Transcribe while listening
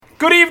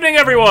Good evening,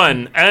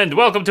 everyone, and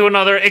welcome to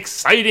another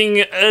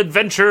exciting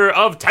adventure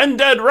of 10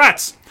 Dead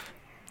Rats.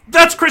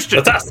 That's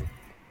Christian. That's us.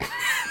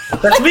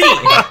 That's me.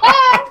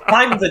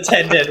 I'm the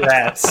 10 Dead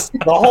Rats.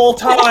 The whole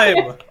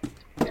time.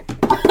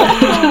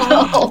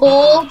 The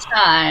whole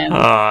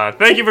time.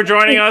 Thank you for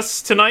joining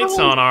us tonight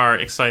on our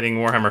exciting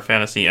Warhammer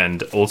Fantasy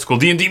and Old School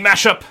D&D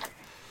mashup.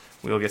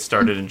 We'll get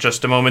started in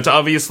just a moment.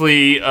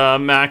 Obviously,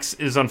 Max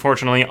is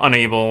unfortunately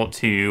unable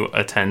to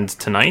attend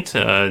tonight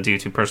due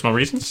to personal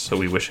reasons, so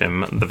we wish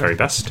him the very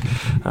best.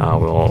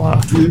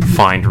 We'll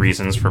find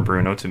reasons for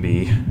Bruno to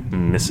be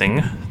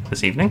missing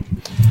this evening.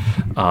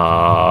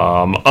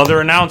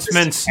 Other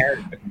announcements.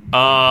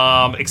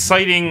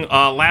 Exciting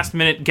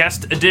last-minute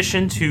guest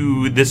addition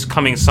to this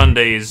coming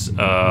Sunday's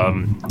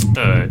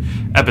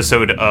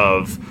episode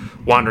of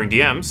Wandering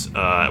DMs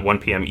at 1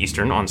 p.m.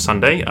 Eastern on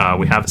Sunday.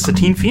 We have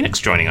Satine Phoenix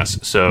joining us,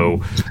 so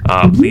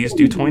please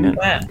do tune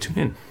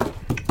in.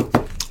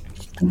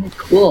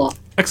 Cool.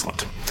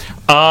 Excellent.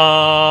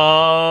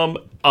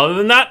 Other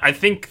than that, I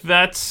think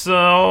that's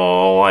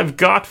all I've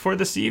got for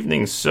this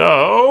evening,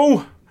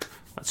 so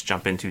let's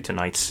jump into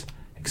tonight's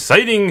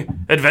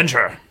exciting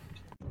adventure.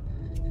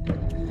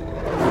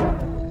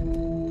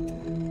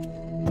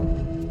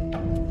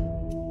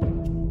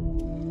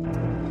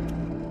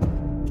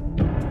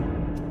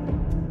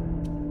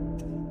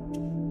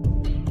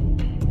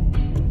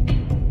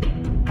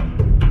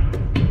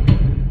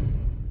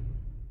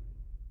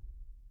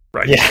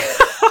 Right. Yeah.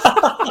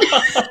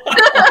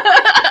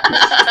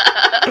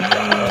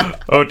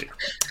 Oh dear.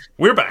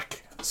 We're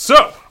back.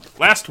 So,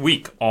 last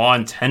week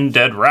on 10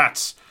 Dead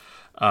Rats,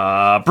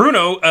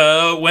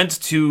 Bruno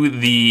went to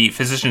the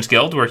Physician's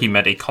Guild where he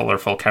met a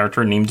colorful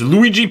character named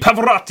Luigi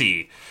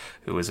Pavarotti,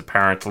 who is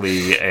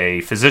apparently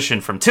a physician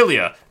from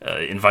Tilia,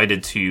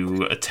 invited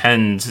to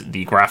attend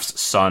the Graf's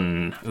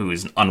son, who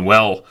is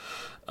unwell.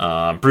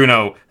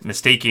 Bruno,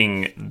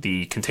 mistaking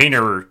the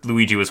container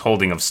Luigi was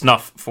holding of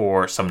snuff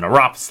for some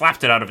Narop,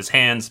 slapped it out of his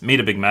hands,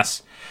 made a big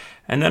mess,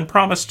 and then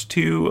promised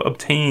to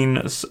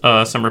obtain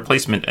some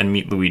replacement and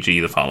meet Luigi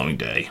the following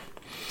day.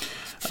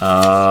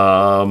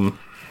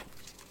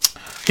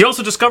 He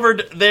also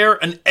discovered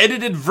there an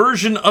edited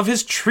version of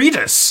his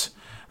treatise,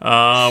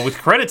 with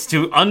credits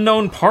to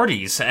unknown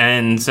parties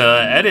and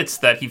edits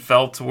that he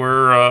felt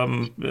were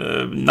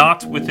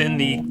not within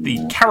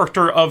the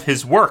character of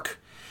his work.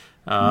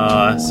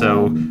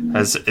 So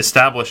has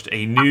established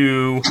a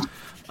new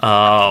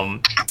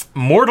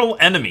mortal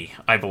enemy,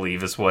 I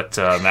believe, is what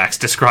Max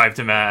described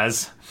him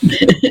as.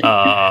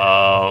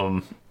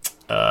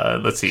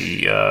 Let's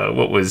see,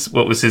 what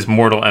was his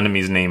mortal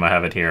enemy's name? I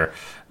have it here.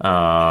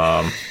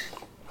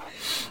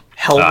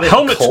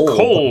 Helmut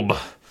Kolb.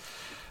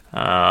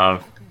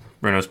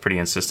 Bruno's pretty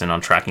insistent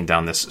on tracking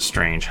down this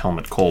strange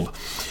Helmut Kolb.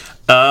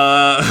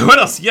 What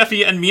else?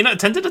 Yeffy and Mina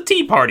attended a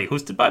tea party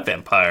hosted by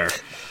Vampire.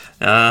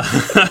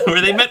 Where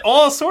they met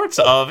all sorts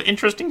of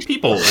interesting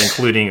people,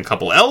 including a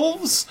couple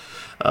elves,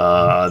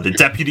 the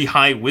Deputy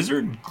High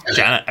Wizard,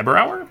 Janet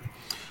Eberauer,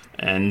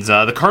 and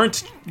the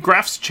current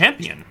Graf's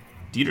champion,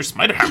 Dieter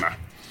Smeiderhammer.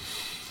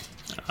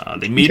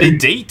 They made a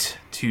date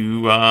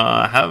to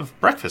have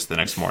breakfast the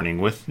next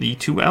morning with the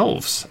two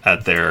elves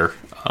at their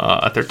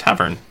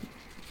tavern.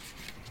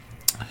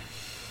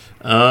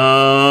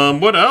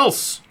 What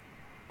else?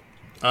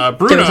 Bruno.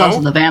 There was also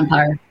the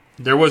vampire.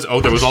 There was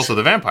also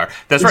the vampire.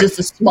 That's right. Just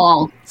a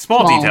small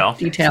detail.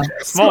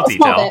 Small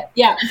detail. Bit,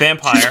 yeah.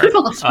 Vampire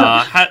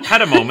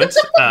had a moment.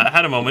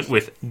 Had a moment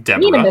with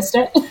Deborah. Nina missed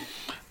it.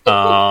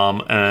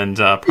 And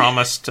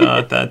promised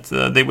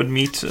that they would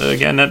meet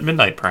again at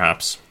midnight,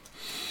 perhaps.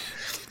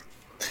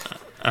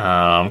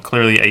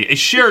 Clearly, a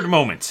shared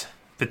moment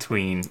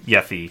between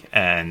Yeffy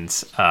and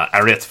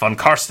Arit von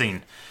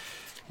Karstein,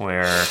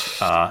 where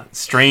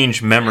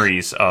strange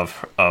memories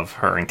of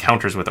her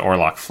encounters with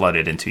Orlok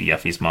flooded into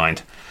Yeffy's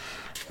mind.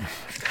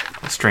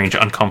 Strange,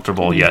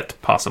 uncomfortable, yet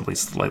possibly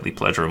slightly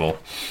pleasurable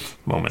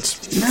moments.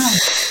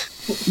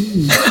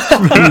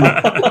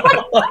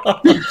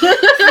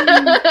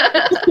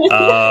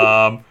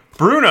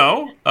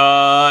 Bruno,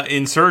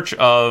 in search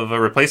of a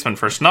replacement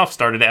for snuff,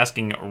 started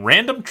asking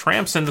random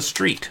tramps in the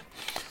street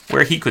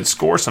where he could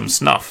score some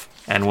snuff,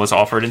 and was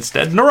offered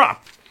instead Narop,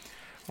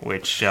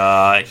 which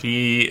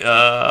he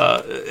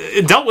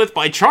dealt with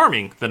by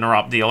charming the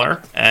Narop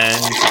dealer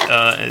and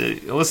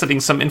eliciting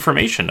some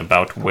information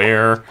about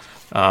where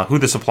who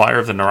the supplier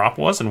of the Narop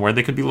was and where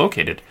they could be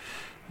located.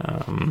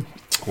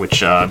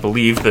 Which I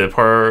believe the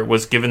par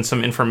was given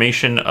some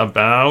information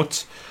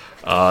about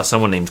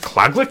someone named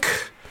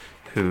Klaglik,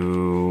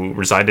 who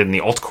resided in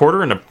the Alt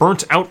Quarter in a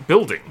burnt-out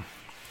building,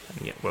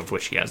 of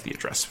which he has the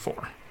address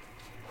for.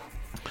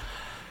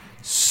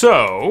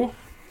 So,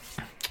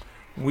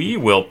 we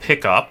will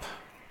pick up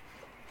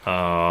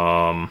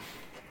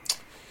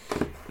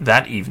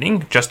that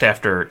evening, just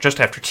after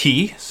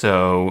tea.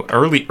 So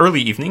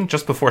early evening,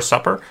 just before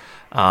supper,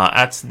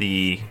 at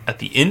the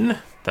inn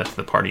that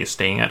the party is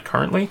staying at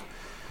currently,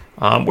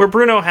 where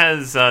Bruno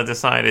has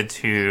decided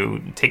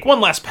to take one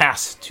last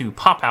pass to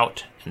pop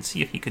out and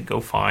see if he could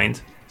go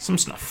find some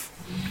snuff.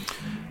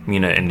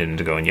 Mina and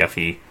Indigo and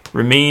Yeffy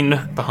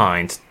remain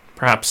behind,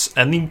 perhaps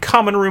in the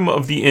common room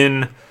of the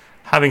inn,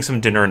 having some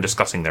dinner and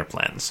discussing their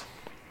plans.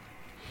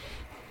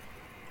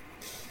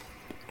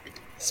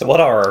 So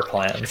what are our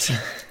plans?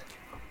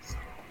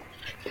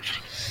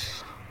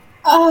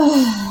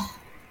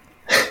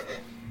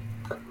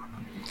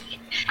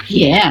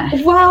 Yeah.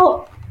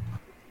 Well,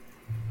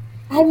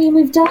 I mean,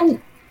 we've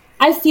done,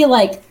 I feel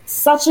like,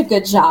 such a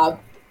good job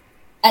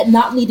at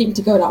not needing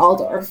to go to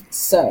Aldorf,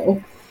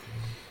 so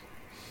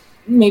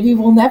maybe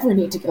we'll never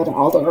need to go to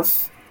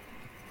Aldorf,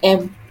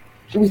 and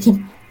we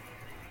can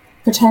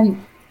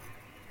pretend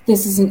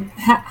this isn't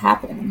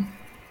happening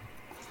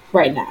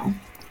right now.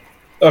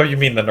 Oh, you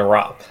mean the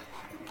Narop?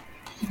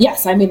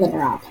 Yes, I mean the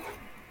Narop.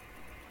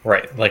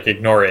 Right, like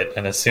ignore it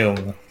and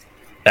assume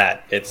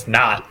that it's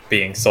not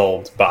being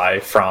sold by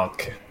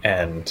Franck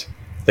and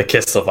the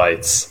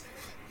Kislevites,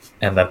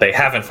 and that they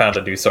haven't found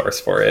a new source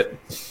for it.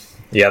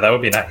 Yeah, that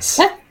would be nice.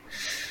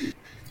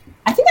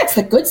 I think that's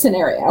the good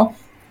scenario.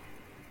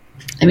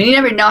 I mean, you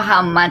never know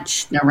how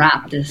much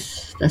Narop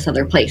this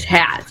other place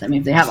has. I mean,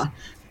 if they have a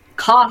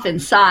coffin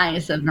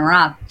size of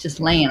Narop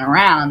just laying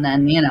around,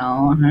 then, you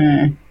know,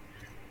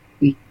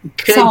 we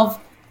could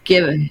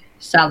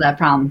solve that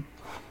problem.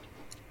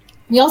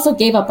 We also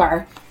gave up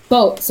our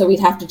boat, so we'd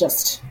have to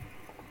just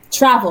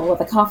travel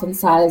with a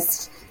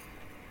coffin-sized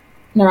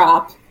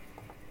Narop.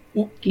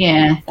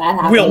 Yeah. That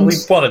happens. We only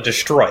want to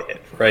destroy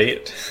it,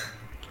 right?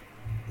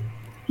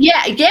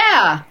 Yeah.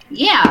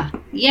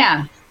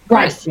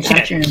 Right. We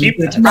can't keep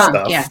that no,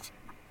 stuff. Yeah.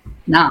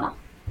 No.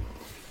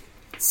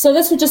 So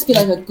this would just be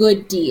like a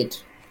good deed.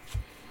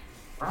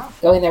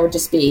 Going there would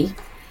just be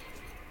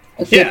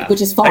a good,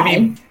 which is fine.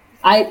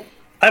 I mean,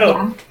 I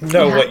don't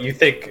know what you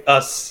think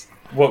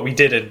what we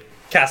did in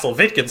Castle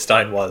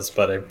Wittgenstein was,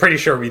 but I'm pretty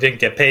sure we didn't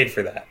get paid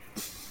for that.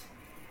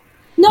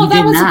 No,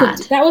 that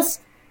was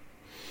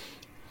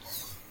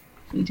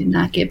We did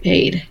not get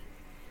paid.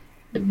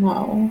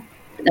 No.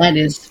 That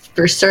is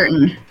for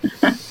certain.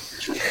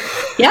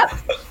 Yep.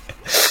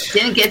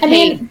 Didn't get paid. I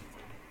mean,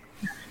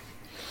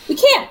 we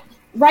can't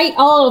right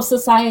all of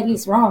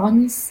society's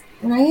wrongs,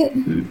 right?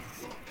 Mm-hmm.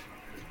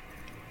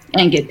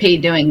 And get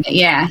paid doing it,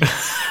 yeah.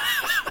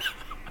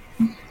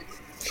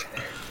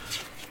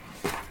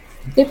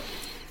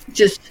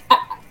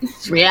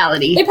 It's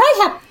reality. They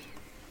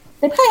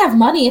probably have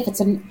money if it's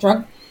a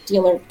drug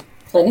dealer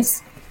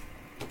place,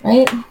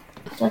 right?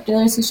 Drug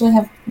dealers usually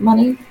have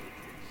money.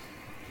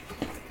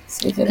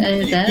 So yeah,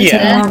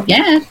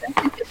 that's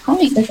a good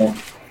point.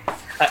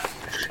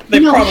 They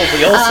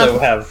probably also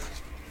have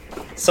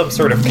some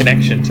sort of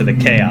connection to the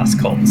chaos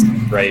cults,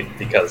 right?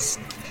 Because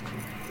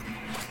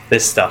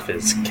this stuff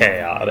is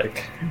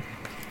chaotic.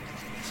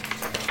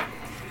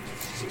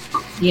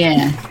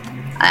 Yeah.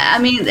 I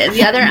mean,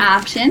 the other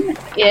option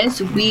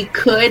is we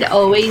could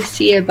always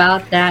see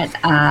about that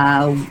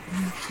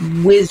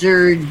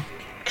wizard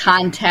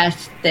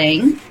contest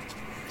thing.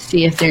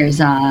 See if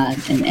there's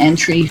an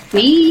entry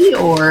fee,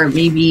 or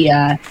maybe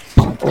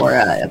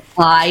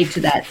apply to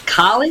that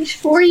college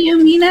for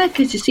you, Mina,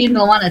 because you seem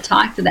to want to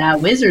talk to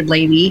that wizard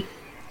lady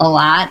a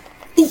lot.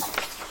 Yeah,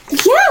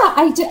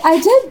 I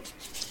did.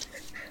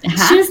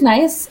 Uh-huh. She was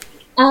nice.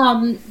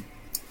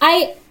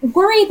 I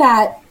worry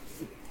that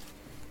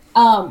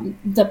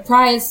the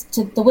prize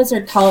to the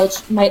wizard college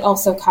might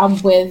also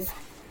come with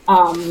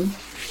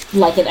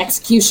like an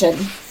execution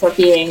for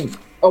being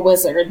a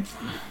wizard.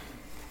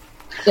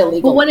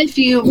 Illegal. But what if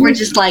you were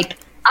just like,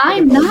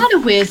 I'm not a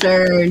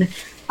wizard.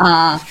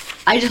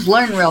 I just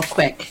learn real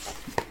quick.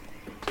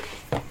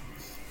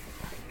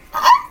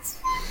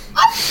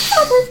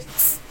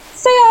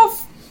 Stay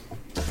off.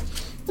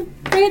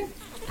 I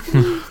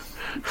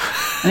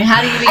mean,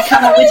 how do you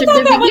become a wizard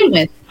to begin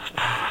with?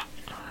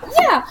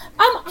 Yeah,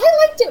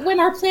 I liked it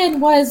when our plan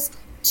was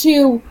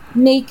to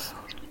make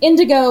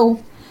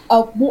Indigo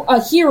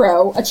a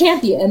hero, a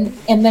champion,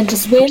 and then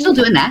just win. We're still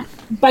doing that.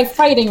 By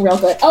fighting real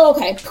good. Oh,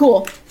 okay,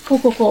 cool. We're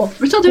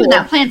still doing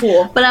that plan.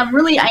 Cool. But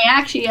I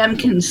actually am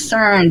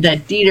concerned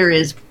that Dieter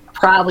is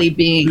probably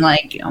being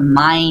like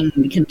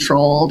mind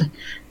controlled.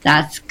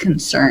 That's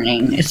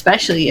concerning,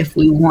 especially if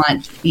we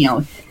want,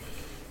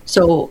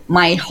 So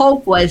my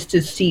hope was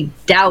to see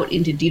doubt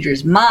into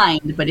Dieter's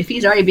mind, but if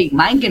he's already being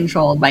mind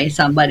controlled by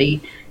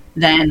somebody,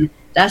 then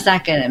that's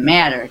not going to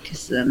matter,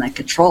 because then the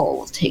control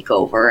will take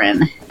over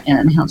and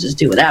he'll just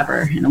do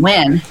whatever and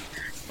win,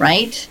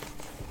 right?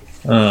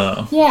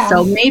 Yeah.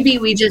 So maybe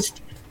we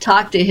just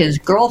talk to his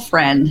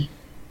girlfriend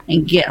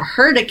and get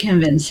her to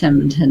convince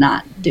him to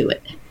not do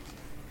it.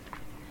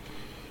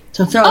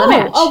 So throw the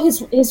match. Oh, his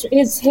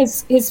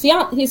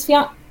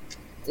fiance.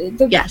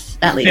 Yes,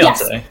 that lady.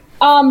 Yes.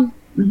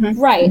 Mm-hmm.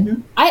 Right.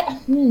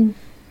 Mm-hmm.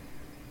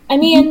 I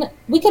mean,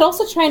 we could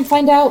also try and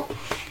find out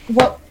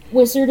what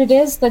wizard it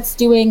is that's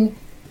doing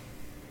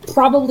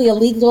probably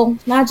illegal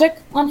magic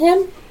on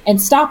him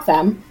and stop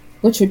them,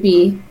 which would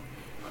be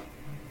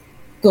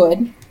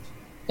good.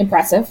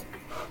 Impressive.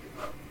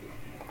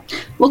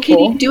 Well, can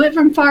you do it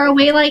from far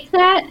away like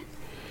that?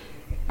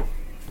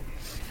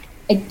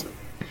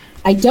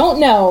 I don't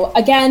know.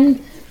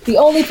 Again, the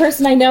only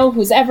person I know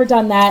who's ever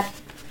done that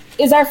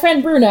is our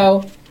friend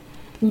Bruno,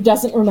 who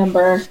doesn't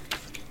remember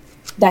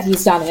that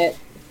he's done it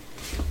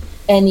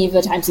any of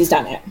the times he's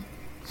done it.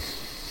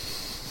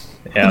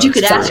 Yeah, But you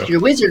could that's ask true. your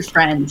wizard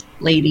friend,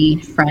 lady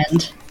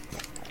friend.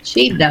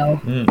 She'd know.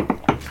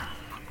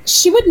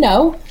 She would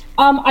know.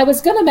 I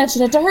was going to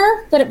mention it to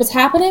her that it was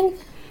happening,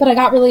 but I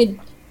got really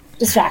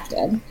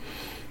distracted.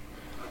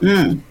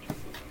 By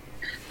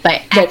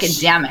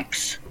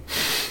academics.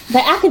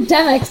 The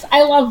academics,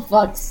 I love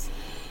books.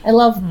 I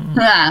love.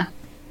 Huh.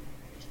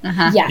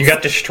 Uh-huh. Yes. You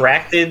got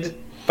distracted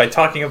by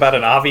talking about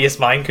an obvious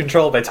mind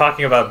control by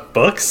talking about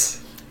books?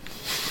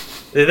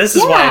 This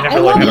is why I Yeah, never I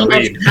learned how love to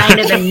That's read. kind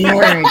of a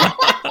nerd.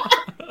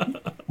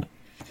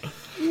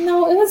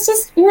 No, it was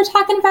just we were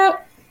talking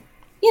about,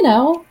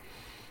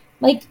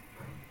 like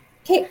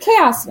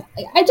chaos.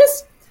 It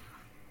just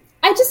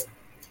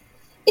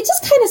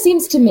kind of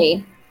seems to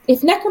me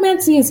if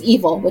necromancy is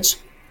evil, which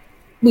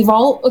we've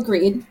all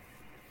agreed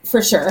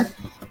for sure,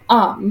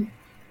 and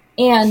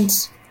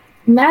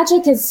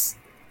magic is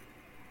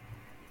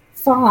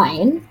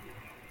fine,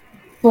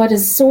 but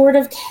is sort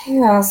of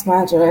chaos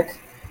magic.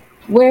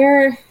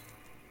 Where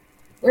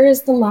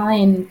is the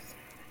line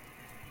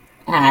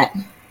at?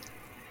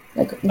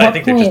 Like, I what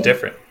think they're just point?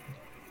 different.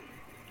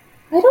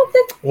 I don't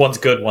think. One's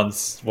good,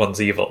 one's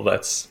evil.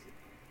 That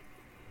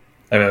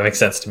makes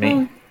sense to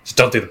me. Just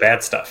don't do the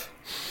bad stuff.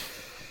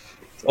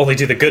 Only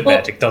do the good Well-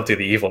 magic, don't do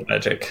the evil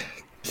magic.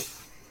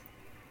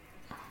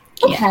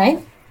 Okay.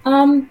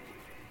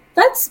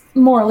 That's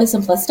morally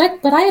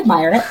simplistic, but I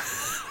admire it.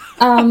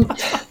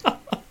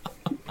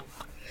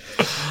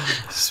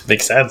 Just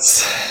makes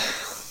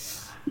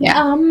sense.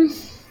 Yeah.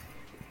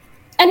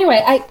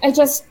 Anyway, I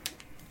just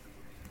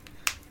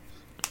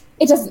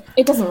it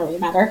doesn't really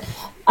matter.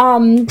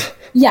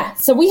 Yeah,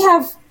 so we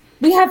have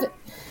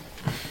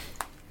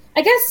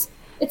I guess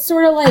it's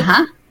sort of like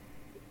Uh-huh.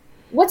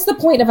 what's the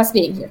point of us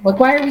being here? Like,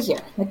 why are we here?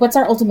 Like, what's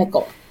our ultimate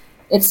goal?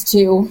 It's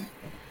to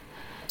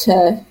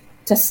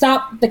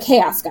stop the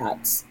chaos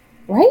gods,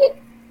 right?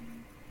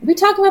 Are we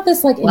talking about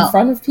this like in Well-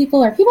 front of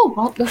people? Are people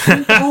not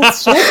listening to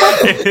us? Should I talk?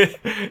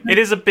 It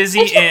is a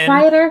busy Should I talk inn.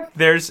 quieter?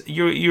 There's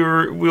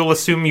we'll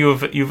assume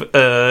you've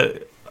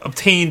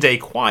obtained a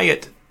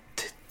quiet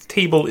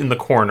table in the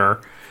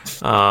corner,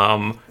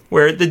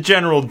 where the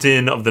general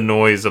din of the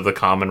noise of the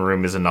common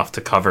room is enough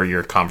to cover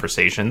your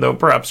conversation, though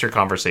perhaps your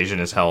conversation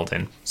is held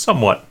in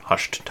somewhat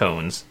hushed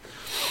tones.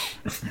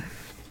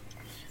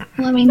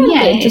 Well, I mean,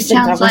 yeah, it Interesting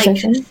sounds like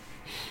conversation.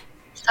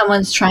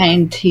 someone's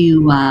trying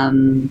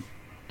to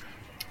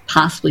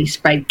possibly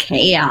spread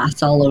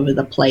chaos all over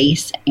the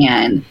place,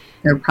 and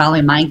they're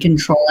probably mind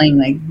controlling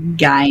the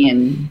guy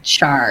in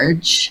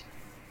charge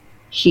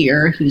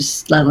here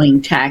who's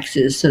leveling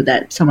taxes so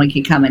that someone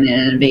can come in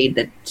and invade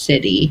the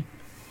city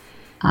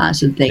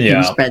so that they Yeah.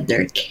 can spread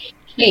their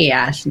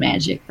chaos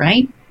magic,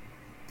 right?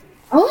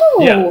 Oh,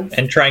 Yeah,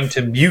 and trying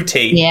to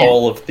mutate Yeah.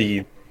 all of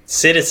the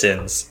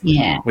citizens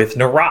Yeah, with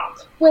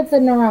Narop. with the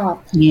Narop.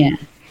 yeah.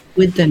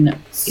 With the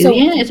So-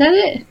 yeah, is that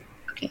it?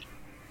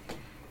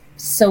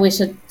 So we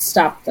should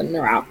stop the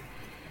Narop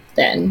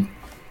then.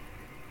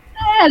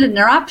 Yeah, the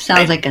Narop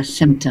sounds like a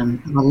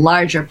symptom of a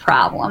larger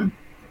problem.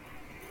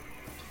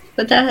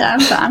 But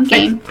that I'm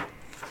game.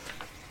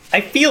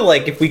 I feel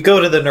like if we go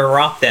to the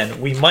Narop,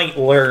 then we might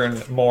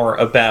learn more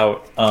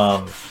about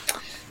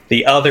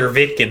the other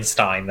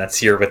Wittgenstein that's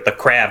here with the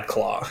crab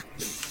claw.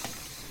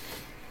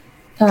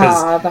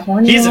 The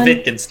horny He's a one.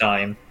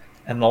 Wittgenstein,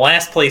 and the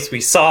last place we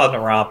saw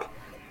Narop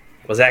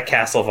was at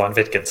Castle von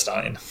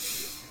Wittgenstein.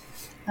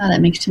 Oh,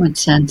 that makes too much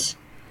sense.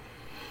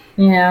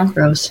 Yeah.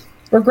 Gross.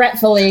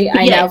 Regretfully,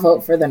 I Yeah. now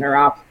vote for the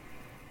Narop.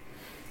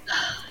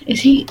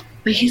 Is he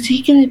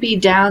going to be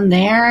down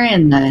there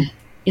in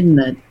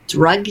the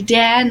drug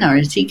den, or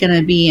is he going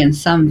to be in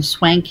some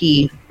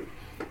swanky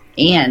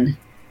inn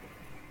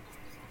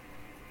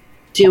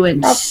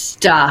doing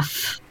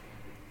stuff?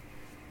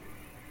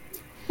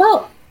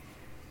 Well,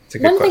 It's a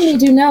good one thing question.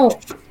 we do know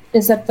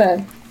is that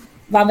the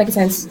von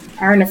Wittgensteins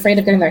aren't afraid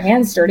of getting their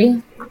hands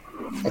dirty.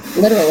 Like,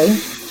 literally.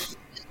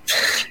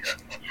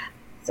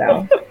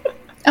 So,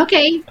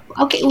 Okay.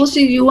 Well, so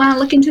you want to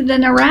look into the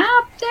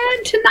Narab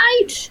then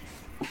tonight?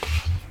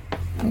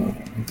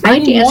 My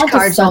dance want is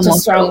card's such a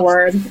almost strong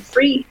word.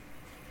 free.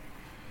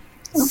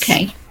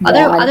 Okay. Want.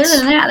 Other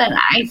than that, then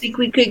I think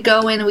we could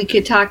go in and we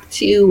could talk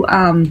to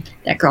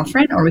that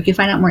girlfriend, or we could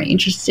find out more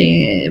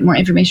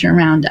information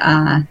around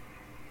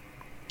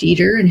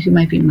Dieter and who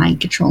might be mind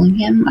controlling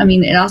him. I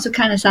mean, it also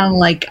kind of sounded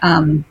like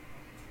the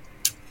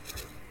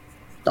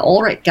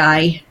Ulrich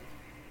guy,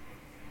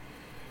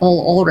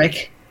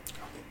 Ulrich,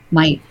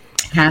 might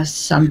have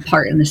some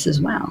part in this as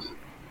well.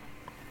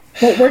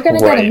 But we're going to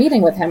get a Right.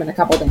 meeting with him in a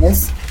couple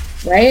days,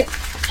 right?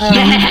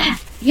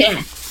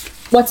 Yeah.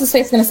 What's his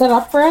face going to set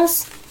up for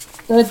us?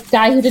 The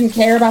guy who didn't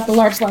care about the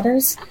large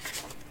letters?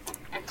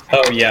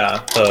 Oh yeah,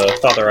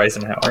 Father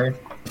Eisenhower.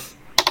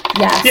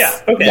 Yes.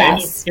 Yeah, okay.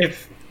 Yes.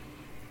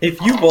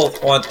 If you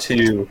both want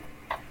to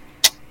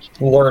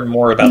learn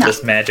more about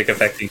this magic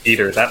affecting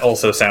Dieter, that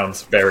also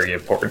sounds very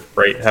important,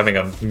 right? Having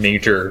a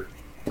major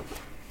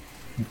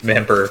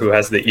member who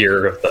has the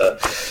ear of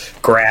the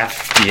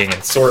Graf being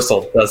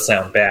ensorcelled does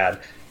sound bad.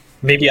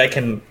 Maybe I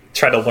can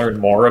try to learn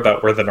more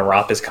about where the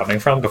Narop is coming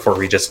from before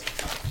we just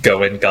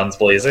go in guns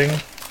blazing.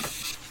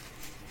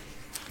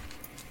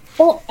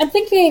 Well, I'm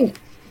thinking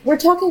we're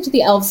talking to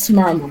the elves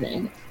tomorrow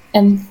morning,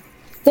 and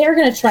they're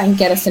going to try and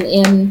get us an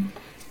in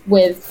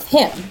with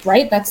him,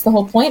 right? That's the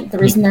whole point, the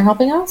reason they're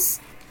helping us.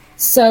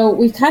 So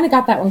we've kind of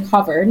got that one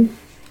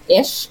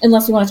covered-ish,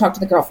 unless we want to talk to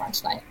the girlfriend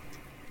tonight.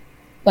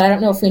 But I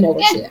don't know if we know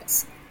where she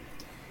is.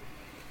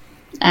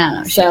 I don't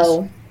know.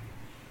 So,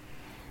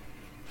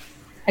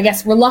 I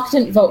guess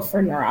reluctant vote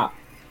for Narop.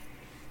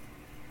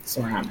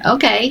 So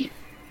Okay.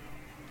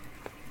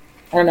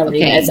 I don't know what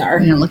you guys are.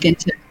 I'm gonna look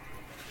into.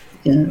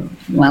 Want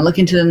to look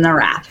into the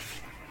Narap?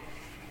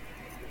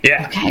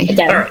 Yeah. Okay.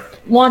 Again, All right.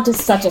 want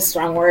is such a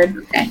strong word.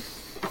 Okay.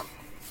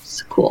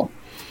 It's cool.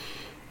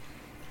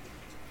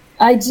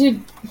 I did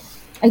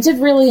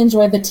really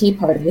enjoy the tea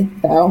party,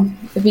 though.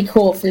 It'd be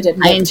cool if we did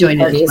more I enjoyed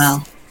tea it parties. as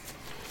well.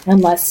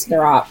 And less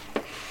Narop,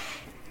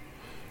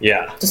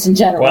 Yeah. just in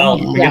general. Well,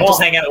 Yeah. we can all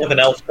hang out with an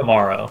elf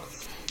tomorrow.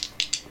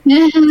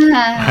 Yeah.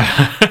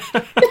 Yeah.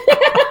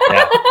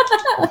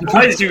 I'm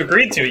surprised you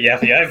agreed to it,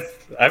 Yeffy.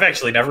 I've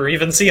actually never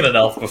even seen an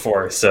elf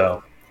before,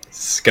 so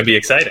it's gonna be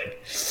exciting.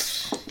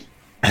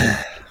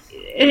 Are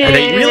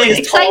they really as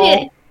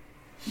excited?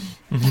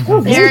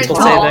 tall? They're People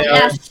tall. say they are.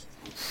 Yes.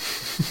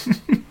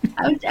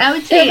 I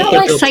would say They're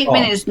not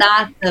excitement tall. is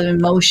not the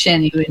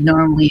emotion you would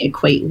normally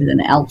equate with an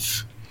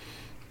elf.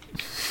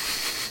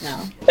 No.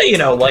 But, you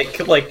know,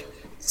 like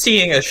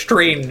seeing a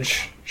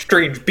strange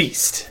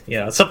beast. You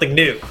know, something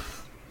new.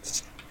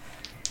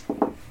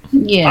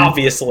 Yeah.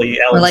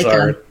 Obviously, elves like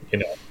are, you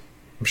know,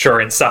 I'm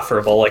sure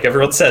insufferable, like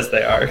everyone says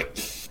they are. They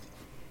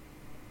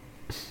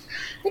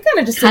kind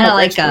of just seem Kinda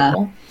like rich like a-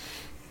 people.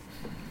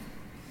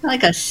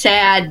 Like a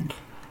sad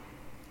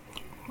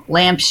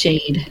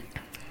lampshade.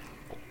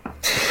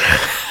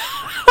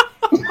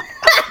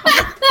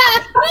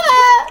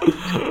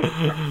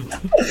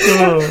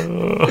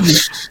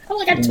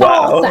 Like a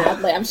tall, Wow.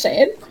 sad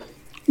lampshade.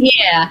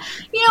 Yeah.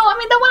 I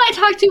mean, the one I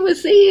talked to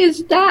was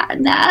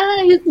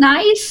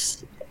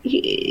nice.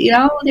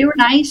 They were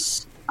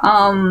nice.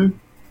 I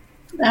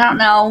don't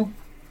know.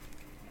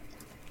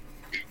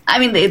 I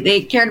mean,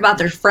 they cared about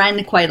their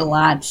friend quite a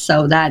lot,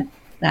 so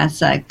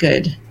that's a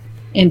good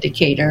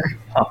indicator.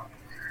 Huh.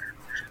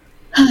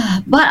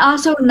 But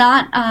also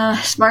not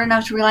smart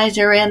enough to realize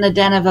they were in the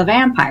den of a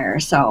vampire,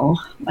 so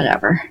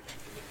whatever.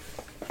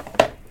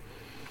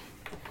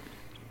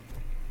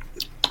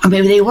 Or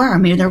maybe they were.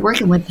 Maybe they're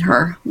working with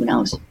her. Who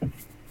knows?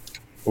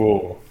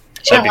 Ooh.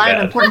 She had a that'd be lot of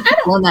bad. important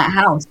people in that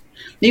house.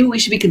 Maybe we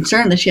should be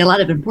concerned that she had a lot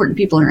of important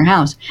people in her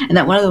house, and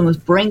that one of them was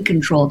brain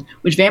controlled,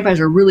 which vampires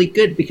are really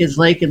good because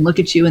they can look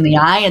at you in the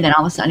eye, and then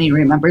all of a sudden you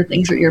remember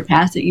things from your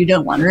past that you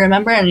don't want to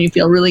remember, and you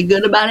feel really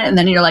good about it, and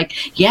then you're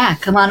like, yeah,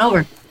 come on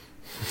over.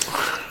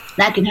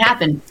 That can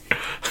happen.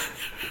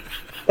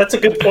 That's a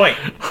good point.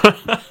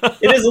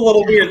 It is a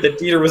little weird that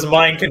Dieter was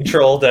mind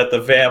controlled at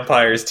the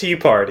vampire's tea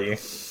party.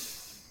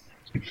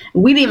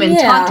 We didn't even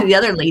Yeah. talk to the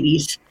other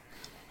ladies.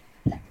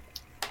 No,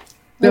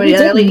 Remember we the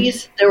other didn't.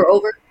 ladies that were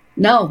over?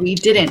 No, we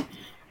didn't.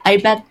 I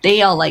bet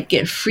they all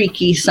get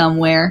freaky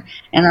somewhere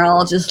and are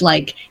all just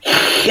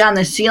on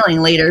the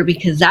ceiling later,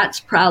 because that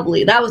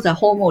was the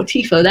whole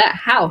motif of that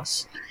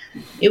house.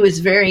 It was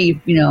very,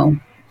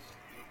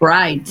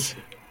 brides.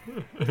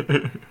 I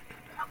don't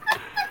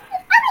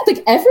think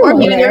Or everyone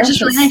maybe they there were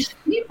just really was-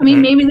 nice. I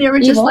mean, maybe they were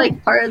just Evil.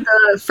 part of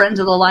the Friends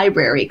of the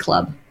Library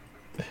Club.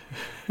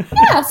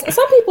 Yeah,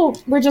 some people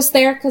were just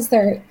there because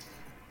they're,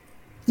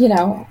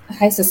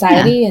 high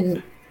society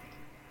and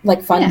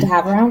fun Yeah. to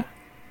have around.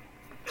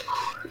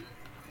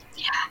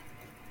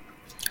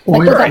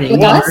 Or Like, they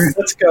with were- us?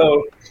 Let's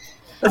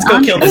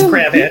go kill this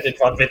crab-handed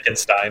von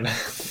Wittgenstein.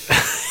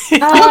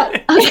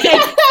 Okay.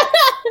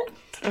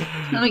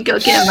 Let me go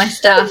get my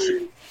stuff.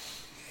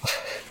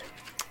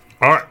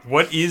 All right,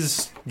 what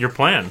is your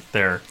plan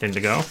there,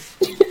 Indigo?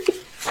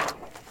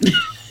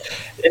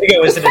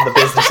 Indigo isn't in the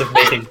business of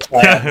making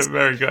plans.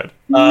 Very good.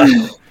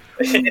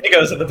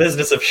 Indigo's in the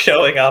business of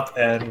showing up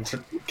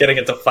and getting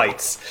into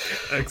fights.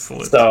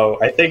 Excellent. So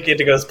I think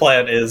Indigo's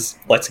plan is,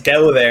 let's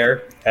go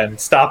there and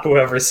stop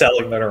whoever's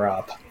selling the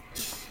Narop.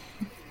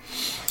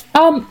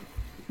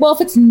 Well,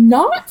 if it's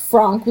not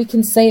Frank, we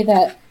can say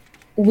that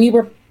we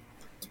were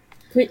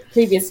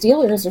previous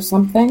dealers or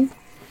something.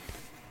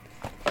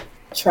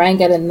 Try and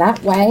get in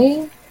that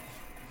way.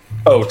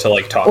 Oh,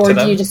 to talk Or to do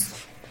them? you just...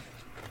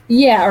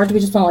 Yeah, or do we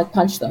just want to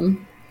punch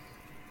them?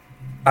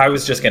 I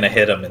was just going to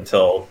hit them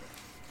until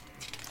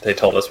they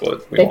told us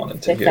what we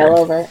wanted to they hear. fell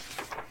over.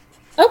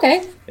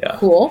 Okay, Yeah.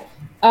 cool.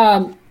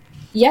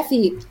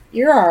 Yeffy,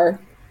 you're our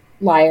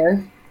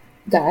liar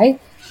guy.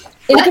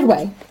 In a good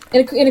way.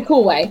 In a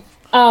cool way.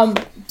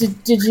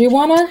 Did you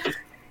wanna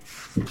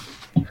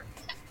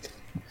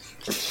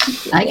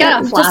I got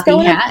a just floppy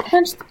go in and hat.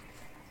 punch?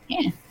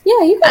 Yeah.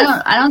 Yeah, you could.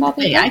 I don't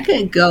think I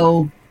could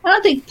go. I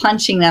don't think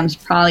punching them is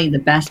probably the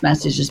best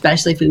message,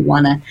 especially if we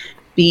want to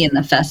be in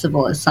the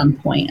festival at some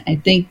point. I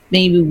think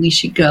maybe we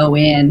should go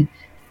in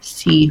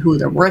see who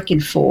they're working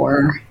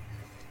for,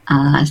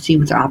 see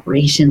what their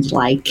operations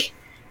like,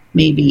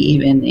 maybe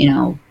even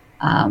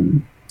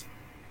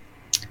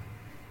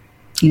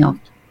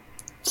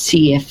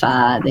see if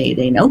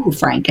they know who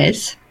Frank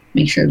is.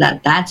 Make sure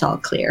that that's all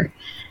clear,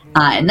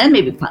 and then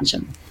maybe punch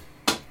him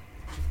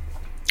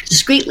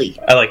discreetly.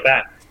 I like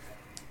that.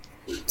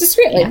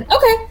 Discreetly. Yeah.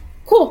 Okay.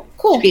 Cool.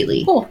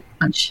 Discreetly Cool.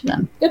 punch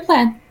them. Good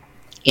plan.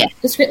 Yeah.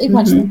 Discreetly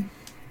punch them.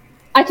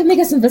 I can make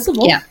us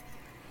invisible. Yeah.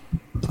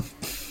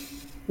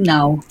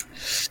 No,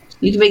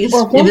 you can make us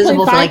Or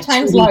invisible for 1.5 like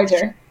times 2 weeks.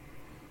 larger.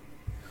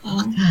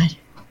 Oh God.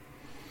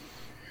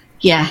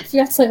 Yeah. If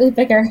you got slightly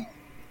bigger,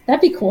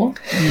 that'd be cool.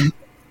 Mm.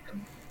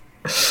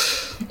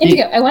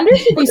 Indigo, I wonder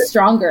if you'd be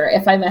stronger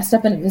if I messed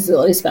up an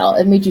invisibility spell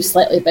and made you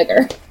slightly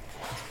bigger.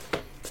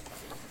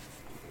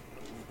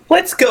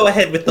 Let's go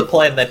ahead with the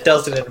plan that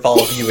doesn't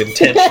involve you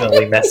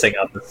intentionally messing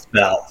up the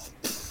spell.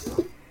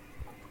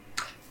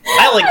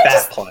 I like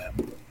that plan.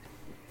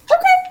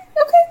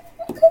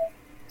 Okay.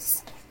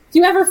 Do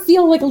you ever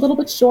feel like a little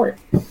bit short?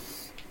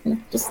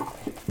 Just like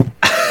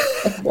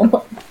one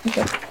point.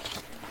 Okay.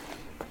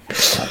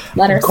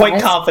 Letter Quite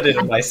size. confident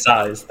in my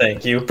size,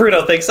 thank you.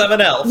 Bruno thinks I'm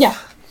an elf. Yeah.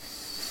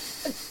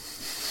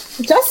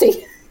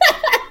 Jesse.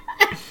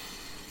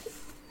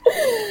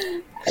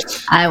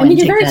 I mean, wouldn't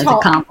you're take very that as tall.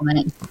 a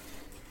compliment.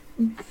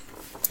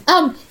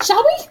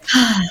 Shall we?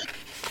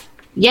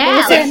 Yeah,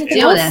 Wanna say let's anything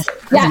do else? this.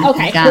 Yeah,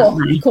 okay, Got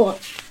my- cool.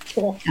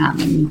 Got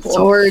my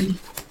sword.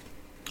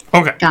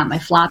 Okay. Got my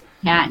floppy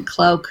hat and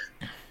cloak.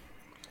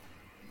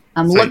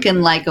 I'm So-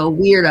 looking like a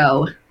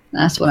weirdo.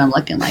 That's what I'm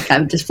looking like.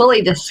 I've just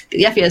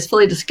Yeffy has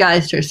fully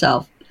disguised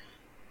herself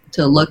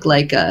to look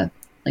like a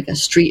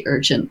street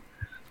urchin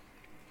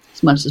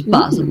as much as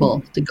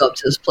possible to go up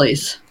to this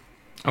place.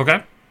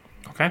 Okay.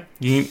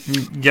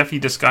 Yeffy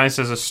disguised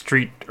as a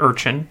street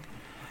urchin.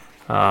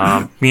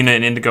 Mina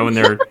and Indigo in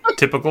their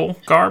typical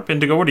garb.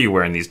 Indigo, what are you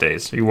wearing these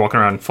days? Are you walking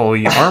around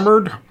fully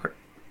armored?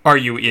 Are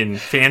you in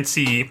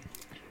fancy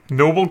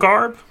noble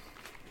garb?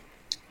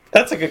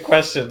 That's a good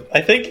question.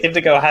 I think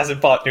Indigo hasn't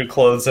bought new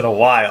clothes in a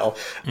while.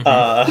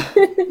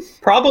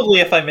 Probably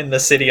if I'm in the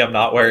city, I'm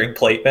not wearing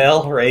plate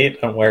mail, right?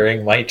 I'm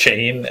wearing my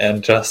chain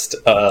and just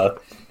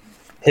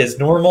his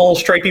normal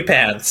stripy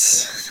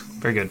pants.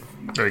 Very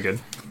good.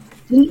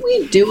 Didn't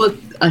we do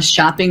a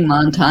shopping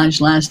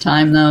montage last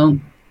time, though?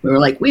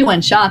 We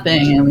went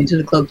shopping and we did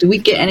a cloak. Did we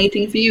get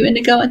anything for you,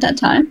 Indigo, at that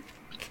time?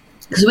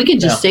 Because we can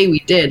just No. say we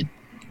did.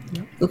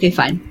 Okay,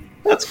 fine.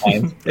 That's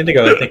fine.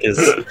 Indigo, I think, is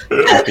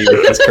happy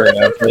with his current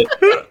outfit.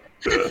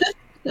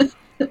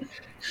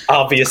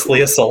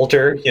 Obviously a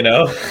soldier, you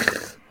know?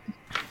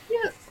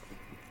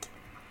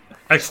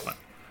 Excellent.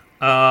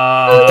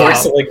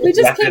 Bristling We with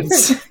just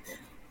weapons.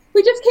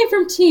 came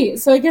from tea,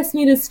 so I guess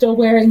Mina's still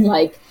wearing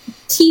like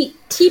tea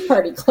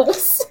party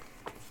clothes.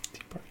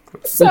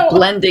 So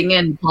Blending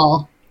in,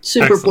 Paul.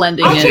 Super Excellent.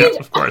 blending I'll in. change- Yeah,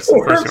 of course you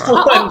are.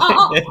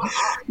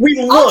 We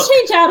I'll look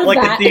change out of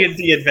like that. a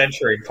D&D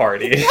adventuring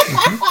party.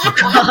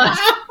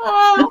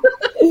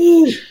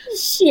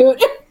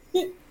 Shoot.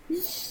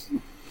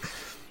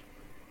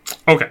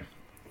 Okay.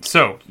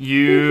 So,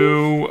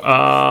 you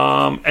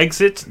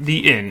exit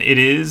the inn. It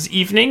is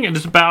evening. It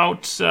is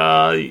about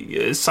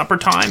supper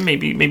time,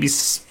 maybe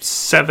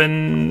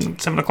 7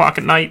 o'clock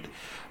at night.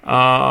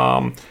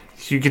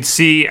 You can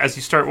see as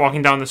you start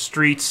walking down the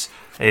streets,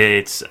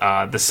 it's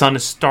the sun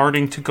is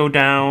starting to go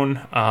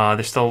down.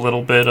 There's still a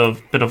little bit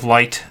of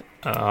light.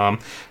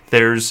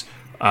 There's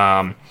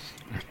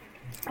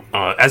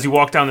as you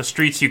walk down the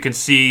streets, you can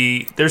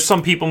see there's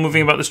some people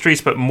moving about the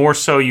streets, but more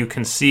so you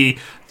can see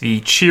the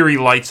cheery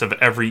lights of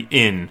every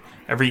inn.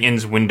 Every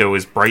inn's window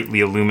is brightly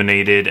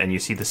illuminated, and you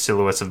see the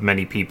silhouettes of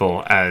many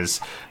people as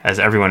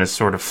everyone is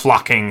sort of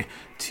flocking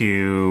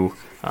to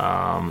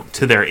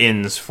their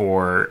inns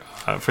for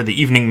the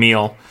evening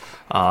meal.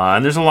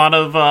 And there's a lot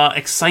of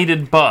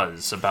excited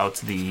buzz about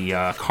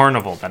the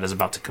carnival that is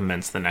about to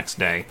commence the next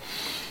day.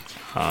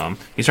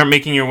 You start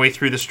making your way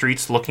through the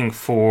streets looking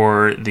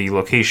for the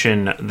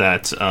location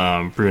that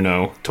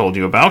Bruno told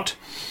you about.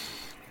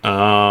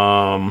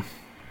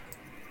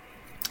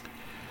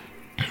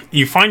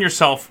 You find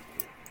yourself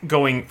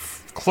going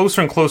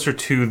closer and closer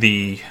to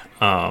the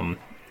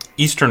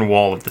eastern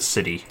wall of the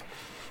city,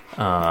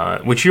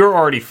 which you're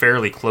already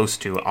fairly close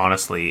to,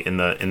 honestly, in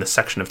the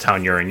section of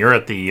town you're in. You're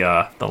at the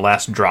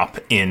last drop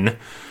inn,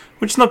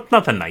 which is not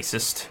the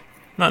nicest.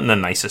 Not in the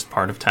nicest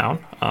part of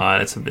town.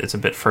 It's a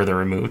bit further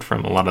removed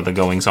from a lot of the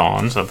goings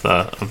ons of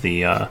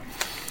the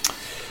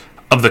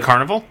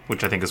carnival,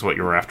 which I think is what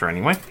you were after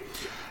anyway.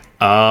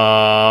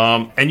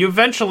 And you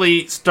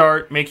eventually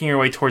start making your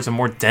way towards a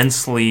more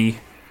densely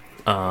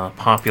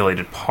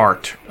populated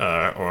part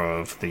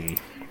of the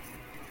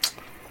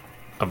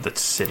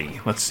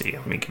city. Let's see.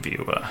 Let me give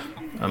you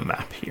a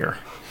map here.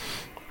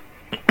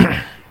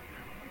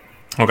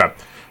 Okay,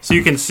 so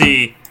you can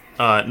see.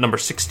 Number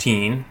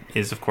 16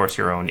 is, of course,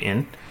 your own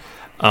inn.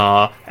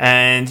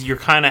 And you're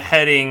kind of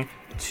heading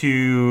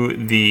to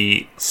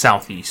the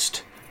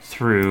southeast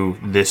through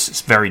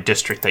this very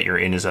district that you're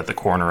in is at the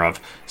corner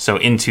of. So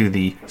into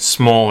the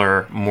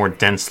smaller, more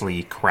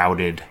densely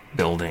crowded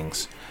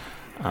buildings.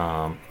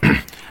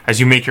 As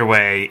you make your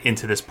way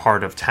into this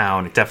part of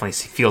town, it definitely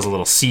feels a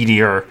little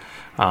seedier.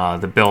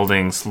 The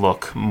buildings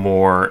look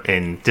more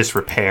in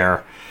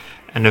disrepair.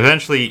 And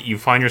eventually you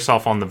find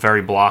yourself on the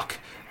very block,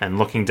 and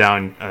looking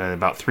down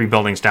about 3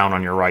 buildings down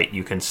on your right,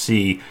 you can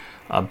see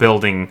a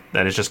building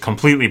that is just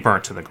completely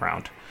burnt to the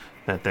ground.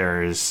 That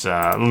there is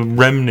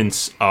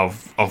remnants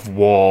of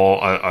wall,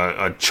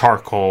 a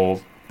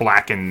charcoal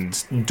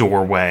blackened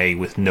doorway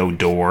with no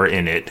door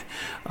in it.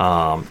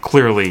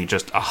 Clearly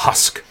just a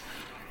husk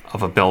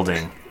of a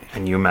building,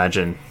 and you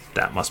imagine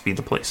that must be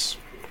the place.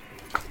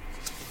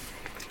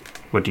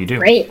 What do you do?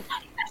 Great.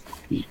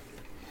 All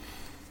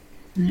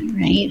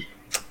right.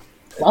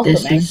 Welcome.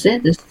 This is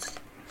it.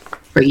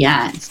 But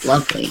yeah, it's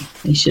lovely.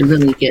 We should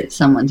really get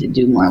someone to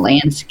do more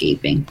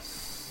landscaping.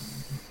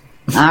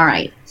 All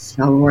right.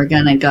 So we're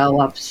going to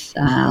go up,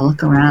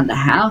 look around the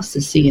house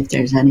to see if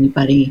there's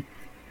anybody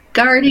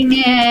guarding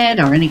it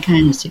or any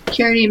kind of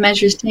security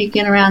measures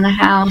taken around the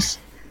house.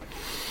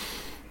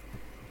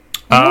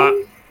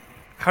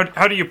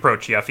 How do you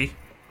approach, Yeffy?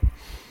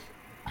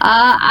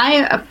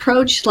 I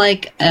approach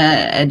like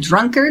a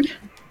drunkard,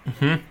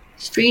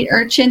 street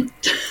urchin.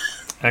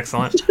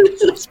 Excellent.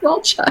 A small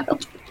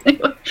child.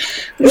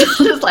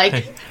 Just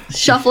like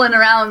shuffling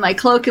around with my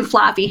cloak and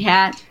floppy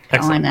hat.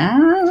 Excellent. Going,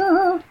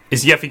 ah.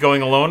 Is Yeffy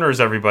going alone, or is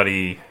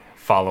everybody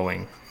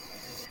following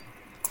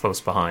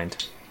close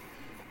behind?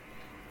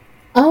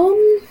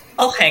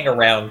 I'll hang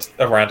around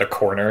a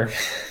corner.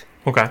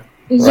 Okay.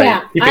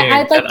 Yeah, Keeping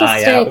I'd like an to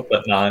eye stay. out,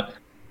 but not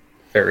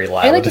very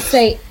loud. I like to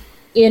stay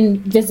in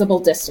visible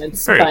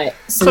distance, Very but good.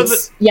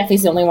 since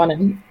Yeffy's the only one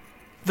in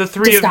The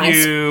three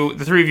disguise.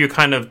 of you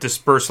kind of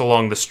disperse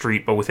along the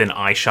street, but within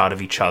eyeshot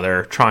of each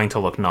other, trying to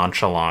look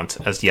nonchalant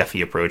as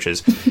Yeffy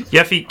approaches.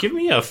 Yeffy, give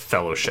me a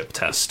fellowship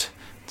test.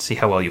 See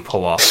how well you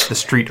pull off the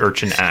street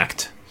urchin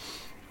act.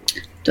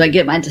 Do I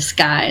get my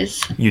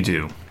disguise? You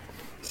do.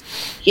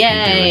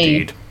 Yay!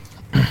 You do indeed.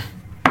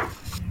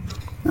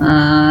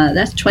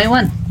 That's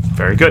 21.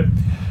 Very good.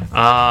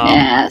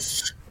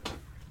 Yes.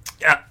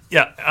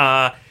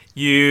 Yeah.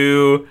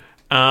 You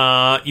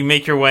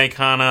make your way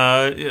kind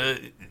of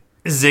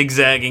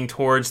zigzagging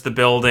towards the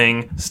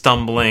building,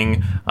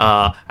 stumbling.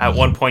 At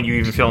one point, you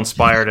even feel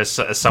inspired as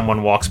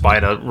someone walks by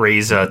to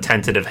raise a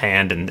tentative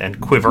hand and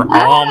quiver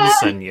arms,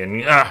 and you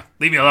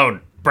leave me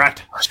alone,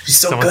 brat. She's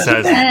so Someone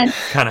good. says,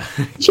 kind of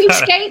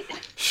Cheapskate.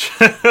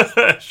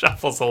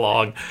 shuffles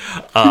along.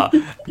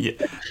 Yeah.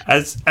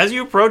 As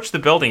you approach the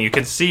building, you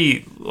can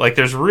see like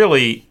there's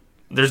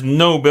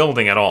no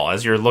building at all.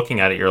 As you're looking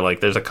at it, you're like,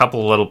 there's a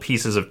couple of little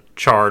pieces of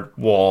charred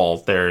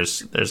wall.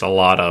 There's a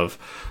lot of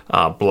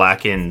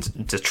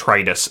blackened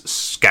detritus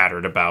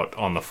scattered about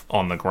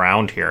on the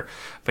ground here.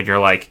 But you're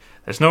like,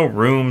 there's no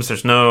rooms,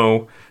 there's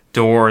no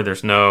door,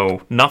 there's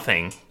no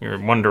nothing. You're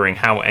wondering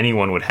how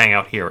anyone would hang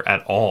out here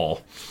at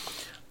all.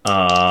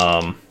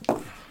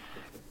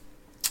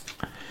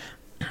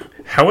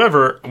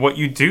 However, what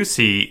you do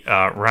see,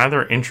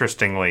 rather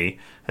interestingly,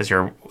 as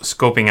you're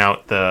scoping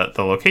out the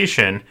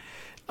location,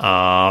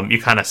 you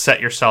kind of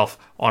set yourself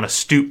on a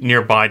stoop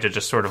nearby to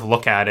just sort of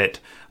look at it.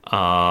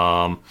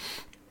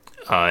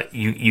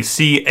 You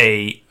see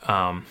a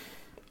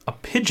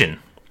pigeon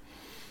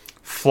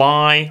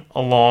fly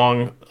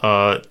along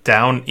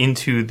down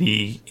into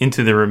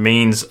the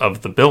remains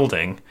of the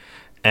building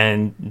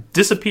and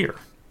disappear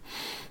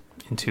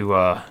into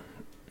a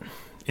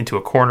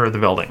corner of the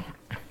building.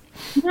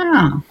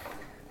 Oh.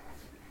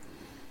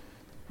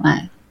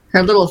 What?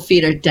 Her little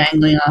feet are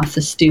dangling off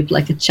the stoop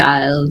like a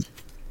child.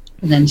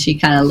 And then she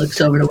kind of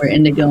looks over to where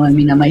Indigo and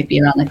Mina might be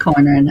around the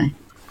corner, and I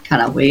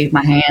kind of wave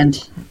my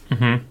hand.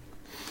 Mm-hmm.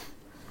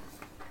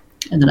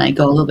 And then I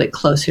go a little bit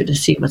closer to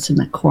see what's in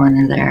the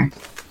corner there.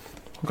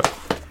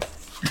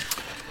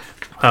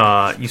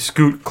 You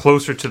scoot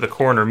closer to the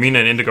corner. Mina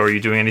and Indigo, are you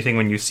doing anything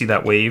when you see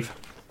that wave?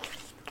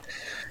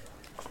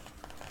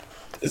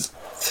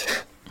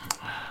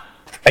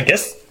 I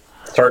guess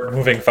start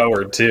moving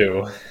forward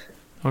too.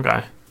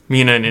 Okay.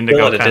 Mina and Still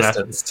Indigo at a kind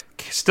of distance.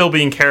 still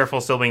being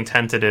careful, still being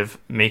tentative,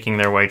 making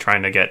their way,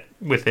 trying to get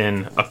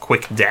within a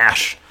quick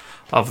dash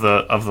of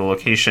the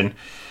location.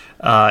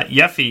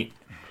 Yeffy,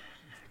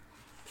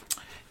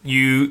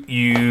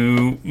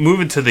 you move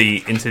into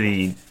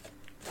the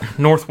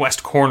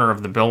northwest corner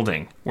of the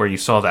building where you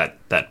saw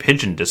that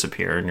pigeon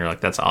disappear, and you're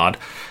like, that's odd.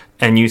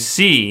 And you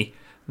see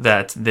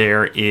that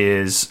there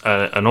is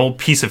an old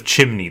piece of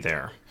chimney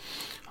there.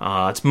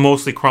 It's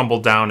mostly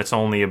crumbled down. It's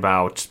only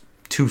about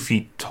 2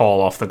 feet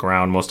tall off the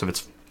ground. Most of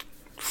it's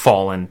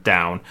fallen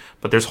down,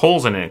 but there's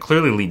holes in it. It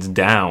clearly leads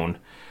down.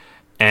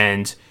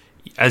 And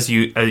as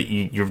you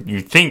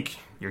think,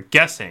 you're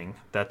guessing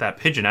that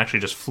pigeon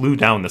actually just flew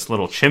down this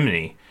little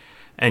chimney,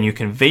 and you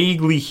can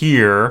vaguely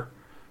hear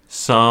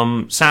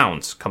some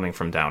sounds coming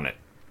from down it.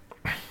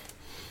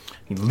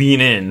 You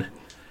lean in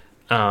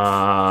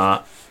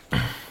to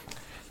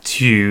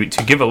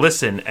give a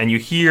listen, and you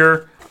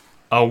hear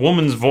a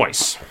woman's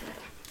voice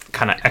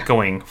kind of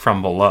echoing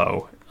from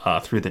below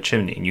through the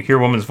chimney, and you hear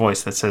a woman's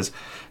voice that says,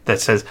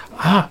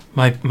 "Ah,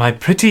 my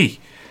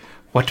pretty,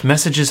 what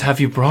messages have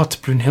you brought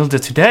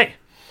Brunhilde today?"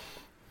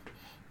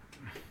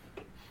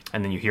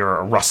 And then you hear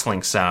a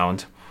rustling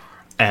sound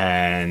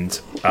and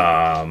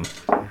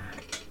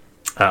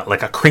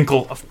like a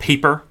crinkle of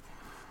paper.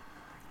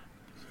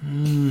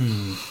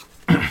 I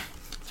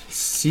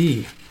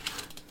see.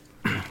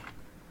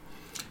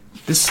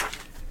 This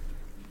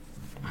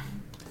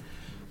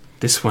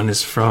one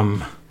is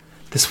for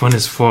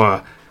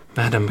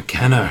Madame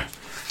Kenner.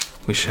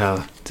 We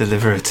shall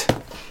deliver it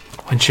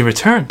when she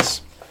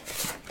returns.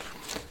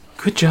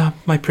 Good job,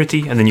 my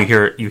pretty. And then you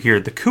hear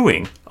the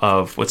cooing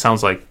of what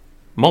sounds like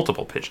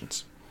multiple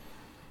pigeons.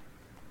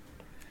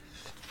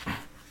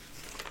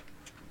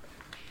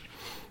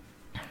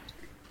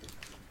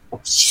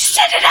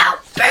 Set it out,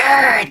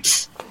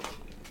 birds!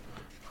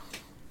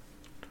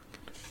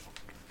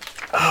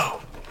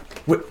 Oh,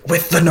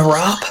 with the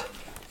Narop?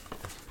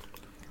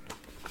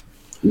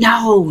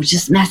 No,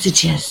 just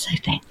messages, I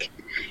think.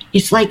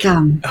 It's like,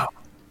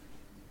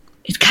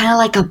 it's kind of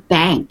like a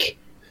bank,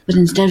 but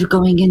instead of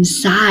going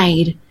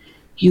inside,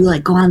 you,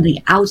 like, go on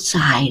the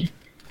outside,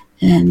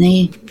 and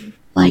they,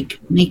 like,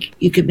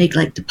 you could make,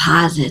 like,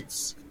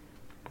 deposits.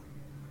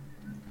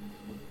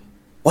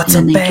 What's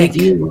and a then they bank?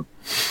 give you...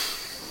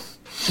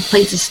 It's a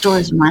place that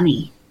stores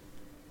money.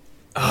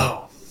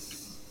 Oh.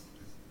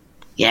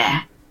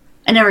 Yeah.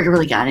 I never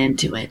really got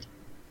into it.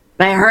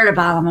 But I heard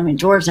about them. I mean,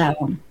 dwarves have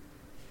them.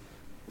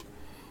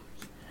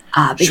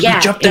 But Should yeah,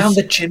 we jump down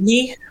the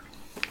chimney?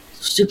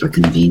 super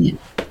convenient.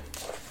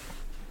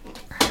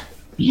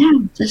 Yeah,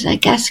 I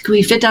guess. Can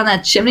we fit down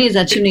that chimney? Is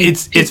that chimney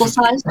people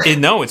size?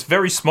 No, it's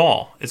very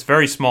small. It's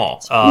very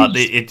small.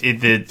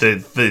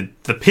 The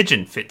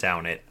pigeon fit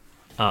down it.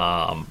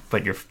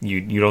 But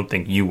you don't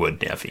think you would,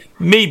 Yeffy.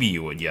 Maybe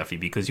you would, Yeffy,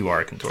 because you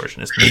are a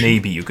contortionist.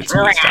 Maybe you could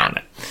squeeze down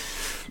it.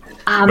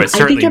 I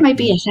think there might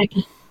be a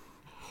second.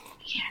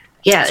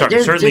 Yeah.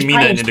 Certainly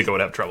Mina and Indigo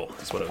would have trouble.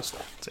 That's what I was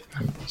saying.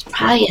 There's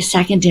probably a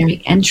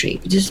secondary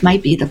entry. This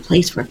might be the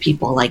place where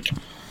people like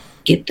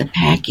get the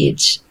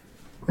package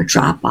or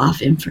drop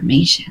off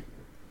information.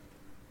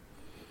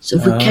 So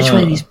if we catch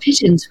one of these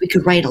pigeons, we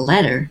could write a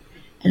letter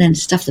and then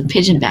stuff the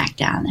pigeon back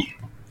down there.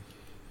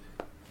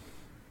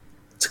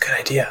 It's a good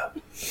idea.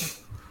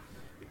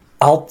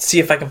 I'll see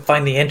if I can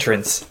find the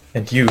entrance,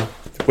 and you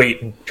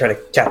wait and try to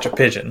catch a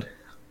pigeon.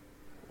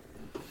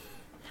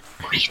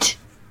 Great.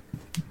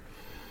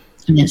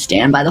 I'm going to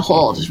stand by the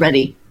hole, just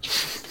ready.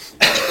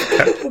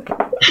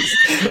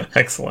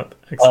 Excellent.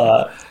 And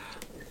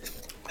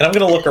I'm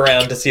going to look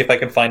around to see if I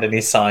can find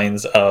any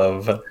signs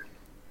of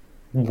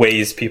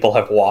ways people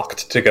have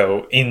walked to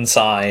go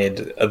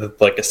inside,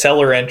 like a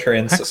cellar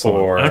entrance.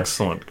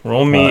 Excellent.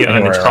 Roll me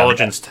an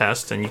intelligence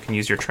test, and you can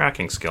use your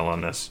tracking skill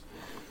on this.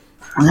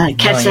 I'm going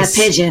to catch that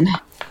pigeon.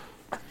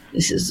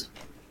 This is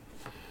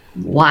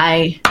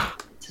why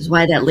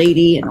that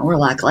lady and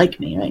Orlok like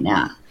me right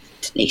now.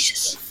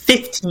 Tenacious.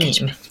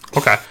 15.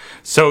 Okay.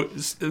 So,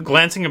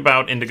 glancing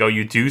about, Indigo,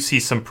 you do see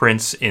some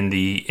prints in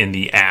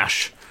the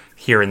ash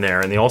here and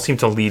there, and they all seem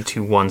to lead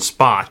to one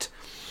spot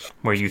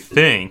where you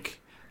think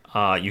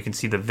you can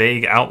see the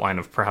vague outline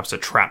of perhaps a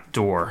trap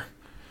door,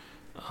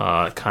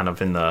 kind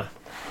of in the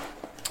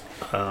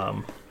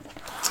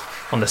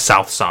on the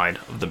south side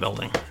of the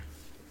building.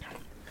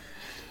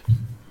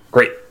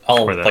 Great.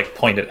 I'll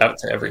point it out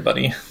to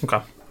everybody.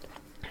 Okay.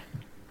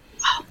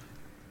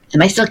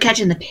 Am I still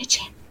catching the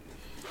pigeon?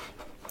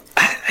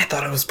 I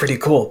thought it was pretty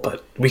cool,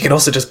 but we can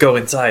also just go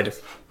inside.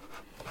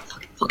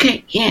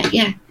 Okay,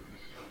 yeah.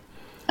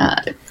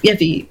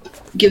 Yeffy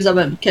gives up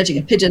on catching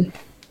a pigeon.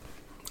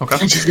 Okay.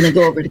 And she's going to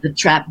go over to the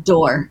trap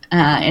door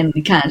and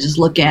kind of just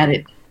look at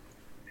it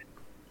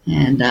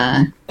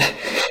and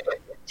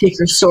take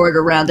her sword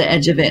around the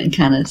edge of it and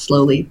kind of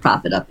slowly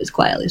prop it up as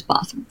quietly as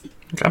possible.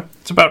 Okay.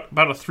 It's about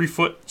a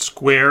 3-foot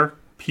square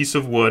piece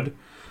of wood.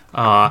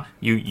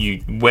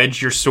 You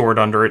wedge your sword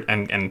under it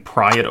and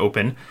pry it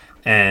open.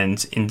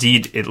 And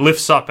indeed, it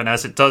lifts up, and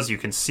as it does, you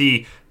can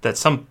see that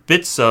some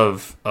bits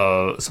of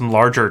some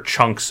larger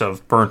chunks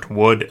of burnt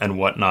wood and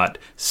whatnot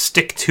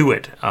stick to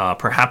it.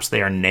 Perhaps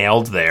they are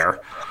nailed there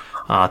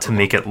to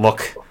make it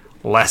look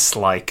less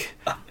like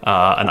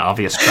an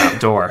obvious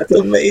trap door. That's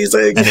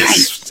amazing. And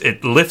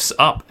it lifts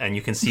up, and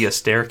you can see a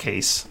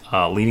staircase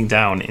leading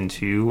down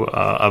into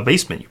a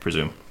basement, you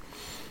presume.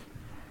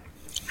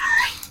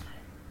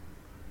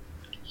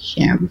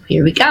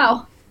 Here we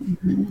go.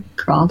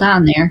 Crawl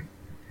down there.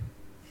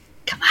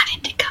 Come on,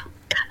 Indigo.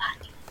 Come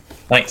on.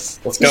 Nice.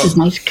 Let's go. This is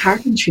nice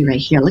carpentry right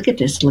here. Look at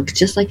this. It looks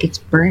just like it's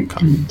burnt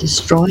and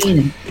destroyed.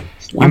 And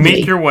it's you lovely.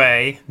 make your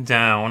way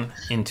down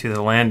into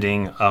the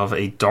landing of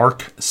a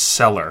dark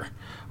cellar.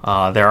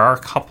 There are a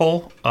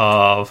couple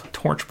of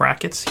torch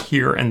brackets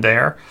here and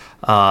there.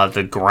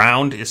 The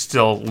ground is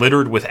still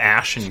littered with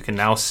ash, and you can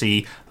now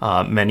see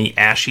many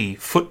ashy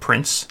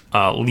footprints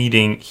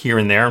leading here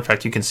and there. In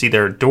fact, you can see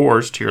there are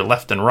doors to your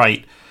left and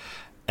right.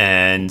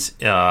 And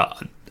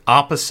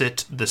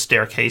opposite the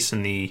staircase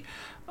and the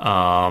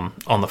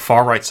on the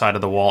far right side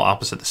of the wall,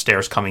 opposite the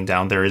stairs coming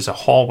down, there is a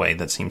hallway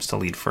that seems to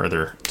lead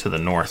further to the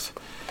north.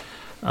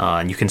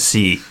 And you can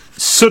see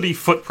sooty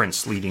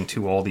footprints leading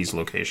to all these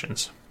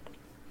locations.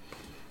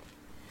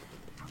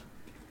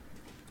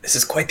 This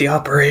is quite the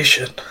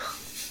operation.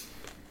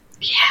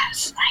 Yeah,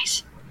 it's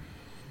nice.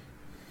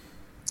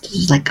 This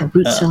is like a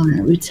root cellar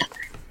and a root cellar.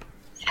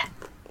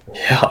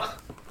 Yeah.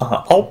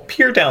 I'll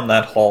peer down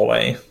that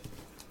hallway.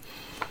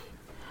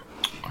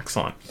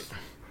 Excellent.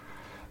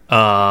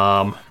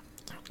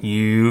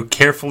 You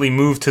carefully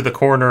move to the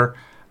corner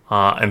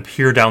and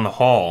peer down the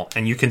hall,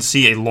 and you can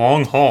see a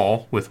long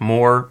hall with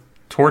more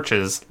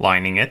torches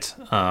lining it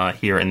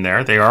here and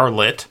there. They are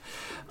lit,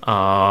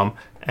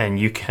 and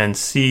you can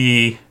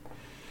see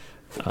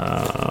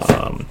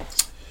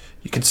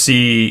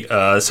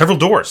several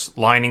doors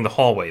lining the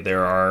hallway.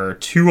 There are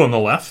 2 on the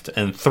left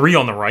and 3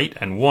 on the right,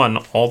 and 1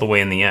 all the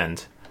way in the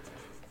end.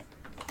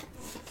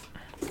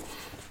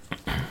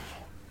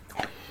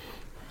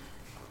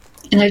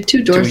 And there are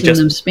 2 doors in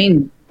the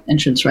main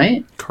entrance,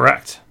 right?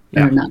 Correct.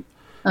 Yeah. Or not?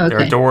 Oh, okay.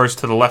 There are doors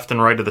to the left and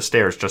right of the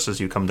stairs just as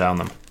you come down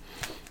them.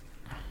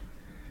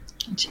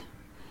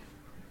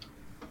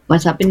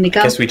 What's up, Indigo?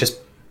 I guess we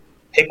just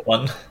pick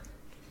one.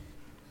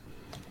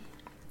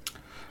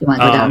 You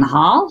want to go down the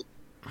hall?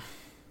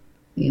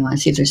 You want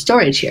to see if there's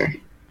storage here?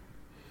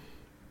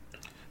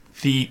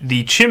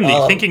 The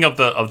chimney. Thinking of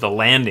the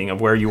landing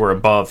of where you were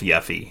above,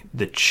 Yeffy,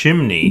 the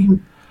chimney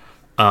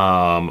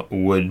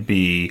would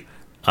be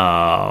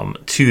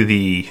to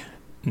the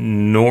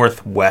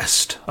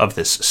northwest of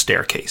this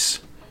staircase.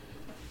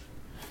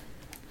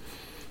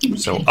 Okay.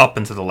 So up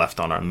and to the left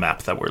on our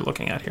map that we're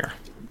looking at here.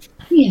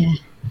 Yeah.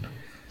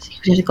 So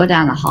you have to go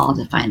down the hall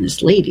to find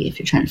this lady if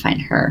you're trying to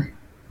find her.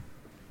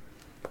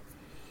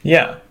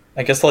 Yeah.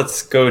 I guess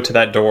let's go to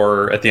that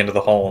door at the end of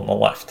the hall on the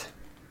left.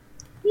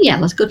 Yeah,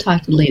 let's go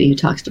talk to the lady who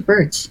talks to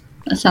birds.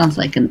 That sounds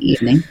like an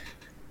evening.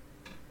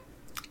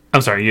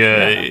 I'm sorry,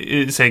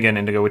 say again,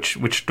 Indigo,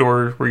 which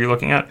door were you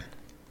looking at?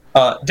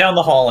 Down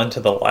the hall and to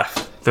the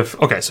left.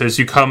 Okay, so as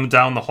you come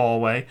down the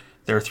hallway,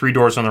 there are 3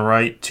 doors on the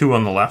right, 2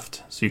 on the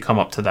left. So you come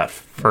up to that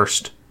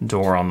first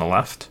door on the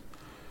left.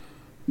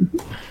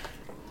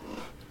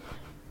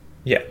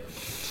 Yeah.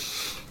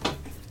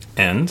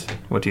 And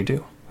what do you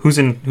do? Who's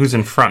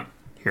in front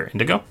here,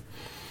 Indigo?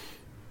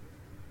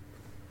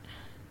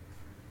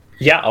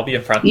 Yeah, I'll be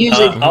in front.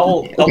 Usually,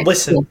 I'll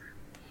listen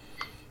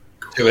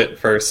to it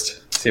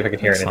first. See if I can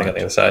hear anything on the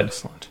other side.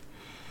 Excellent.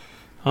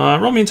 Roll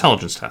me an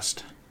intelligence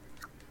test.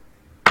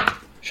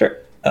 Sure.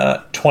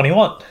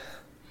 21.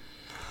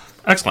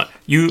 Excellent.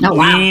 You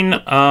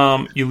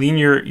lean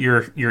your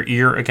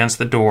ear against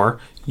the door.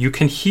 You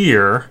can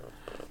hear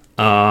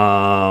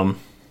the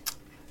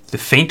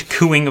faint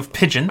cooing of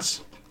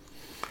pigeons,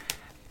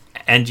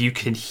 and you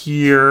can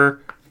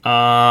hear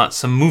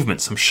some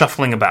movement, some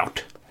shuffling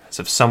about, as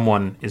if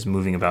someone is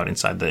moving about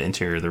inside the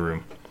interior of the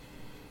room.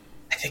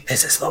 I think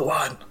this is the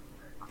one.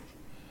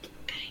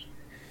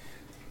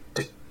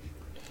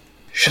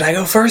 Should I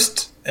go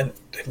first and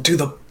do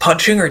the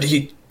punching, or do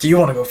you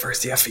want to go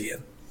first, Yeffy?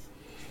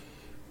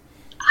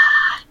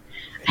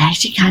 I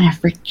actually kind of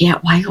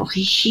forget why we're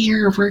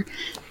here. We're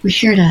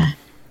here to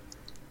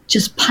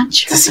just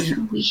punch her.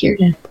 We're here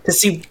to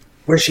see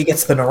where she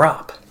gets the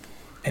Narop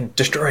and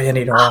destroy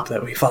any Narop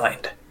that we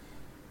find.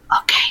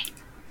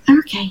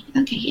 Okay,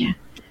 yeah.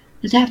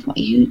 At that point,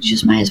 you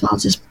just might as well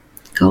just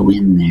go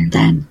in there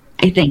then,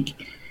 I think.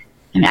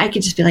 I mean, I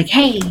could just be like,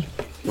 hey,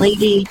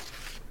 lady,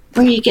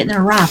 where are you getting the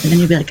Narop? And then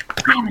you'd be like,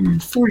 I'm an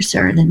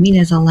enforcer. And then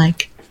Mina's all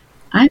like,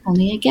 I'm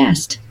only a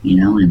guest,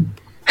 and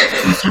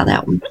that's how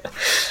that would.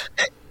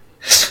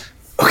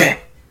 Okay.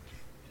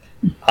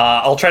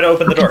 I'll try to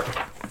open the door.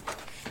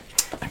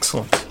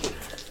 Excellent.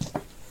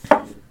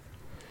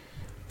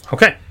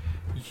 Okay.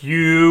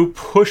 You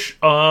push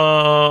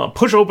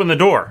open the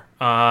door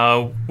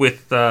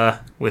with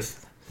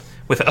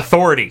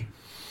authority,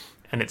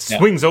 and it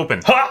swings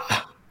open.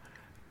 Ha!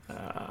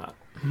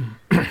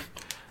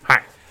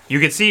 Hi. You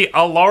can see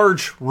a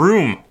large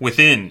room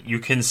within. You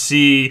can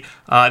see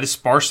it is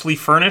sparsely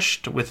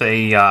furnished with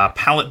a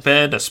pallet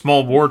bed, a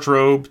small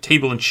wardrobe,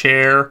 table and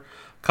chair, a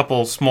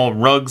couple small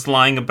rugs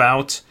lying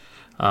about,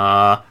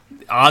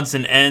 odds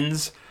and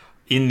ends.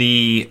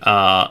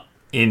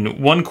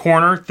 In one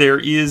corner, there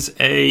is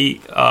a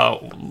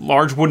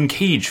large wooden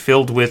cage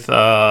filled with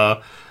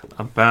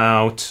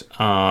about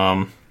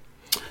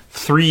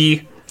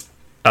 3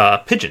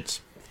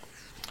 pigeons.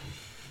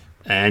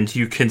 And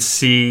you can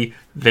see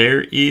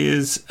there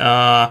is,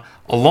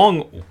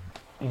 along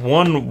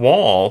one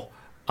wall,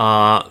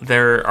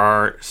 there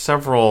are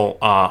several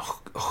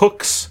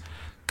hooks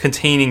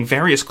containing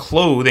various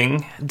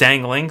clothing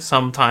dangling,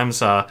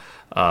 sometimes like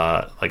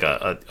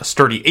a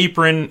sturdy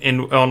apron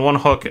on one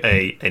hook,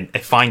 a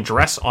fine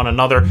dress on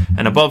another,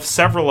 and above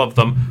several of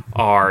them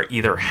are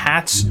either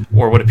hats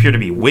or what appear to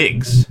be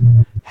wigs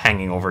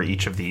hanging over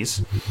each of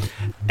these.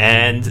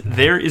 And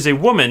there is a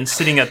woman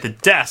sitting at the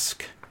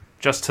desk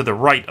just to the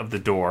right of the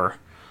door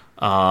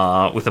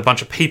with a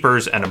bunch of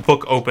papers and a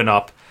book open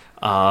up,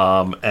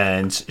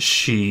 and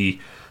she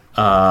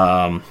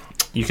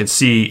You can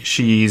see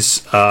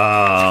she's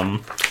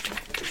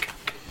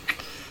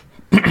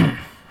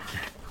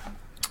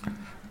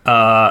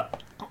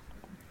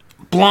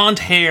blonde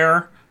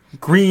hair,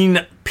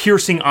 green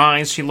piercing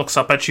eyes. She looks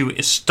up at you,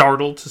 is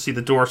startled to see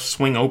the door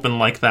swing open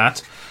like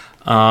that.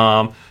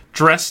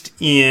 Dressed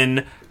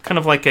in kind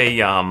of like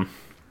a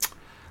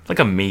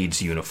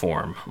maid's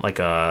uniform, like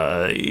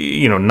a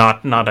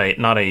not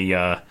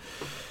a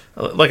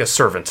like a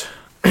servant.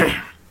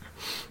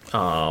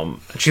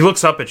 She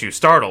looks up at you,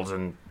 startled,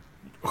 and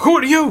who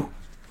are you?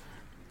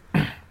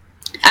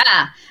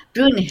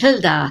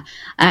 Brunhilde,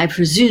 I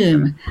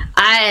presume.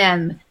 I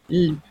am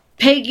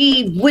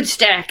Peggy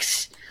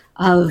Woodstacks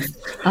of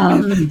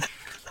the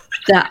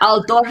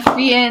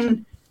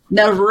Aldorfian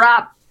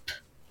Narop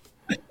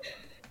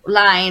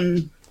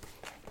line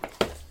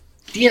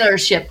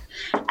dealership,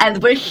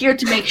 and we're here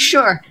to make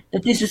sure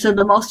that this is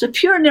the most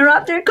pure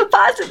Narop there could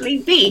possibly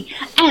be.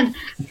 And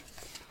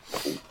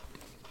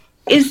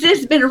is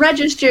this been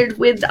registered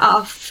with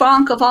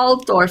Frank of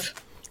Altdorf?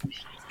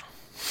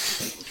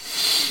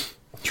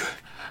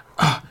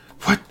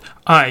 What?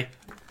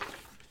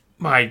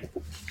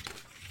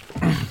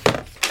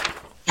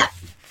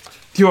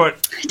 You're...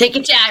 Take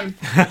your time.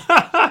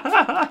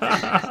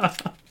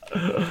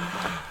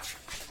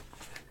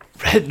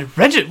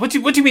 What do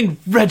you mean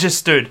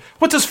registered?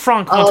 What does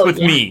Frank want with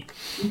me?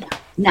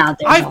 Now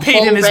I've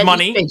paid him his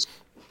money.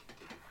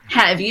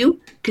 Have you?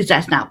 Because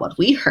that's not what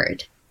we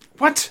heard.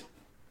 What?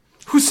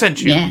 Who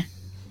sent you? Yeah.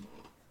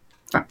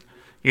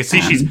 You can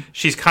see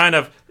she's kind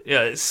of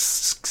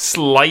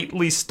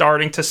slightly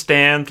starting to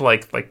stand,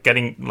 like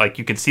getting, like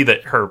you can see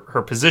that her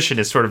position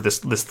is sort of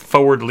this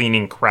forward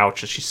leaning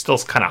crouch. She's still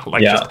kind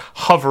of just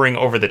hovering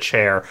over the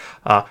chair.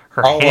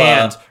 Her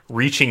hand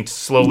reaching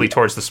slowly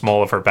towards the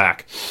small of her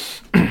back.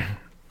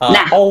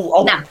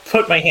 I'll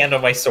put my hand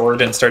on my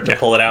sword and start to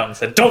pull it out and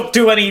say, "Don't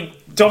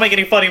make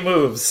any funny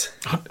moves."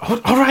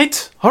 All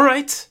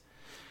right.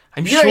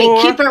 I'm Yuri,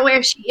 sure. keep her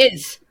where she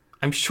is.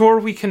 I'm sure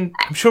we can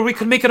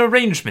make an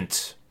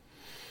arrangement.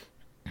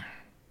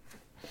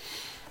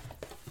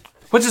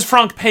 What is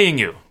Frank paying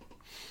you?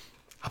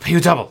 I'll pay you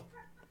double.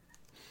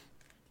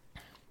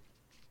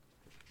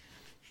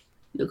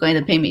 You're going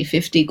to pay me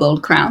 50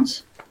 gold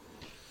crowns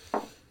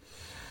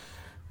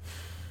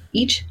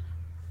each?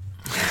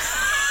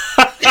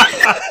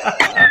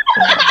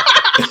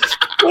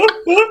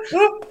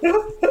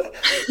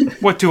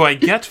 What do I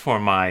get for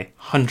my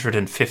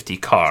 150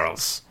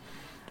 carls?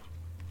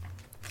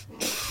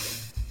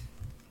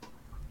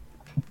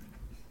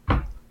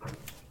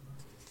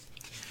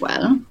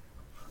 Well,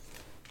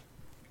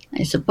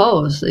 I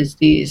suppose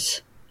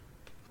these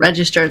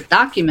registered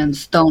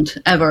documents don't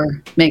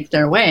ever make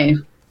their way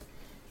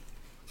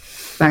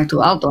back to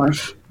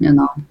Altdorf, I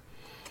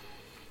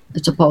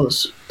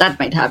suppose that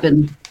might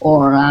happen.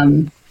 Or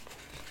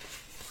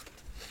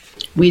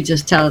we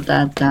just tell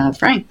that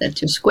Frank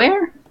that you're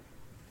square.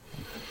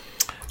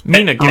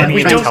 Mina, give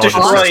me an intelligence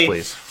test,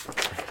 please.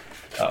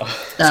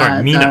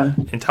 Sorry, Mina,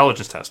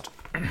 intelligence test.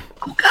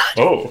 Oh, God.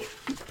 Oh.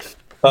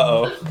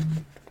 Uh-oh.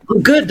 Oh,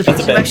 good. The That's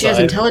a person bad actually has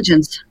sign.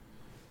 intelligence.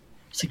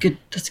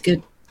 That's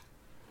good.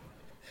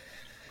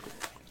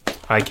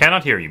 I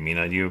cannot hear you,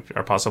 Mina. You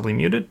are possibly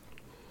muted.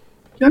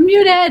 You're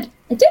muted.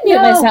 I did mute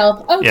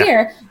myself. Oh, Yeah.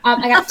 dear.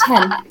 I got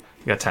 10.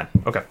 You got 10.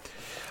 Okay.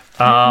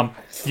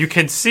 You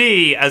can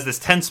see as this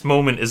tense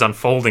moment is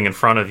unfolding in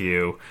front of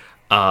you,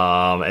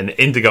 and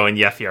Indigo and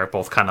Yeffy are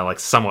both kind of like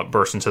somewhat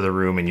burst into the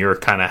room, and you're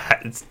kind of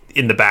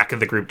in the back of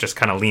the group, just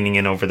kind of leaning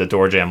in over the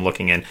door jamb,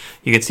 looking in.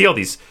 You can see all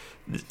these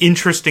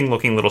interesting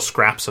looking little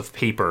scraps of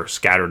paper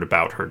scattered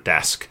about her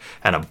desk,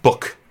 and a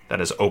book that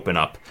is open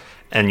up.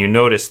 And you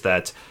notice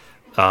that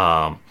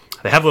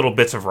they have little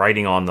bits of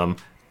writing on them,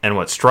 and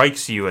what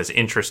strikes you as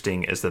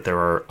interesting is that there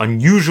are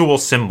unusual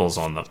symbols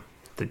on them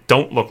that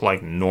don't look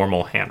like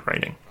normal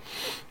handwriting.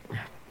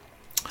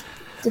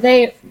 Do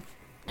they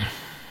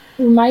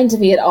remind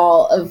me at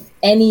all of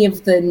any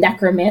of the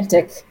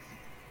necromantic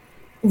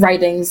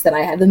writings that I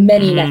have? The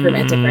many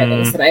necromantic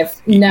writings that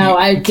I've. No,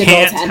 I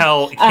did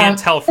all 10. Can't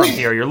tell from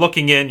here. You're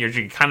looking in.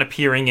 You're kind of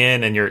peering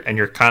in, and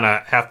you're kind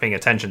of half paying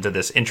attention to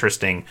this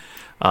interesting,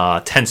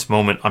 tense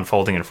moment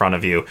unfolding in front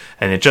of you,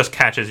 and it just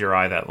catches your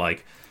eye that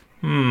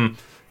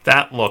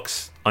that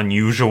looks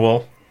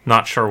unusual.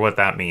 Not sure what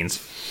that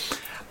means.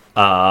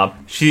 And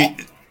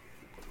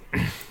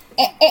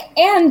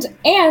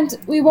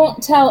we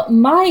won't tell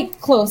my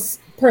close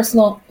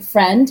personal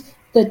friend,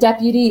 the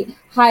deputy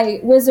high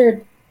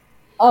wizard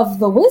of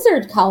the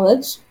Wizard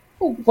College,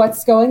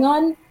 what's going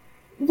on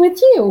with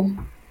you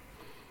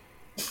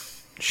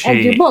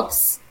and your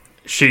books,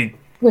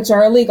 which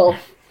are illegal.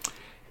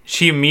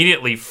 She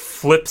immediately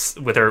flips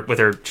with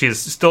her. She's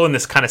still in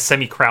this kind of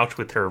semi-crouch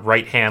with her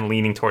right hand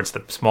leaning towards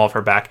the small of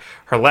her back.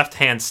 Her left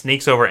hand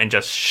snakes over and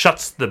just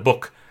shuts the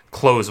book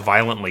close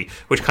violently,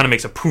 which kind of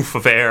makes a poof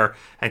of air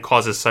and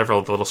causes several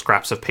of the little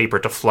scraps of paper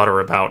to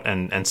flutter about,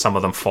 and some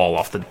of them fall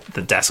off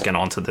the desk and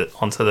onto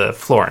the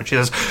floor. And she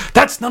says,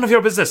 "That's none of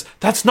your business.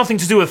 That's nothing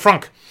to do with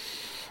Frank.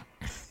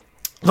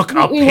 Look,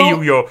 I'll pay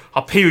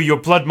you your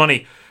blood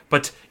money,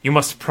 but you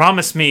must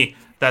promise me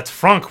that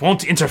Franck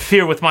won't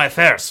interfere with my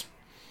affairs.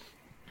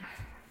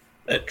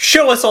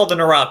 Show us all the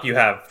Narop you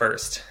have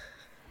first.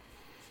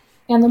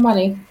 And the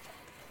money.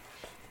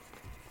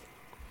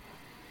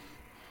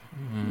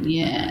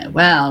 Yeah,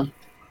 well.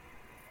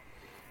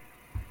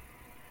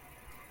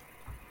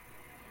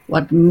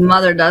 What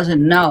mother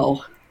doesn't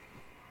know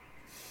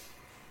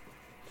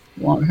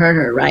won't hurt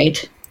her,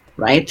 right?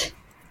 Right?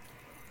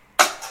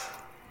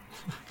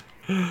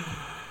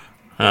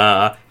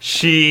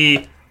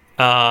 She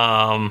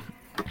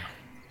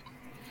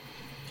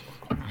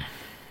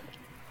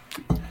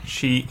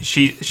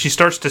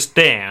starts to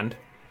stand.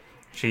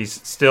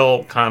 She's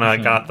still kind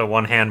of got the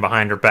one hand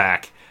behind her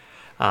back.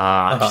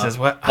 She says,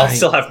 "What? I'll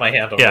still have my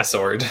hand on Yeah. my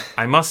sword."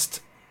 I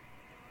must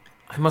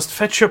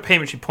fetch your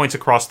payment." She points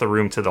across the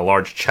room to the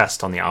large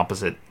chest on the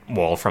opposite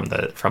wall from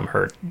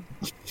her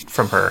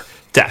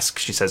desk.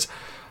 She says,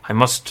 "I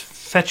must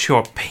fetch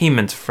your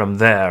payment from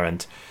there,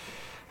 and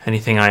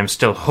anything I am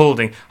still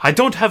holding. I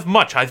don't have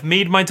much. I've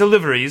made my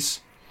deliveries."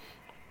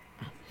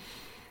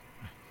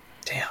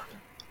 Damn.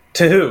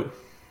 To who?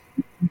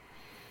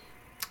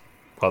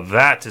 Well,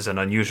 that is an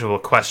unusual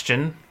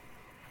question.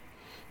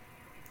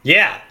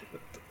 Yeah.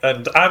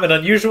 And I'm an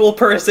unusual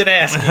person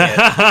asking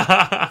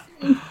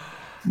it.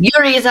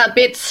 Yuri's a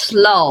bit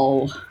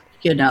slow,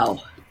 you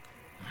know.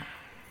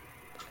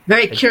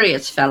 Very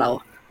curious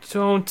fellow.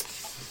 Don't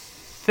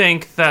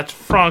think that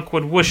Franck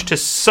would wish to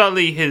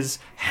sully his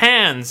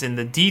hands in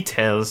the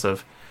details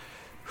of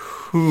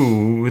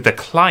who the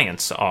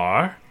clients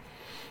are.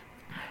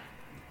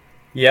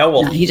 Yeah,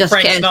 well, No, he just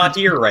Frank's cares. not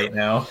here right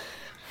now.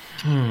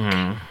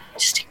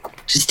 Just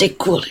stay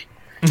cool.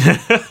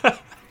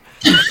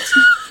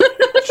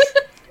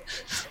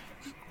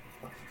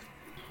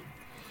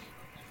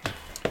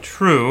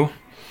 True.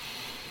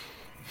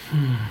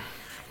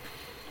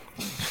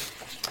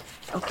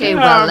 Okay,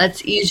 well,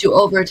 let's ease you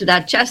over to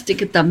that chest to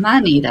get the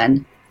money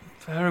then.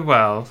 Very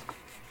well.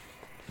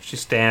 She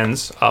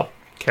stands up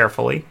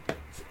carefully.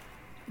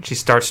 She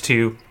starts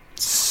to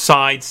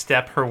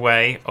sidestep her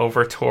way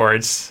over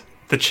towards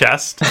the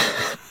chest.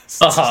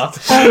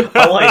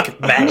 I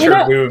like match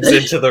her moves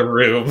into the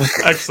room.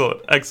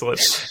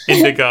 Excellent.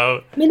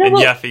 Indigo You know and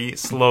what? Yeffy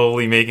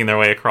slowly making their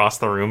way across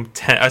the room.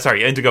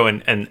 Indigo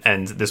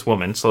and this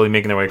woman slowly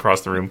making their way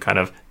across the room, kind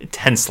of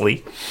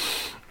tensely.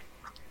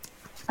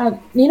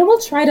 Nina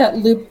will try to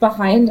loop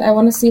behind. I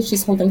want to see if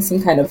she's holding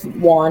some kind of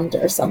wand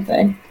or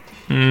something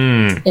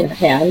in her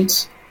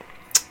hand.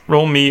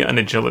 Roll me an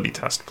agility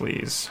test,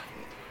 please.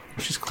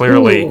 She's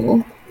clearly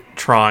Ooh.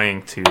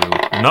 trying to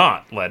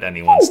not let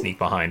anyone sneak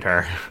behind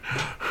her.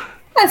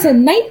 That's a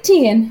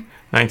 19.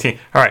 19.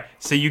 All right.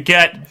 So you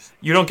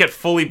don't get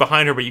fully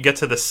behind her, but you get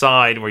to the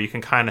side where you can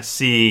kind of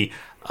see.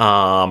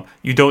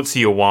 You don't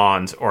see a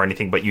wand or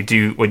anything, but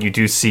what you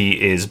do see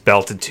is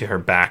belted to her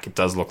back. It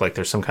does look like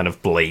there's some kind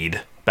of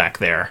blade back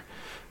there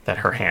that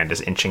her hand is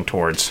inching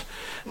towards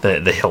the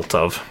hilt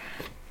of,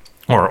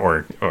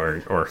 or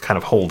kind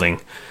of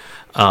holding.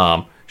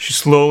 She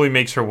slowly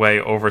makes her way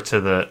over to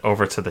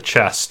the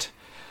chest.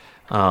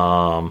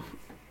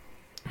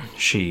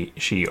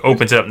 She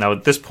opens it up. Now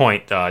at this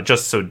point,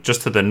 just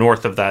to the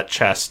north of that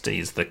chest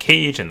is the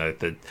cage, and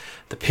the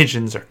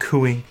pigeons are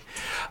cooing.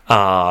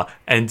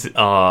 And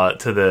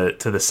to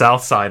the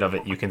south side of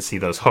it, you can see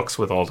those hooks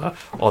with all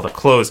the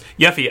clothes.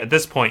 Yeffy, at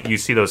this point, you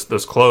see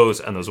those clothes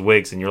and those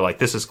wigs, and you're like,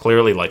 this is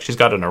clearly like she's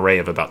got an array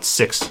of about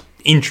 6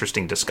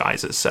 interesting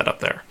disguises set up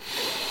there.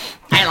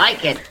 I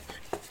like it.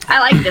 I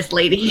like this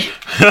lady.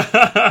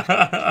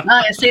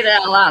 I say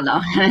that out loud,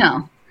 though. I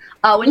know.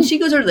 When she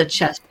goes over to the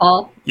chest,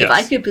 Paul, Yes. if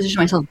I could position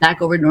myself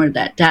back over toward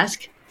that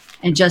desk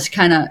and just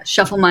kind of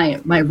shuffle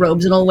my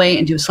robes in a way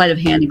and do a sleight of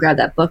hand and grab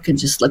that book and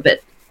just slip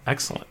it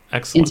Excellent.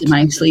 into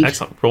my sleeve.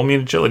 Excellent. Roll me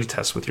an agility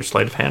test with your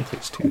sleight of hand,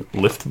 please, to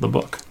lift the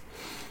book.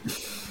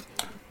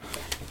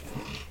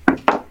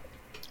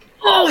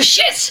 Oh,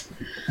 shit!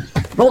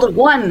 Rolled a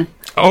 1.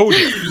 Oh,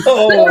 dear.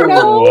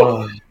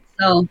 Oh,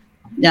 So,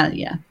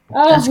 yeah.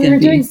 Oh, That's we gonna were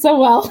be- doing so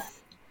well.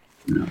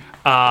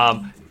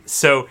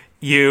 So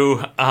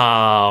you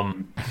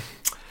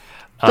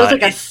So it's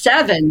like a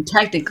 7,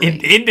 technically.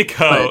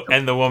 Indigo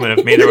and the woman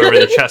have made their way over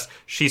the chest.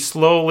 She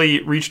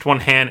slowly reached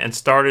one hand and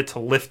started to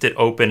lift it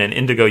open. And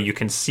Indigo, you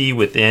can see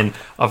within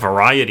a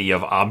variety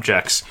of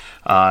objects.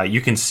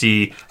 You can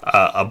see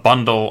a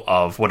bundle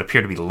of what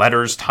appear to be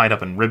letters tied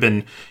up in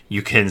ribbon.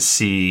 You can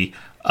see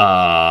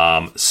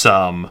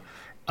some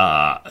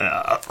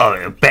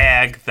a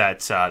bag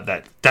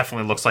that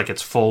definitely looks like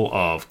it's full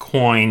of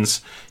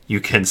coins. You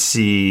can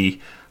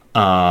see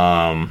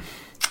some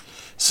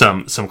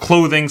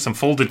clothing, some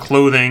folded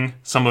clothing.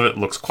 Some of it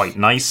looks quite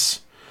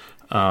nice.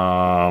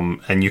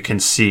 And you can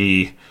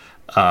see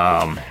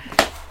a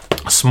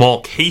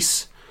small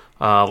case,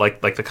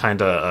 like the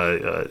kind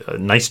of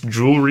nice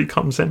jewelry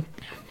comes in.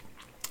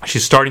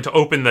 She's starting to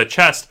open the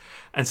chest,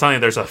 and suddenly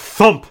there's a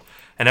thump,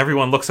 and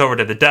everyone looks over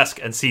to the desk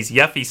and sees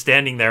Yeffy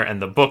standing there,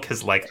 and the book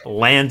has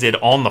landed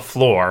on the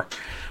floor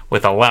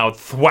with a loud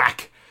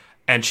thwack,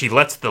 and she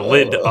lets the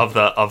lid of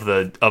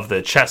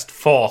the chest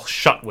fall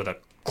shut with a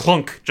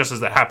clunk just as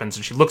that happens,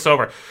 and she looks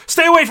over.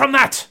 Stay away from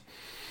that!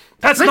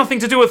 That's nothing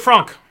to do with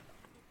Franck.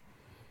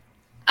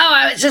 Oh,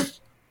 I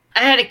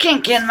had a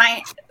kink in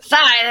my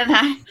side,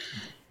 and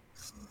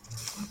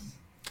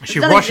She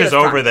rushes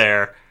over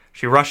there.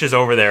 She rushes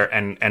over there,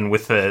 and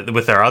with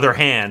her other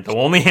hand, the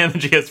only hand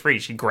that she has free,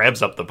 she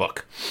grabs up the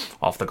book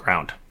off the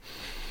ground.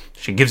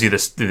 She gives you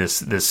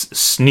this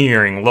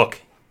sneering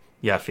look,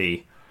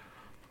 Yaffe.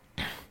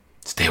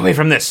 Stay away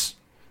from this.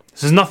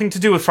 This has nothing to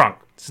do with Franck.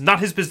 This is not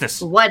his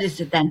business. What is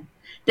it then?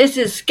 This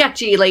is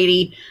sketchy,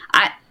 lady.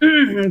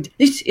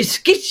 This is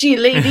sketchy,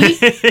 lady.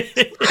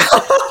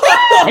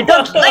 I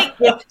don't like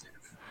it.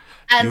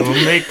 And You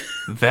will make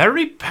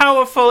very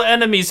powerful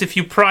enemies if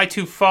you pry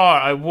too far,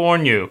 I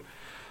warn you.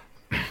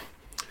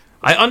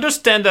 I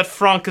understand that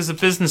Franck is a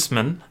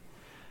businessman,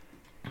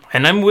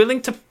 and I'm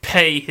willing to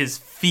pay his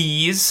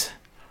fees.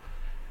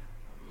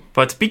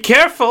 But be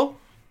careful.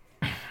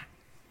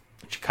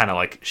 She kind of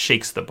like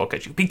shakes the book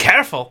at you. Be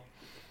careful.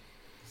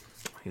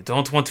 You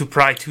don't want to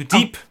pry too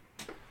deep.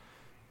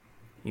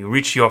 You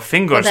reach your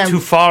fingers too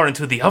far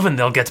into the oven,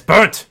 they'll get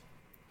burnt.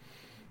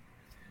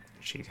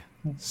 She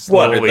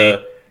What are slowly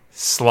the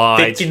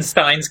slides.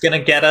 Wittgenstein's gonna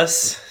get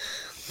us?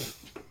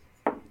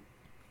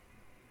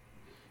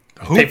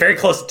 Who? Pay very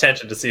close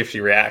attention to see if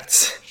she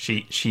reacts.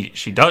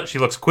 She does. She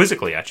looks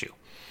quizzically at you.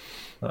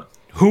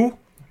 Who?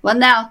 well,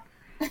 now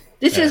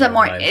this is a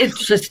more never mind.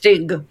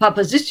 interesting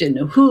proposition.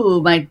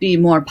 Who might be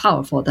more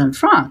powerful than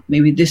Franck?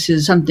 Maybe this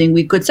is something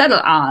we could settle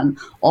on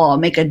or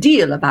make a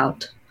deal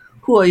about.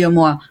 Who are your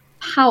more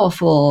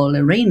powerful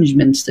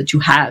arrangements that you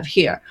have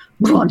here,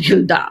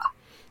 Brunhilda?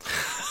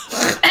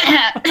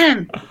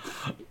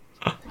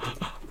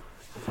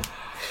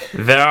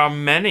 There are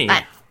many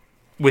I-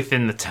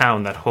 within the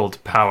town that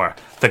hold power.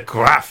 The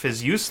Graf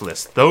is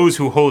useless. Those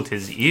who hold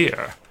his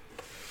ear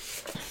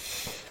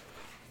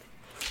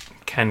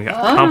can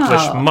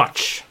accomplish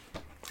much.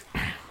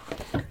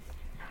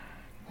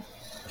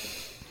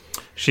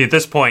 She at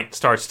this point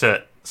starts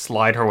to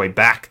slide her way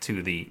back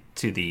to the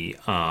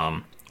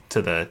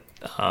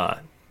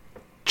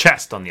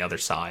chest on the other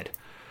side.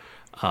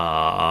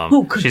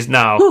 She's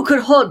now Who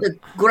could hold the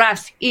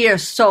Graf's ear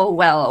so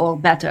well or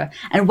better?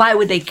 And why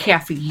would they care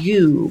for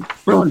you,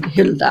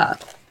 Brunhilda?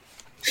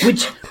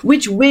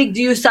 Which wig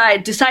do you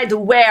decide to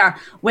wear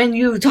when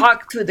you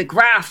talk to the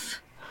Graf?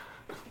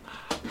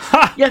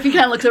 Yeah, if he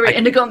kind of looks over at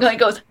Indigo and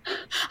goes,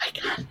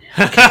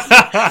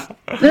 I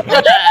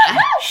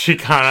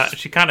can't.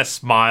 she kind of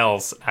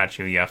smiles at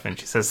you, Yef, and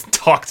she says,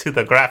 "Talk to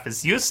the Graf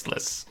is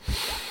useless.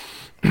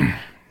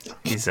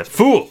 He's a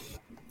fool."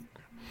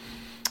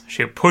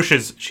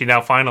 She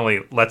now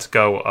finally lets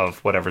go of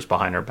whatever's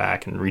behind her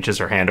back and reaches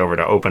her hand over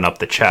to open up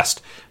the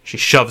chest. She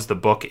shoves the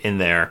book in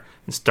there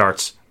and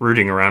starts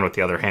rooting around with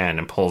the other hand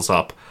and pulls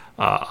up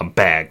a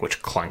bag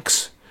which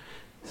clunks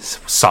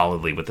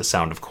solidly with the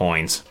sound of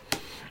coins.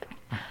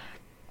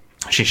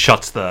 She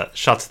shuts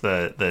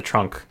the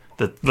trunk,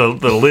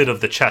 the lid of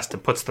the chest,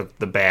 and puts the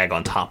bag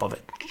on top of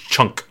it.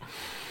 Chunk.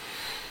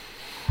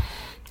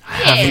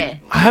 Yeah.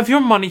 I have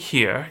your money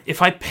here.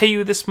 If I pay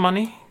you this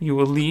money, you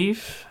will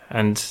leave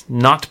and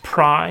not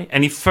pry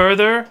any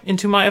further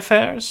into my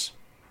affairs?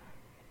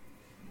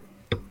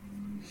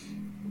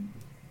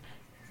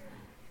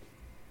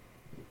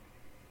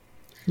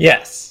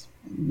 Yes.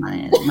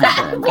 My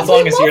As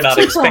long as you're not love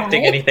to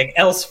expecting try. anything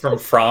else from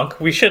Franck,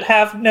 we should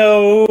have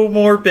no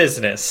more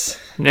business.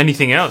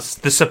 Anything else?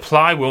 The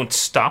supply won't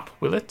stop,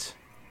 will it?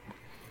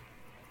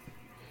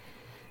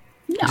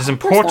 It is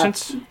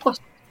important. Of course.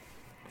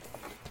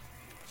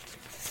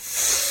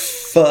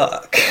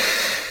 Fuck.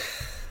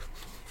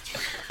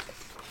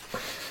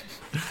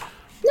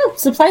 No,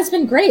 supply's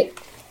been great.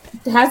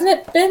 Hasn't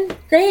it been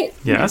great?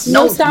 Yes.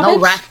 No stoppage?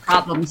 rat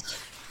problems.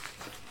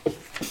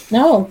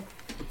 No,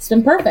 it's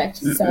been perfect.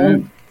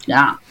 So,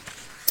 Yeah.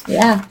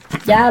 yeah,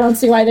 I don't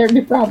see why there'd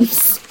be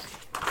problems.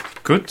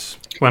 Good.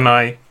 When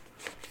I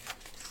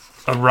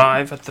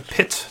arrive at the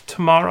pit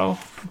tomorrow,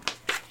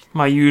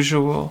 my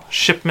usual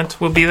shipment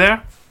will be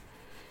there.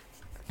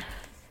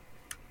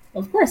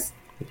 Of course.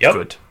 Yep.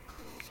 Good.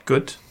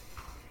 Good.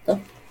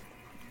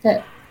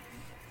 Okay.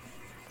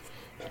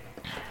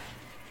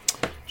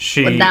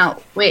 She. But now,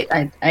 wait,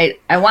 I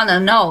want to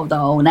know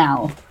though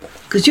now,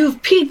 because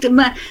you've piqued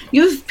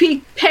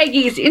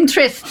Peggy's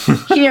interest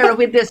here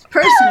with this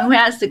person who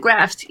has the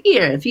Graf's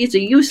ear. If he's a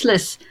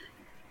useless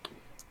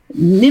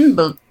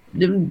Nimrod,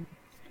 is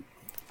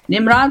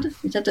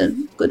that a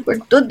good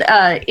word? Good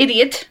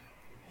idiot.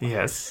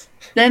 Yes.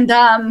 Then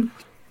why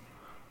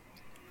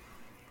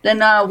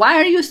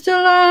are you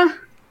still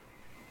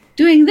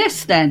doing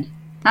this then?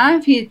 Huh?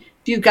 If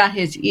you got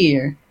his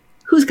ear,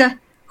 whose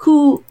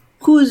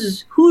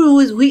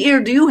ear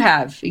do you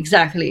have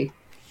exactly?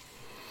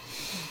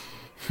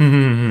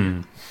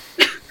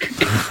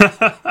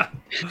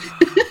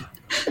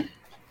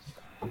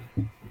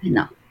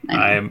 No.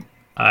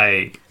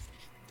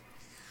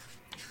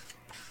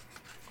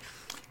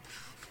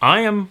 I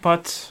am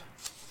but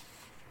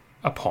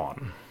a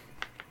pawn.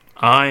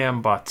 I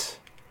am but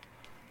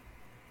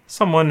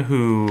someone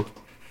who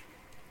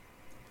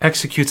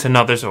executes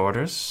another's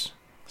orders,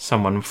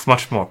 someone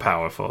much more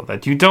powerful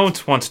that you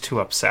don't want to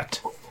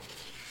upset.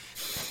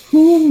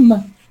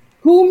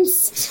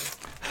 Whomst?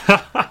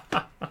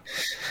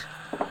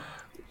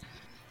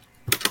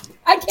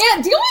 I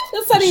can't deal with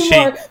this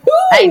anymore.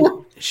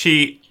 Who?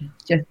 She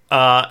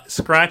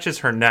scratches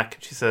her neck.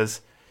 She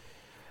says,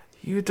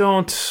 "You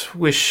don't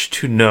wish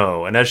to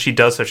know." And as she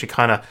does so, she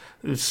kind of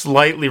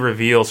slightly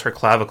reveals her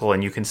clavicle,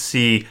 and you can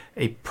see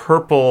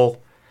four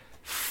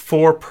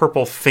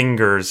purple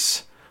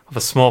fingers of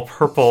a small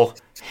purple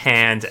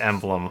hand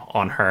emblem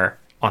on her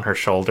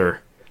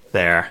shoulder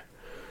there.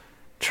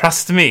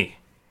 "Trust me.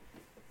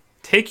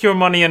 Take your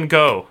money and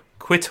go.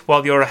 Quit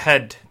while you're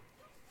ahead."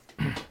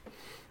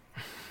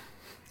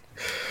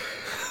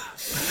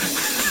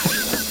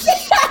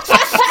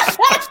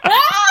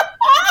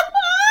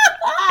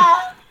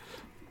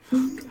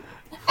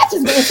 That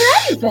doesn't answer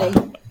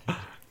anything.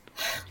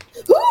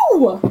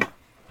 Who?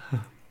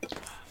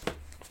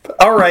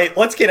 All right,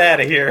 let's get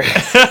out of here.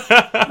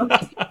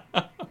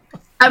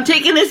 I'm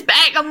taking this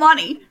bag of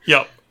money.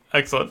 Yep.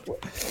 Excellent.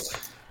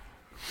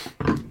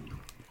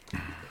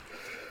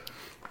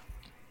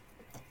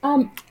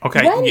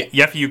 Okay.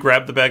 Yeffy, you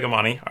grab the bag of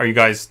money. Are you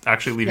guys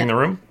actually leaving the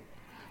room?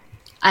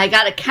 I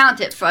gotta count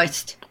it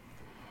first.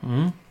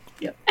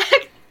 Yep.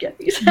 Get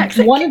these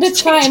one at a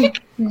time,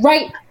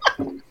 right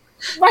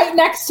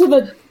next to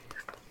the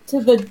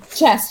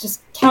chest.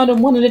 Just count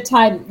them one at a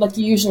time, like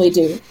you usually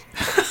do.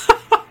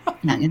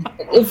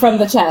 From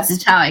the chest.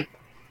 That's how I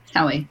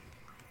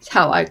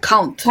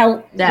count.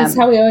 That's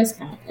how we always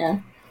count. Yeah.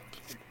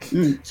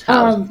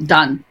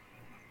 Done.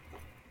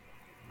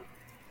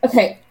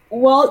 Okay.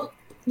 Well,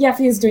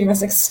 Yeffy is doing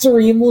this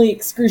extremely,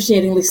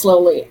 excruciatingly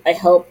slowly. I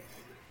hope.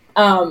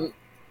 But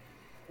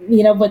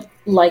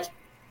like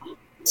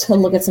to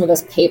look at some of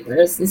those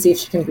papers and see if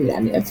she can read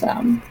any of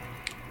them.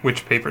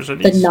 Which papers are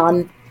these?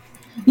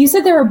 You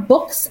said there were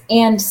books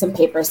and some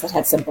papers that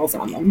had symbols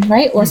on them,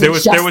 right? Or there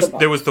was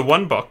the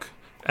one book,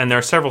 and there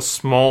are several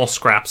small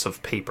scraps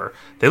of paper.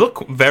 They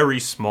look very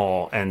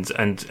small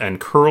and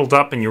curled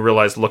up, and you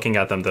realize looking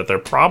at them that they're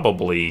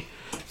probably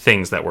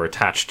things that were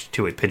attached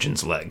to a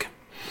pigeon's leg.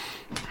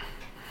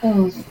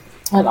 And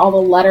all the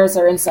letters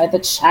are inside the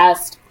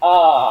chest.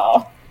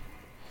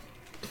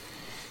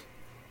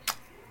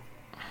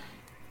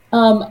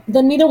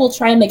 Then Mina will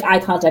try and make eye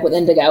contact with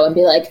Indigo and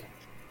be like,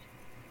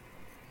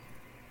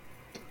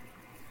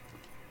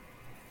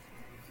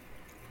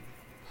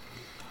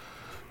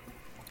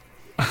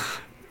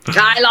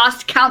 I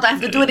lost count. I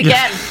have to do it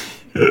again.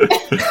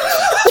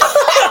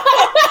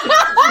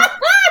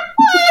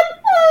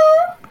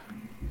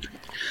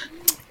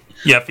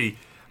 Yeffy,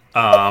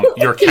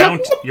 your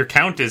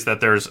count is that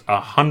there's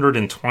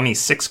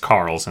 126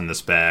 Carls in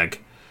this bag,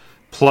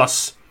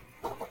 plus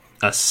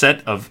a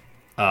set of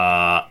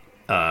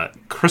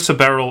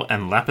chrysoberyl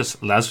and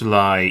lapis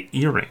lazuli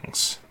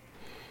earrings.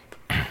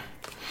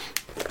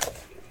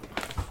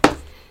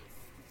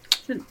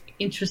 It's an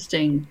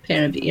interesting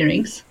pair of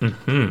earrings.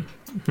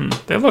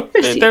 They're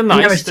nice. You've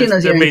never seen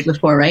those earrings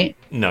before, right?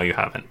 No, you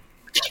haven't.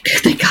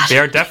 Thank God. They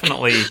are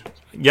definitely,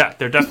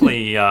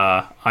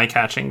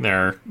 eye-catching.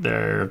 They're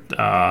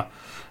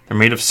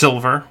made of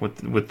silver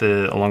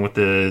along with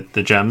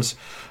the gems.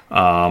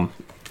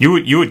 You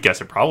would guess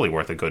they're probably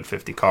worth a good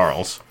 50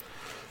 Carls.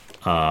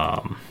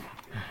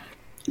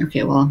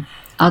 Okay, well,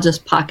 I'll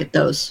just pocket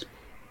those.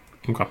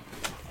 Okay.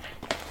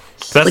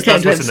 So that's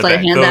what's in the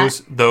bag.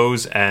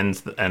 Those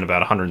and about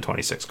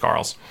 126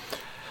 Carls.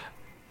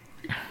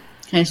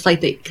 Can I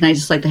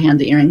just hand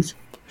the earrings?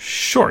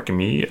 Sure. Give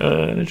me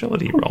an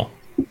agility roll.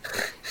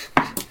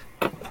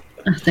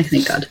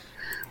 Thank God.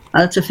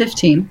 That's a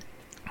 15.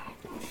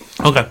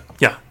 Okay.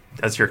 Yeah.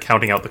 As you're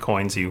counting out the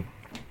coins, you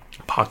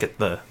pocket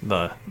the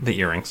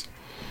earrings.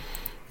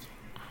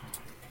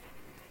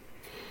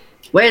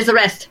 Where's the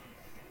rest?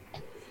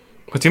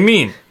 What do you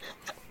mean?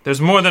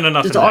 There's more than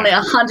enough. There's only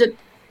 100.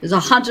 There's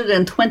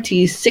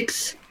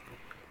 126.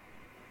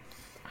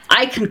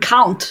 I can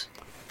count.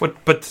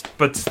 But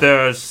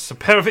there's a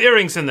pair of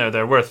earrings in there.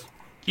 They're worth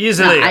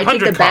easily 100 I take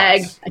the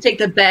bag. Carls. I take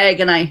the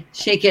bag and I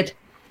shake it.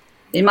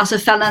 They must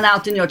have fallen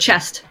out in your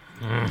chest.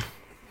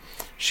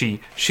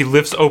 She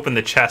lifts open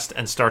the chest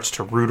and starts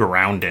to root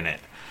around in it.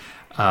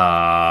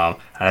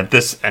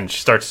 And she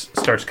starts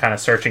kind of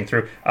searching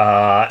through.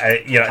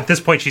 At this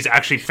point, she's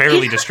actually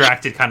fairly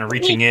distracted, kind of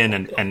reaching in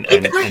and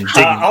digging,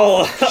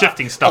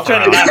 shifting stuff I'll try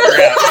around. to knock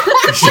her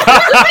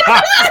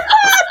out.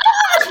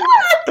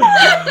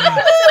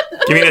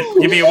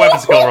 Give me a weapon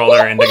skill roll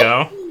there,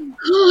 Indigo.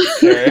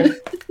 Sure.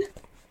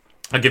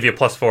 I'll give you a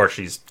 +4.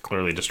 She's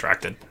clearly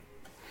distracted.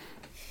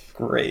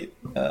 Great.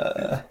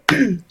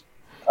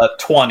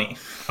 20.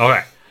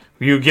 Okay.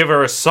 You give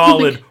her a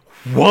solid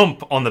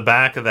whump on the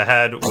back of the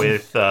head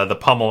with the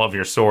pommel of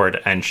your sword,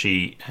 and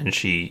she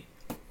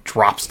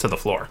drops to the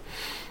floor.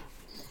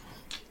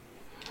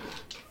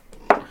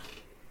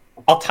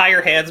 I'll tie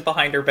her hands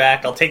behind her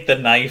back. I'll take the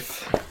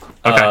knife.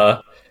 Okay.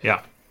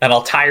 Yeah. And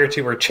I'll tie her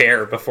to her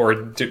chair before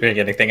doing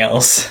anything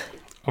else.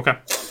 Okay.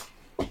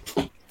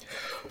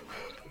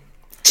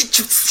 Did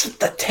you see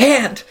the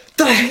hand?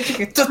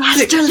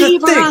 Pastor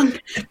Lieberung!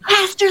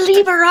 Pastor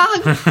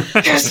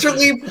Lieberung! Caster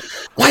Lee,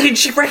 why didn't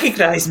she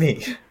recognize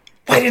me?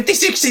 Why didn't they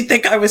actually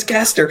think I was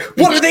Caster?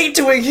 What are they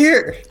doing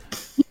here?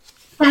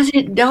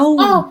 Doesn't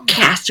know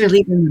Castor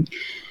Lieberung.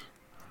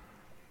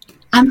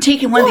 I'm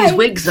taking one of these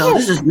wigs, though.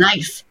 This is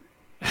nice.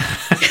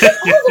 I'm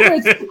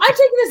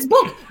taking this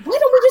book. Why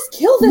don't we just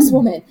kill this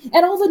woman?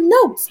 And all the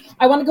notes.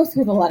 I want to go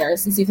through the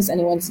letters and see if there's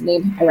anyone's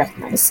name I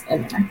recognize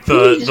in there.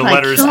 The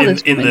letters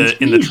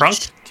in the trunk,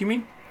 do you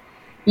mean?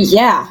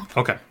 Yeah.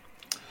 Okay.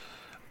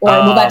 Or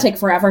will that take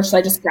forever? Should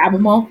I just grab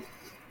them all?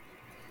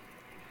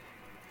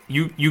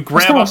 You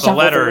grab up the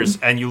letters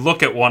and you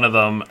look at one of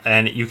them,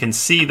 and you can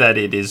see that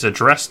it is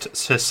addressed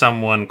to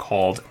someone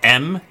called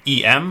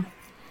M.E.M.,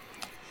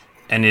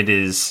 and it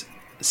is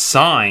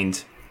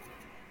signed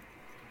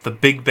the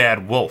Big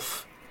Bad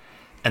Wolf.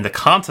 And the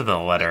content of the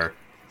letter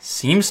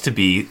seems to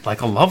be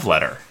like a love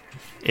letter.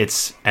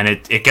 It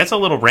gets a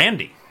little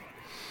randy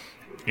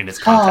in its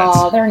contents.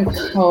 Oh, they're in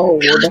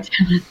code.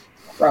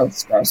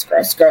 Gross. I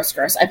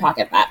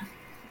pocket that.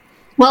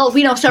 Well,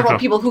 we know several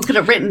people who could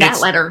have written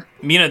that letter.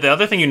 Mina, the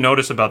other thing you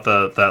notice about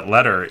that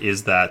letter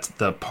is that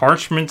the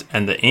parchment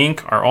and the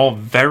ink are all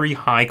very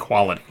high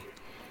quality.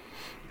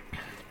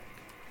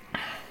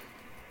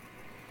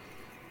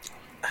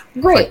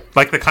 Great.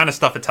 Like the kind of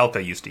stuff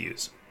Etelka used to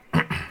use.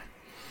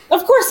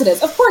 Of course it is.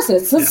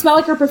 Does it smell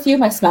like her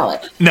perfume? I smell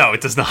it. No,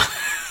 it does not.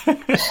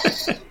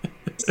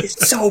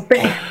 It's so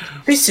bad.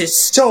 This is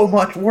so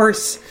much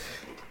worse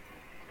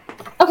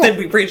than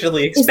we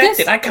originally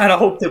expected. I kind of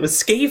hoped it was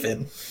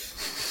Skaven.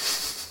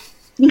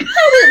 Wait.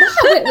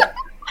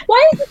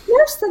 Why is it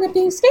worse than it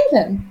being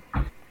Skaven?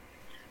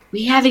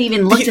 We haven't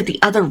even looked at the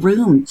other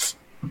rooms.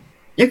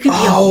 There could be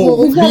a Oh,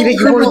 whole Mina,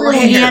 you were purple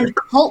there. hand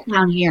cult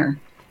down here.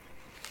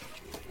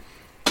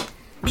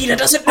 Mina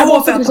doesn't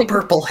know about the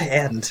purple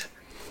hand.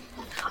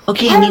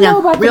 Okay, I don't Nina,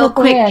 know about the real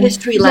purple quick hand.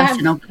 history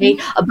lesson, okay?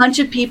 A bunch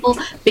of people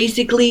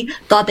basically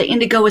thought that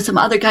Indigo was some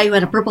other guy who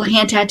had a purple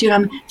hand tattooed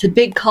on him. It's a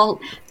big cult.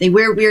 They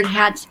wear weird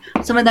hats.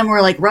 Some of them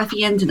were like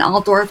ruffians in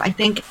Altdorf, I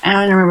think. I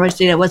don't remember what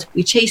city that was.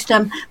 We chased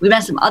them. We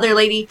met some other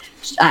lady.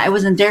 I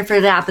wasn't there for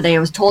that, but I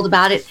was told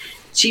about it.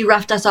 She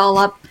roughed us all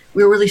up.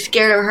 We were really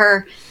scared of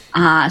her.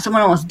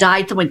 Someone almost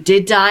died. Someone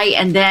did die.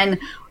 And then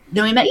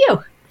we met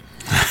you.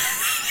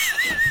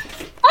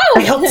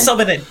 I helped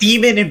summon a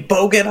demon in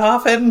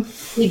Bogenhofen.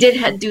 We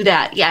did do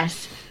that,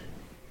 yes.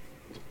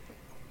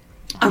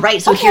 All right,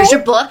 so here's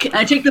your book. And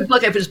I take the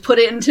book, I just put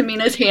it into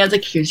Mina's hands.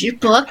 Like, here's your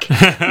book.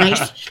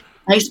 Nice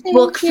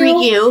book for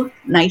you.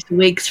 Nice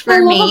wigs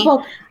for me.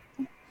 Book.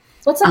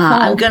 What's that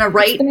called? I'm going to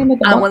write on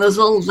one of those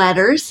little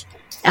letters.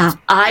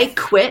 I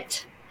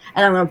quit.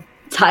 And I'm going to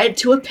tie it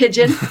to a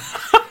pigeon.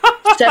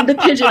 Send the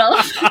pigeon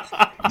off.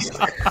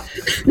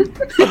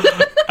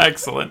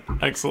 Excellent.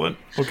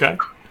 Okay.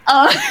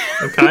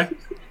 Okay.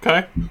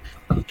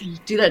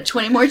 Do that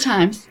 20 more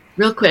times.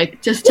 Real quick.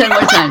 Just 10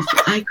 more times.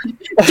 I quit.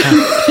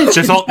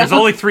 There's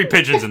only 3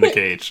 pigeons in the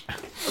cage.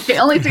 Okay,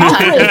 only 3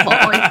 times. People,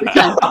 only 3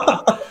 times.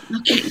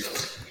 Okay.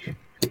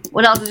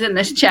 What else is in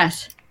this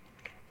chest?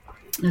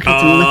 Look at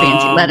some of the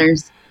fancy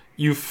letters.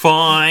 You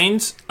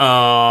find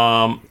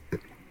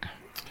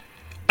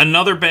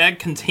another bag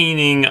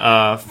containing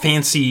a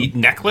fancy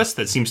necklace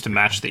that seems to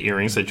match the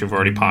earrings that you've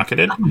already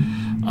pocketed.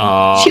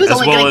 She was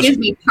only going to give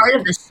me part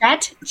of the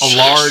set.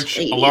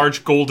 A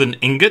large golden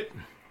ingot.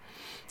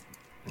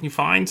 You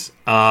find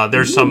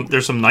there's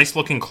some nice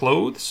looking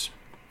clothes.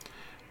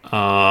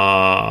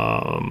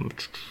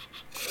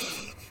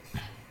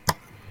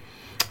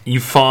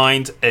 You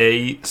find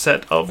a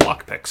set of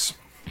lockpicks.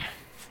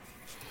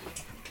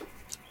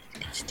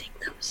 Let's take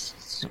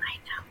those right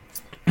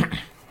now.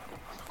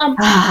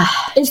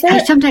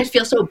 I sometimes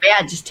feel so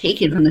bad just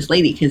taking from this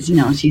lady because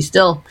she's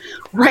still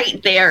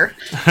right there,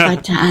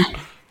 but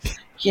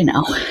she's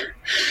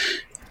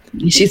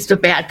a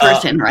bad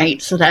person,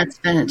 right? So that's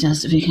been a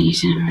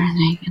justification.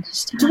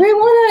 Do we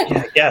want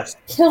to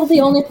kill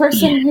the only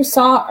person who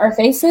saw our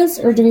faces,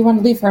 or do we want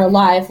to leave her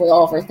alive with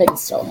all of her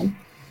things stolen?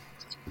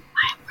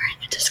 I'm wearing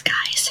a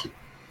disguise.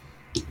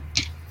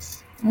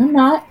 I'm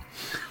not.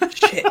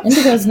 Shit.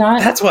 Indigo's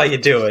not. That's why you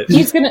do it.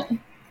 He's gonna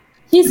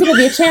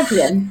be a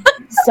champion,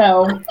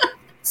 so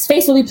his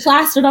face will be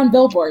plastered on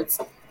billboards.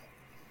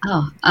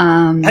 Oh,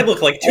 I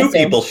look like 2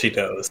 people she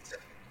knows.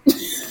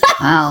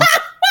 Wow.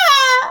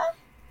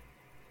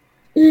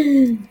 I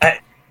feel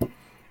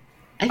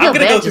I'm gonna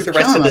bad go through just the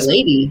rest killing of a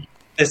lady.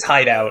 this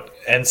hideout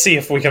and see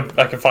if I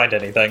can find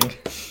anything.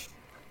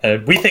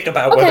 We think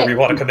about whether we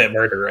want to commit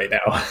murder right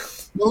now.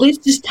 Well, let's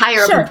just tie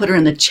her up and put her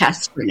in the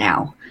chest for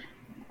now.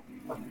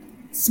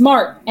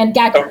 Smart and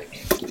gag her. In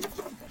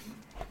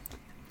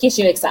case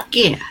you accept.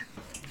 Yeah.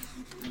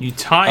 You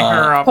tie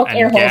her up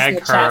and gag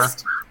her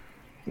chest.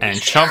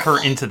 and shove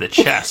her into the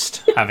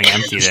chest, having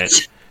emptied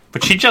it.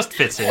 But she just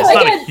fits in. It's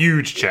not a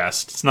huge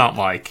chest. It's not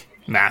like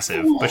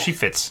massive, but she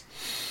fits.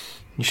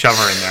 You shove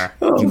her in there.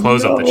 You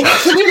close up the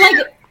chest.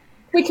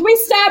 Can we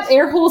stab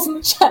air holes in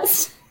the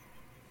chest?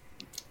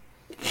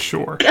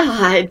 Sure.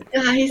 God,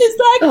 guys. Is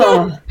that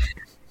good?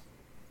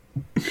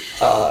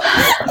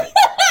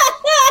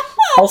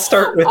 I'll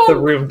start with the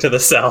room to the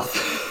south.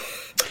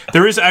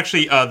 There is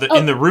actually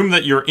in the room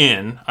that you're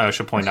in. I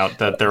should point out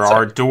that there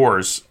are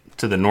doors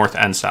to the north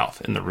and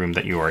south in the room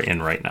that you are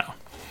in right now.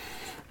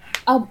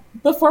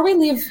 Before we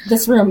leave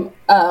this room,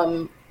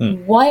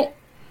 what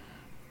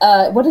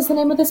is the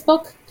name of this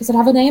book? Does it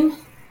have a name?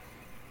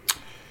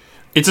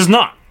 It does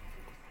not.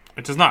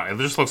 It does not. It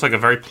just looks like a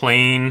very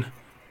plain,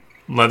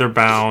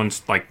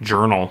 leather-bound, like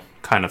journal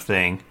kind of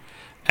thing.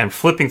 And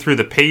flipping through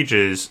the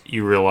pages,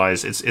 you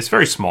realize it's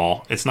very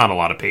small. It's not a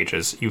lot of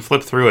pages. You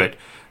flip through it,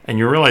 and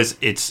you realize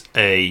it's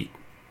it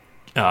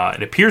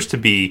appears to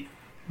be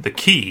the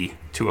key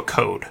to a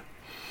code.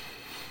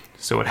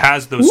 So it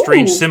has those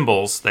strange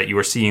symbols that you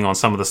were seeing on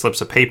some of the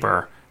slips of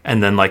paper,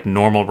 and then like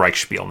normal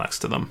Reichspiel next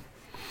to them.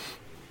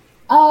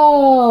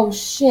 Oh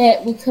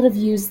shit! We could have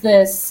used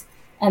this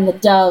and the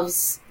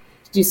doves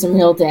to do some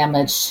real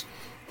damage.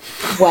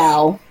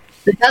 Wow.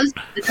 The doves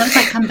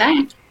might come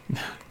back.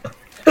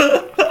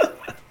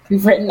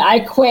 We've written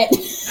 "I quit,"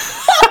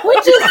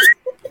 which is.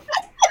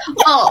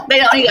 Well, they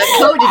don't need a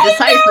code to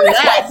decipher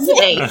that.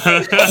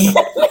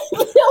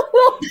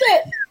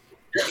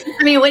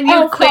 I mean, when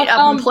you quit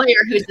an employer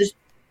who's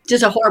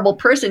just a horrible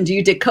person, do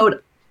you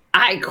decode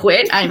 "I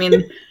quit"? I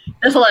mean,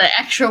 there's a lot of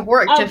extra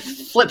work to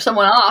flip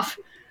someone off.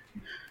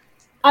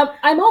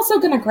 I'm also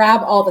going to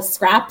grab all the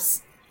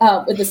scraps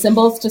with the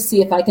symbols to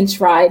see if I can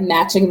try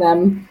matching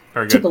them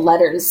to the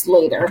letters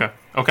later.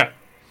 Okay.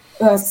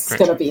 That's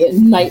going to be a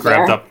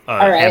nightmare. Grabbed up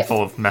a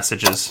handful of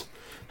messages.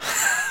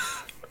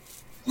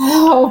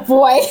 Oh,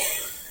 boy.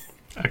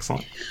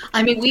 Excellent.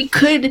 I mean, we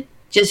could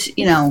just,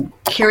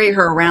 carry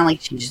her around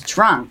like she's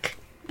drunk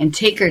and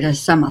take her to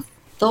some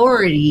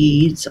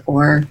authorities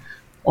or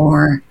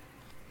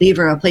leave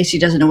her a place she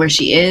doesn't know where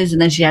she is,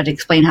 and then she'd have to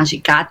explain how she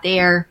got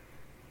there.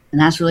 And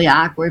that's really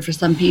awkward for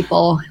some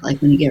people, like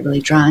when you get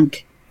really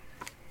drunk.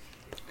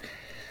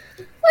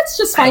 Let's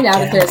just find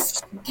out if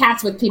there's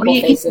cats with people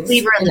faces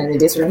in any of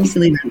these rooms.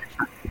 Leave her in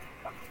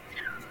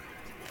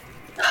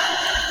the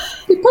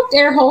We poked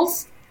air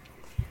holes.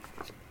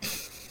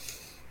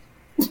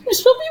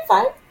 She'll be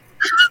fine.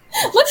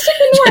 Let's check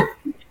the north.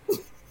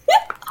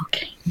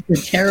 Okay.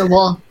 It's a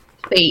terrible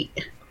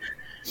fate.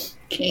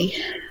 Okay.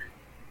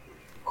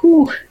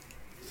 Whew.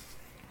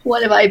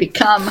 What have I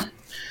become?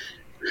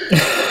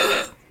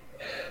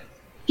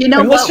 You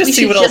know, let's just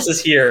see what else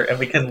is here, and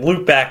we can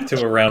loop back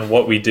to around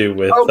what we do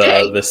with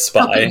this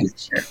spy. Okay,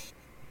 sure.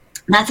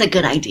 That's a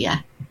good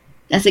idea.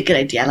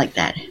 I like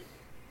that.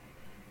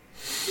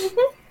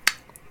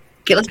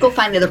 Okay, let's go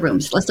find the other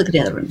rooms. Let's look at the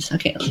other rooms.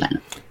 Okay, let's find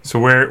them. So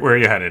where are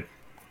you headed?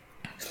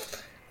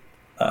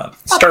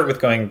 Start with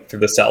going through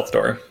the south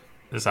door.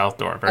 The south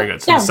door. Very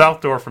good. So the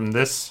south door from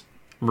this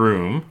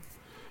room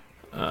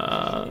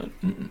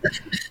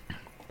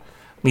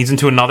leads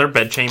into another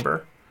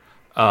bedchamber.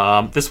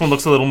 This one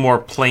looks a little more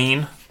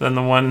plain than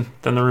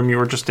the room you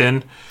were just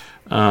in.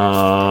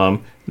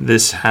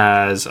 This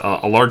has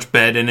a large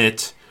bed in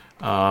it,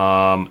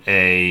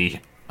 a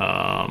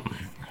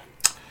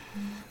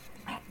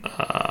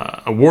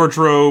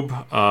wardrobe,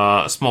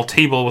 a small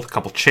table with a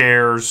couple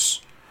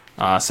chairs,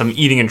 some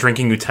eating and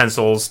drinking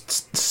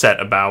utensils set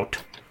about.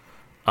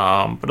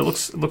 But it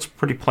looks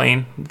pretty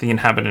plain. The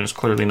inhabitant is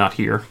clearly not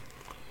here.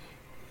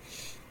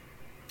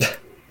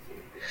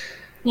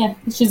 Yeah,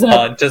 she's in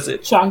a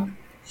chunk.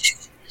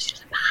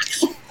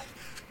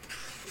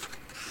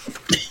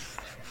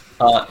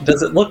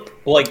 Does it look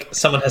like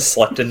someone has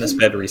slept in this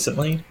bed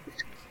recently?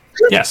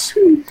 Yes.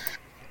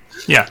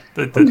 Yeah,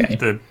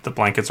 the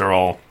blankets are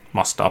all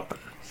mussed up.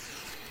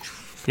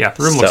 Yeah,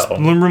 the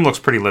room looks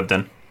pretty lived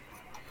in.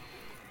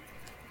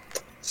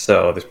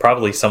 So there's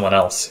probably someone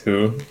else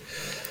who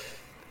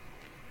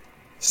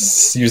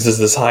uses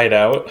this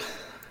hideout.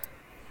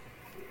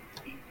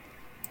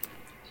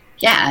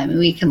 Yeah, I mean,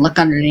 we can look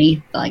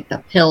underneath, like, the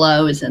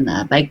pillows and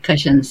the bed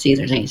cushions, see if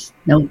there's any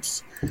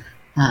notes.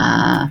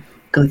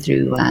 Go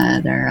through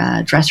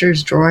their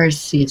dressers, drawers,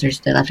 see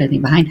if they left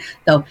anything behind.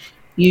 Though,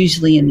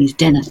 usually in these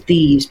den of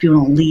thieves, people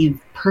don't leave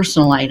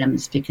personal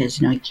items because,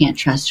 you can't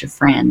trust your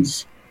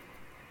friends.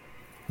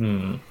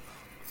 Well,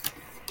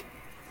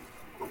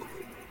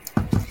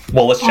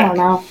 let's check. I don't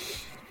know.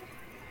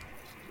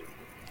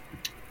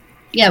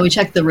 Yeah, we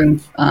checked the room,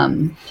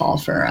 Paul,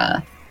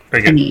 for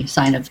any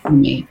sign of who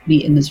may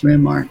be in this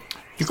room or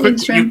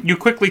you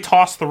quickly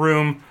toss the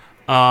room.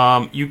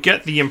 You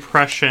get the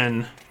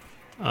impression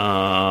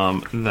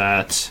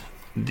that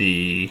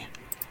the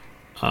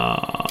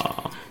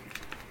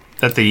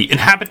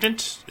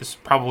inhabitant is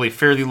probably a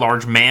fairly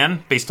large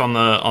man based on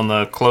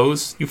the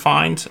clothes you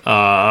find.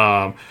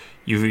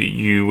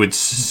 You would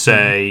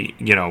say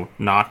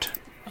not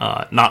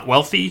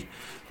wealthy,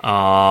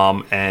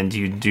 and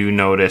you do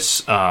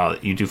notice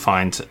you do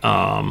find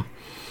some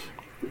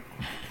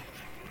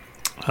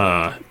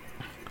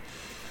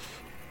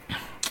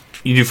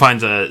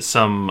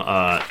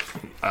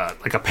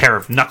like a pair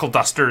of knuckle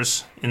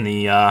dusters in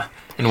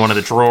one of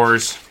the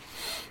drawers.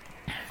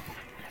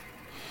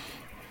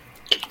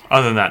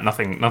 Other than that,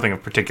 nothing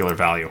of particular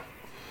value.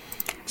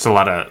 It's a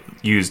lot of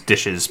used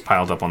dishes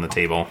piled up on the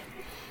table.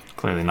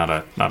 Clearly not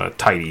a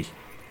tidy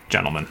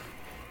gentleman.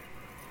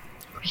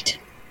 Great.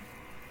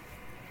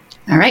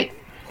 All right.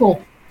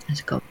 Cool.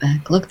 Let's go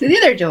back. Look through the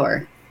other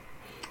door.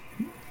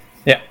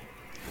 Yeah.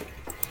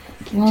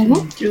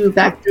 Mm-hmm.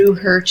 Back through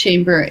her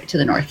chamber to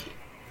the north.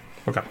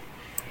 Okay.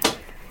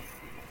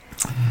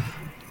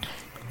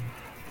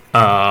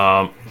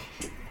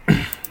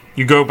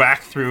 You go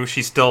back through.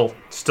 She's still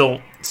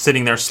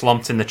sitting there,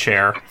 slumped in the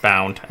chair,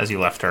 bound as you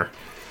left her.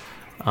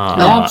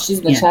 No, she's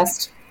in the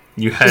chest.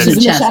 You head. She's in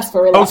the chest. chest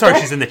where we Oh, left sorry, her.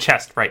 she's in the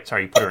chest. Right,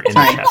 sorry, you put her in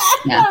the chest.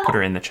 Yeah. Put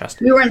her in the chest.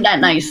 We weren't that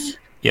nice,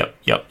 Yep.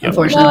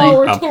 unfortunately. No,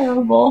 we're Um,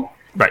 terrible.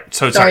 Right.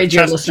 So Sorry,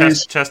 dear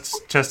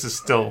chest is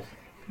still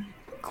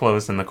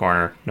closed in the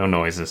corner. No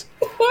noises.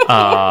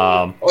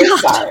 We're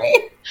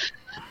sorry.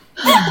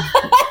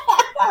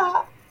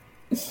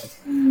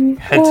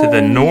 Head to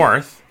the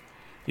north.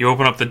 You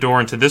open up the door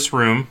into this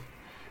room,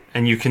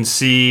 and you can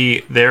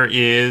see there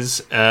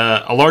is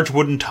a large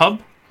wooden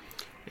tub,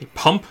 a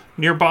pump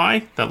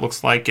nearby that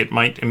looks like it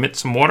might emit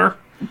some water,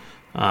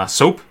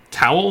 soap,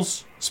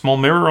 towels, small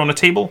mirror on a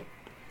table.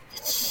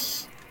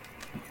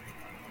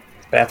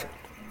 Bathroom.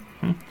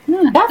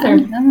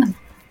 Bathroom.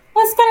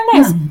 That's kind of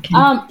nice. Okay.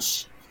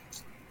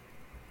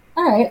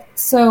 All right,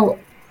 so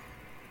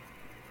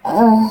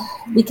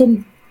we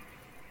can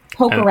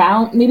poke And-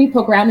 around,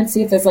 and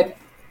see if there's like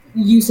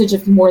usage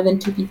of more than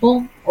 2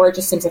 people, or it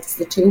just seems like it's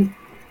the two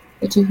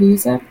who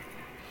use it.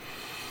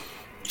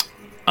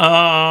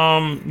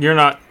 You're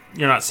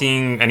not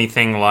seeing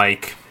anything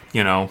like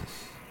 5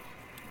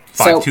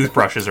 Soap.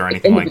 toothbrushes or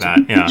anything like that.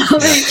 Yeah.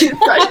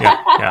 Toothbrush.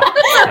 Yeah.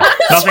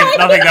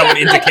 Nothing that would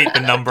indicate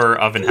the number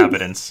of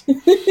inhabitants.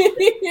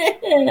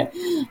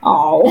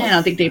 Oh, I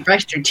don't think they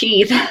brushed their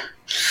teeth.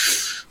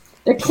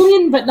 they're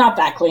clean, but not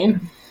that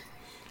clean.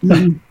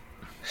 All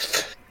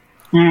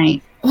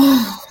right.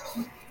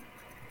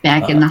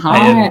 Back in the hall. I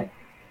am- Alright.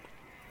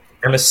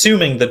 I'm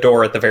assuming the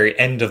door at the very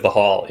end of the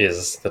hall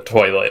is the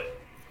toilet.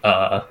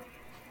 I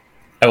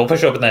will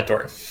push open that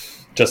door,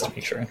 just to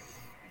make sure.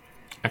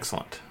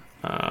 Excellent.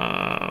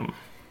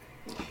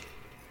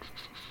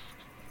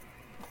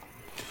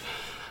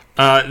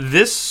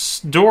 This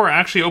door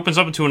actually opens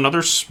up into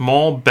another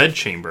small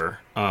bedchamber.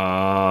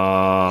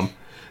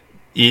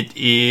 It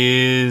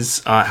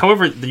is,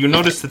 however, you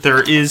notice that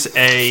there is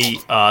a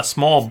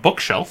small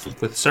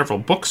bookshelf with several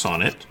books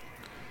on it.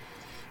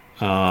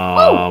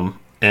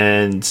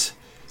 And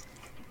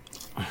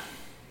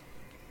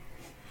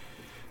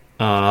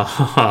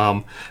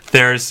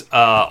there's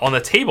on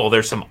the table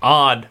there's some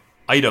odd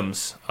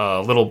items,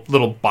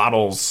 little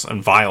bottles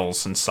and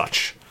vials and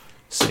such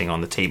sitting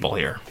on the table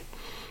here,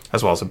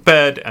 as well as a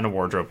bed and a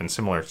wardrobe and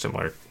similar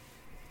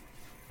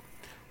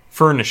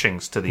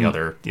furnishings to the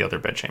other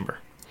bedchamber.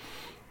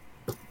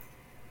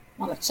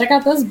 Want to check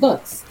out those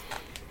books?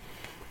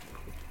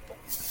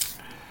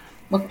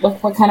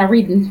 What kind of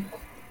reading?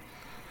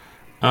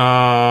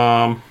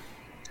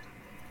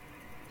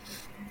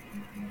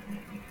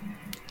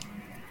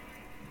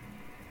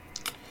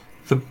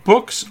 The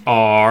books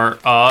are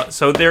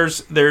so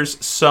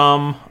there's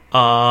some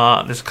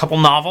there's a couple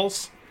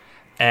novels,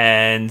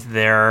 and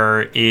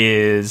there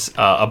is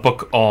a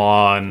book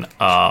on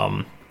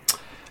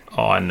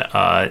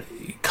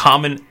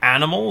common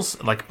animals,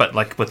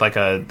 but with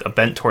a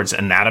bent towards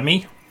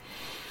anatomy.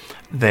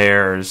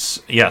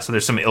 There's so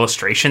there's some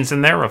illustrations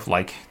in there of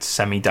like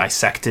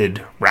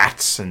semi-dissected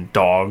rats and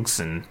dogs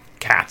and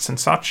cats and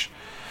such.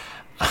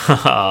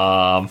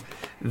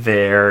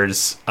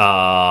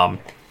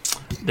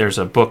 There's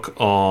a book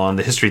on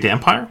the history of the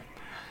Empire.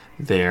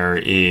 There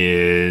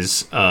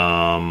is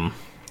nothing.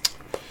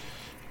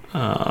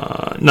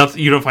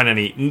 You don't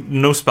find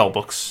no spell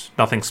books.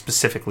 Nothing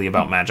specifically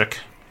about magic.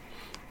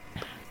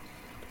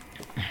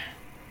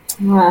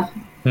 I'll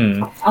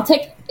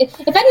take if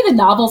any of the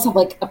novels have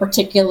like a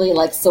particularly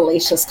like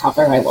salacious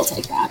cover, I will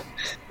take that.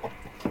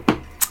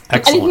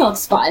 Anything that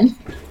looks fun.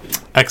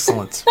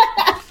 Excellent.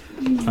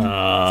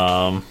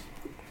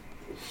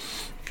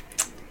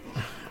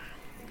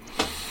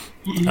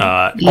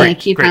 Great,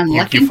 keep great. on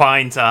looking? You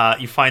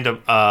find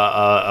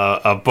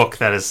a book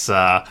that is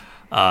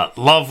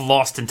Love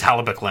Lost in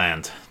Talabic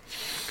Land.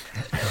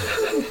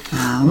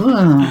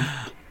 Oh,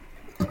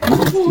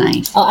 that's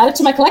nice. I'll add it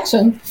to my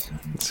collection.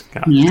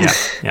 Yeah.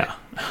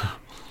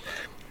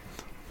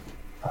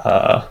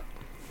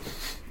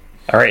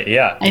 All right,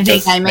 yeah. I think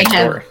just I may next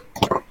have- door.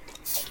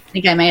 I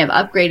think I may have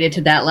upgraded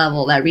to that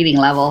level, that reading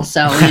level.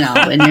 So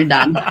when you're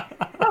done,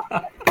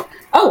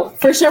 Oh,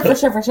 for sure.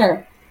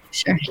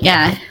 sure.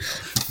 Yeah.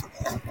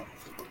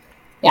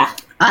 Yeah,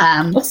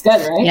 looks good,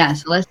 right? Yeah.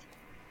 So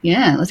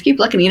let's keep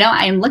looking.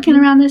 I'm looking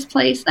around this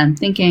place. And I'm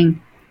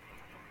thinking,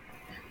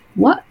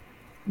 where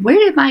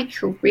did my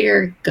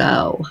career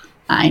go?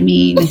 I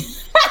mean,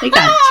 they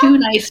got 2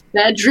 nice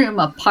bedroom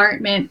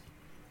apartment,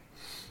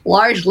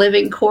 large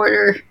living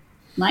quarter,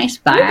 nice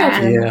bar.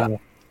 bedroom.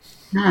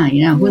 Who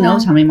Yeah.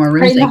 knows how many more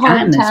rooms Right in they the got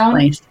heart in of this town.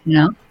 place?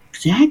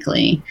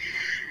 Exactly.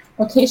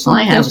 Location, All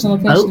I have is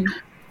location, a boat.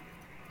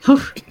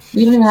 location.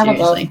 We don't even have a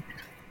boat. Seriously.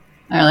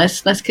 All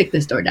right, let's kick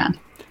this door down.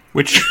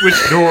 Which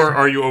door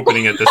are you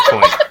opening at this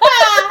point?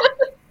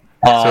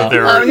 So Oh,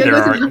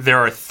 there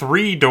are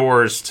 3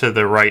 doors to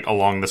the right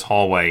along this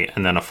hallway,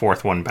 and then a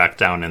 4th one back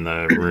down in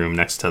the room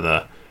next to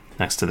the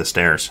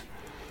stairs.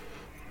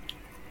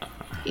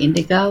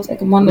 Indigo. It's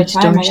like one at a Which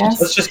time, I direction?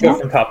 guess. Let's just go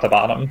from top to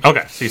bottom.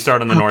 Okay, so you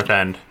start on the north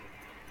end.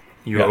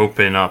 You Yeah.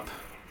 open up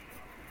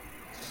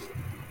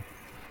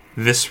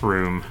this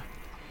room,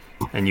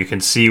 and you can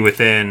see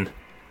within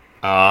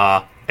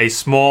a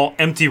small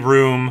empty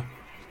room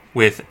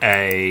with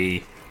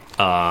a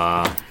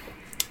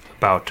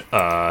about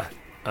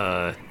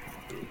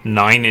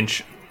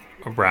 9-inch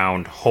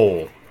round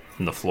hole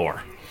in the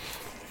floor.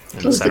 In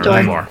Close the center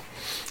of door.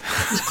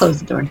 Just close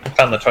the door.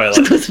 Found the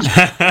toilet. Close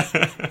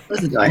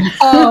the door.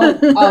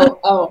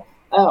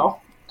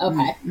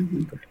 Okay.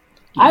 Mhm.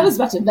 I was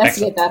about to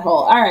investigate that hole.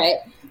 All right.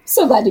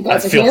 So glad you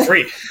guys are Feel here.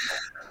 free.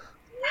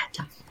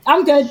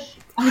 I'm good.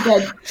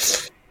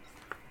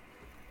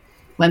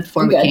 Went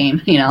before I'm we good.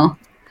 came, you know.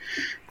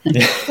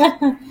 Next.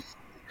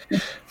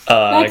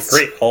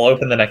 Great. I'll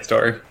open the next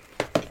door.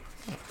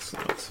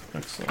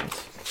 Excellent.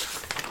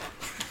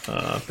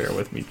 Bear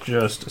with me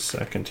just a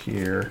second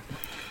here.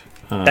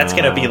 That's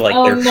gonna be like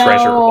Oh, their no.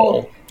 treasure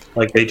hole.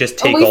 Like they just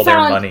take we all their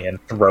found- money and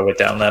throw it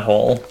down that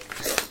hole.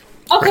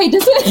 Okay,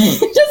 does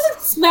it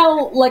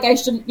smell like I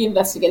shouldn't be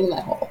investigating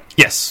that hole?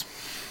 Yes.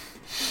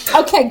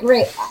 Okay,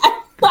 great.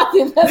 I'm not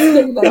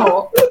investigating that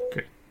hole.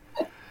 Okay.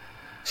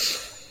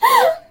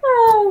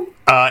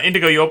 Oh,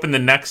 Indigo, you open the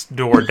next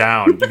door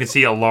down. You can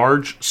see a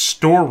large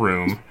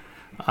storeroom.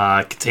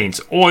 It contains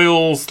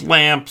oils,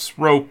 lamps,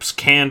 ropes,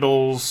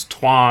 candles,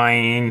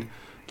 twine,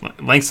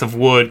 lengths of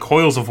wood,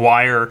 coils of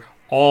wire,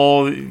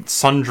 all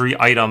sundry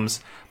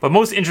items. But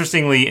most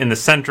interestingly, in the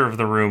center of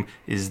the room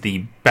is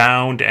the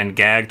bound and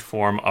gagged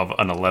form of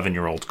an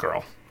 11-year-old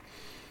girl.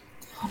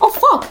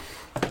 fuck.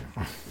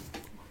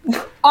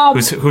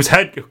 Whose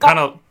head kind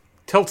of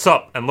tilts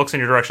up and looks in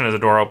your direction as the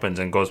door opens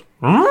and goes,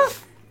 "Hmm?"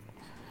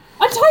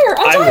 Untie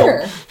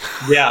her.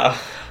 Yeah.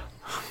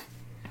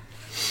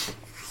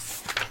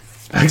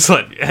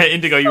 Excellent.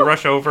 Indigo, you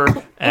rush over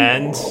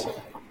and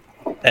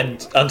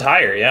And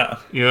untie her, yeah.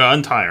 you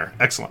untie her.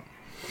 Excellent.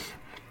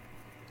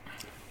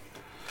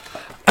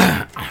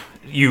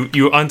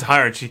 You untie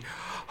her and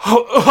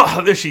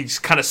she she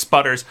kind of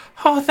sputters.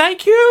 Oh,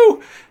 thank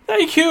you.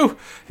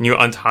 And you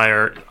untie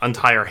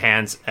her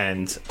hands,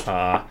 and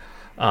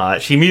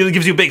she immediately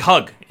gives you a big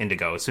hug,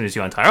 Indigo, as soon as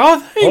you untie her.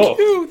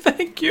 Oh,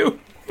 thank you.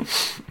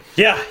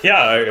 Yeah.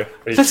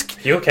 Let's-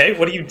 You okay?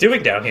 What are you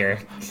doing down here?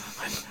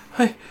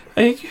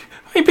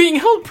 I'm being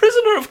held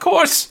prisoner, of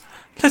course.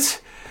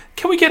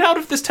 Can we get out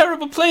of this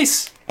terrible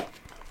place?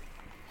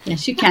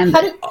 Yes, you can.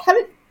 How But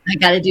did I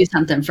got to do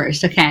something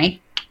first, okay?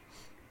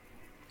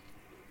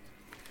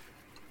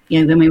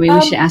 Yeah, then maybe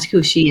we should ask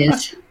who she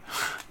is.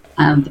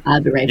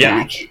 I'll be right Yeah.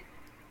 back.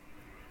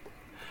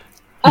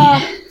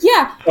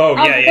 yeah. Oh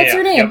yeah. What's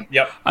your name?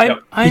 Yep.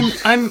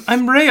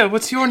 I'm Rhea.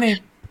 What's your name?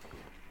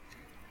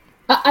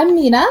 I'm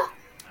Mina.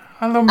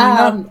 Hello,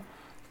 Mina.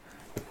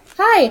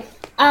 Hi.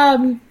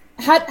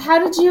 How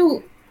did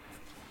you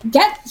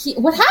get here?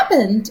 What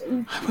happened?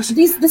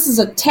 This is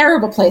a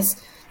terrible place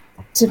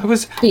to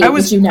be. I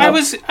was you know? I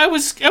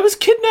was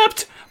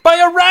kidnapped by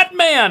a rat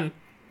man.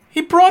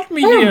 He brought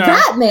me By here. a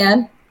rat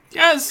man.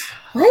 Yes.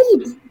 Why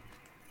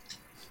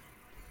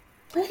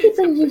did he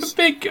bring you?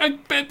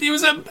 He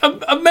was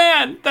a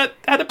man that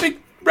had a big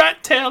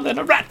rat tail and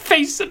a rat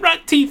face and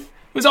rat teeth.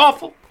 It was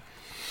awful.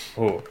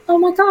 Ooh. Oh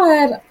my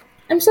god!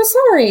 I'm so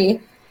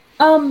sorry.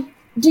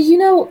 Do you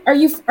know? Are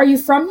you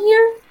from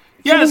here?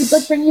 Yes.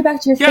 Did they, bring you back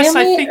to your Yes,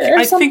 family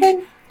or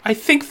something? I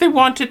think they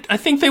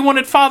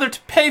wanted Father to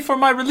pay for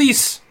my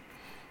release.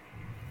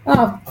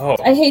 Oh.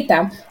 I hate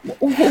them.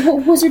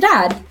 Who's your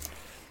dad?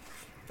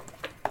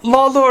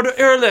 Law Lord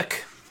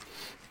Ehrlich.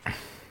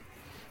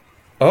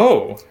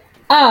 Oh.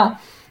 Ah,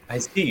 I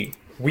see.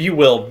 We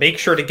will make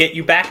sure to get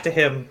you back to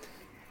him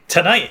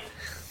tonight.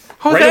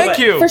 Oh, Right thank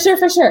away. you.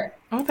 for sure.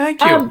 Oh,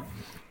 thank you.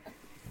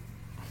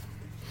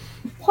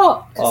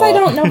 Paul, because I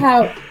don't know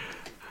how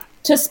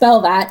to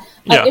spell that.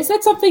 Yeah. Is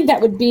that something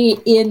that would be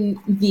in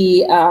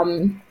the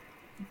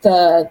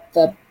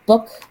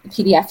book, the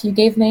PDF you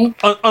gave me?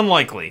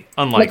 Unlikely.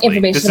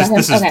 information This is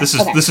about him?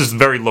 Okay, okay. this is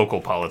very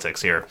local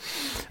politics here.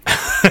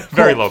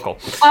 Very local.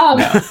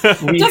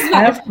 We Doesn't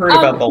have matter. heard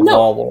about the no.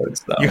 law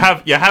lords, though. You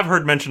have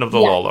heard mention of the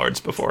Yeah. law lords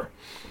before.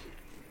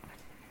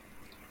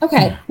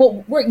 Okay.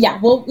 Well,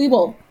 we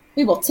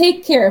will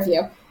take care of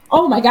you.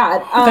 Oh my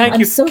God. Thank I'm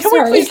you. so Can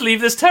sorry. we please leave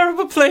this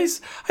terrible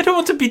place? I don't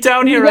want to be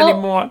down here will.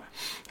 anymore.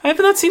 I have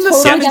not seen the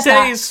Totally sun in get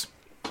that. days.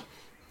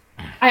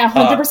 I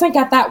 100%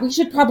 get that. We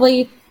should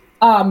probably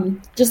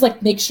just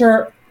like make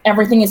sure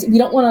everything is. We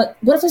don't want to.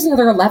 What if there's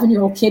another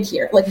 11-year-old kid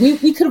here? Like we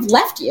could have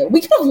left you.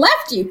 We could have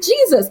left you.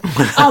 Jesus.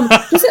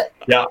 Does it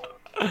Yeah.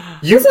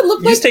 does it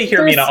look You like stay here,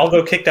 there's- Mina. I'll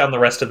go kick down the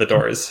rest of the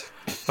doors.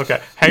 Okay,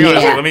 hang on a Yeah.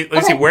 second. Let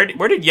me see. Okay.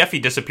 Where did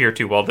Yeffy disappear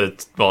to while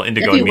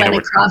Indigo If you and Mina went were?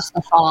 across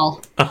the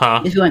hall,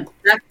 If you went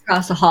back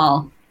across the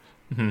hall,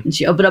 and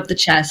she opened up the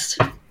chest,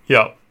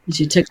 Yeah. and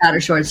she took out her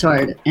short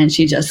sword, and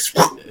she just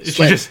She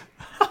slit just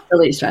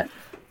released it.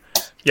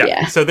 Yeah.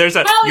 Yeah. So there's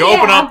a Hell you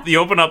yeah.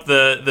 open up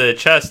the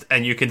chest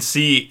and you can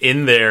see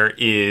in there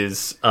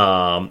is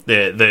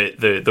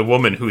the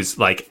woman who's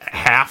like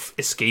half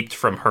escaped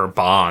from her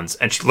bonds,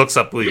 and she looks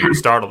up with you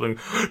startled and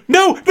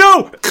no,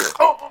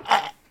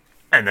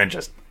 and then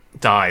just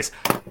dies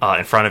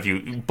in front of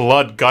you,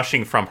 blood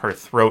gushing from her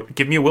throat.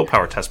 Give me a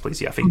willpower test, please,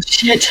 Yeffy.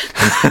 Shit.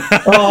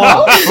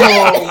 Oh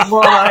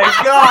my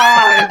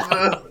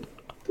god!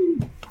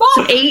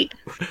 8.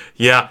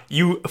 Yeah,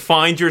 you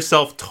find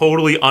yourself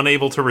totally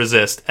unable to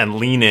resist and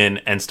lean in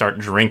and start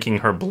drinking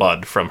her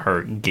blood from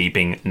her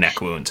gaping neck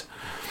wound.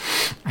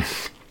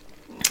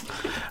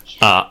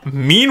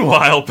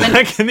 Meanwhile,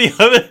 back in the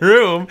other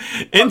room,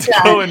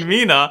 Indigo and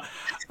Mina,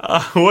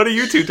 what are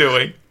you two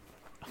doing?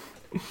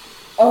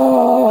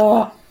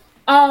 Oh.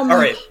 All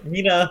right,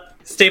 Mina,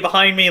 stay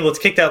behind me. Let's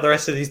kick down the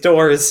rest of these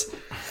doors,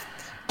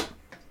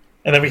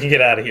 and then we can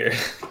get out of here.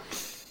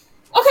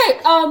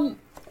 Okay.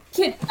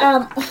 Kid.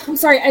 I'm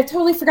sorry. I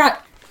totally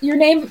forgot your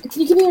name.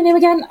 Can you give me your name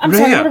again? I'm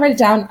sorry. I'm Rhea. gonna write it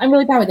down. I'm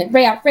really bad with it.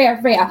 Rhea.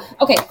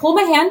 Okay. Hold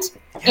my hand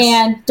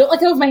and don't let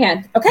go of my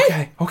hand.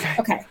 Okay.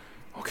 Okay.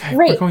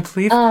 Great. We're going to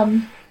leave.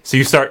 So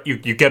you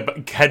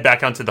head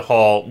back onto the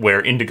hall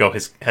where Indigo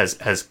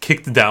has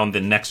kicked down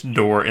the next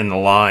door in the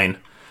line,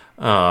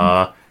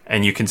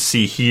 and you can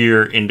see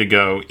here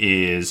Indigo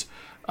is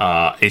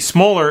a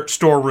smaller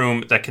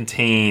storeroom that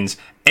contains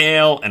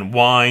ale and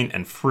wine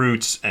and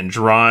fruits and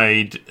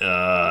dried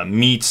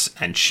meats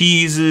and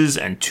cheeses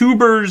and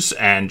tubers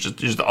and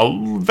just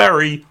a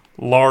very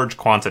large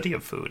quantity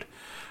of food,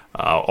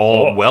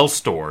 all well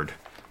stored.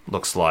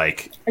 Looks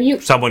like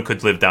someone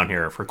could live down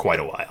here for quite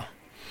a while.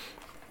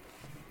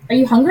 Are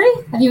you hungry?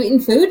 Have you eaten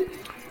food?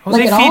 Oh,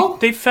 Like at all?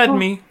 they fed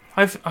me.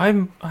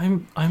 I'm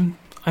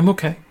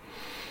okay.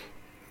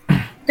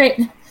 Great.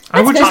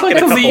 I would That's just good. like Get a to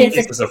couple leave.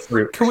 pieces of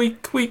fruit. Can we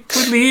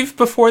leave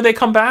before they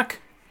come back?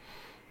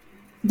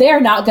 They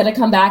are not going to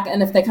come back,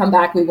 and if they come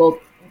back, we will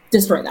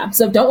destroy them.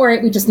 So don't worry.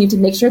 We just need to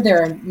make sure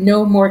there are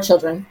no more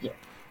children here.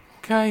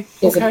 Okay.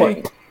 Is Okay.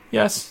 important.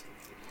 Yes.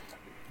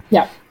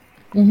 Yeah.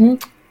 Mm-hmm.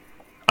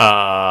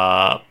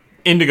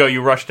 Indigo,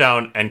 you rush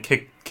down and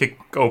kick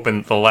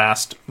open the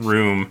last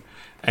room,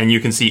 and you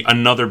can see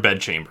another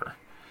bedchamber.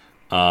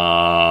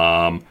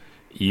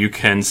 You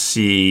can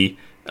see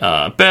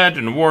bed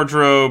and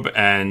wardrobe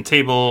and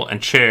table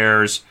and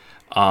chairs,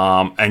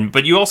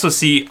 but you also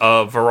see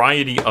a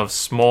variety of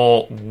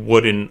small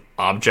wooden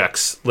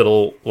objects,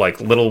 little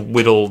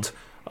whittled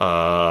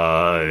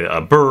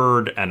a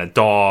bird and a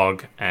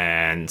dog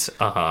and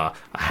a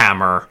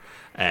hammer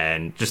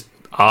and just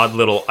odd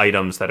little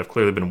items that have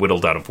clearly been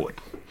whittled out of wood.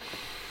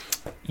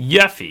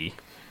 Yeffy,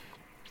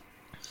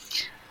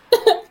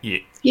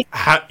 you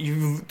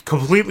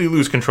completely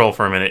lose control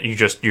for a minute.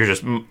 Your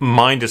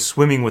mind is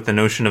swimming with the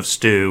notion of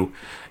stew.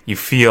 You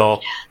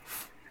feel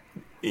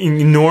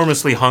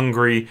enormously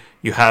hungry.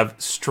 You have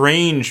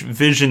strange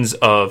visions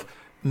of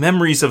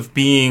memories of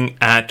being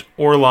at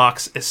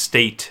Orlok's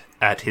estate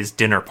at his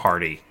dinner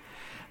party,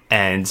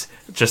 and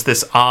just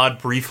this odd,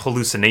 brief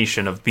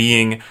hallucination of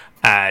being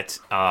at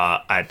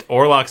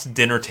Orlok's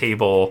dinner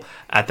table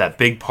at that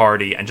big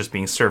party and just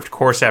being served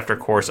course after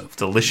course of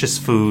delicious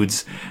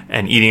foods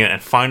and eating it.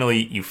 And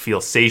finally, you feel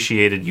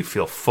satiated. You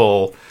feel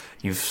full.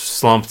 You've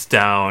slumped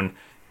down,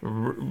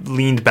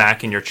 leaned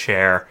back in your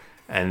chair,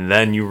 and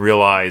then you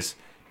realize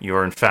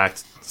you're in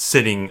fact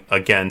sitting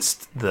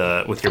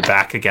with your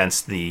back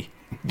against the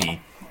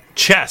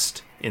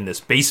chest in this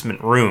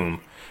basement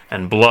room,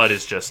 and blood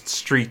is just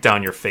streaked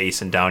down your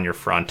face and down your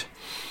front.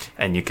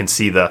 And you can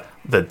see the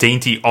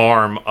dainty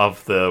arm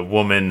of the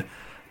woman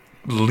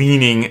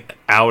leaning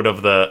out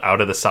of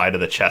the side of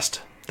the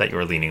chest that you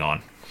were leaning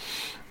on.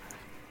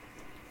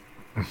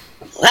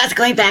 That's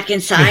going back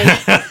inside.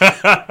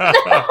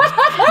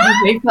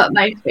 I wave up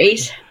my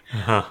face.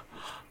 Uh-huh.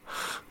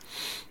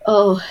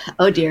 Oh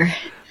dear.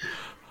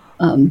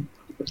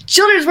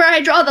 Children's where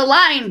I draw the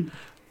line,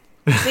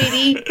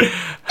 baby.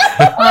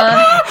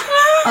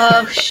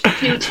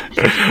 Shoot.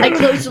 I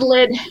close the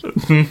lid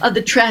of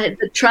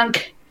the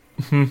trunk.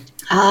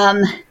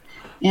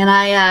 And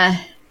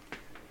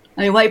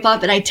I wipe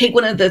up and I take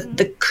one of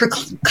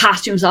the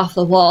costumes off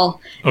the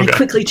wall. And Okay. I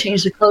quickly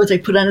change the clothes. I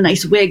put on a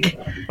nice wig.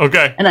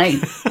 Okay. And I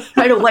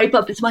try to wipe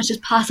up as much as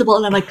possible.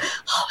 And I'm like,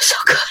 oh, so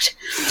good.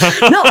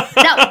 No, it's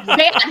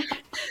bad.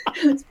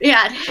 It's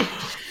bad.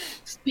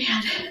 It's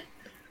bad.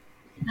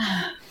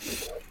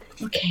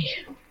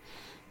 Okay.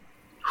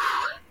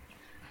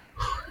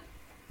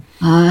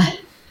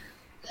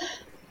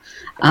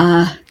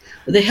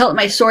 With the hilt of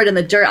my sword in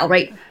the dirt, I'll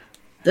write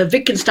the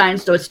Wittgenstein,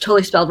 so it's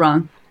totally spelled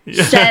wrong.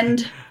 Yeah.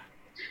 Send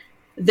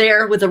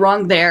there with the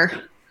wrong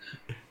there.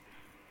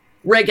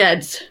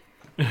 Regeds.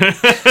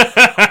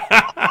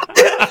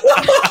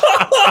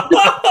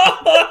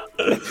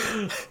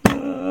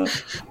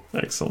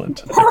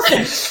 Excellent.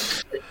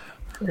 Perfect.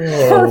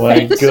 Oh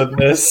my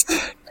goodness.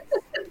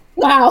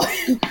 Wow.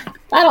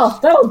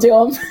 That'll do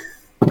them.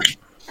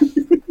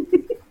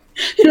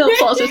 You know,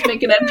 Paul's just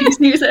making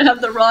NPCs that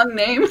have the wrong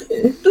name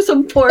to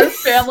some poor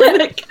family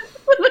in a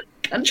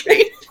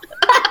country.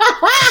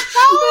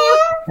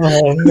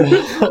 Oh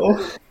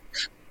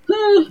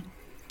no.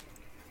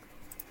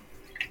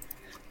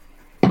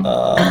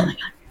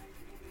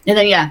 And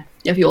then,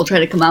 if you will try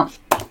to come out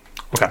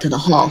to the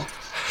hall.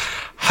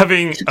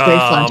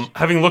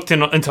 Having looked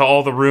into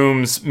all the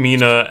rooms,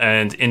 Mina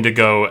and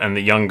Indigo and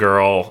the young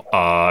girl,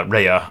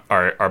 Rhea,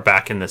 are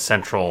back in the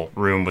central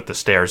room with the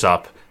stairs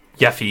up.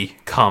 Yeffy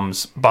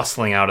comes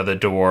bustling out of the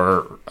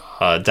door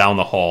down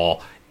the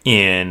hall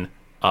in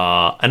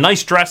a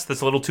nice dress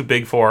that's a little too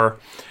big for her,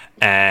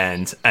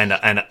 and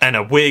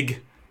a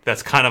wig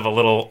that's kind of a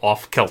little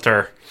off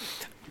kilter.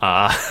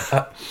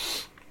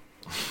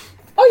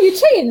 Oh, you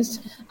changed.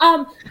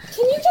 Can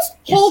you just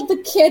hold the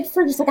kid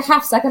for just like a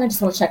half second? I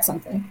just want to check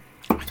something.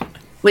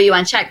 What do you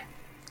want to check?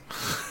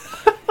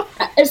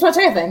 I just want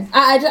to check a thing.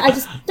 I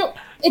just don't.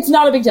 It's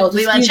not a big deal.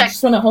 You want to check?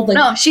 Just want to hold.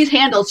 No, she's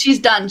handled. She's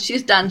done.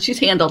 She's done. She's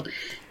handled.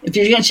 If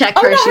you're gonna check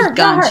her, not she's her,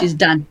 gone. not her. She's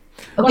done.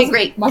 Okay,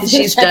 great. Must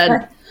She's check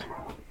done.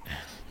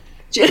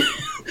 her.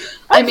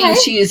 I mean,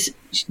 she's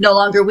no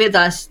longer with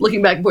us.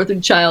 Looking back and forth with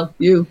the child,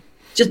 you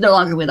just no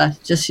longer with us.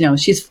 Just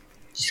she's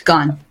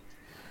gone.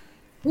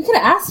 We could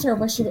have asked her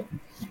where she would.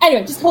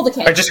 Anyway, just hold the kid.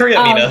 Alright, just hurry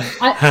up,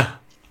 Mina.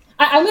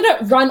 I'm going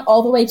to run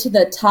all the way to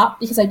the top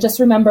because I just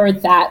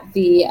remembered that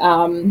the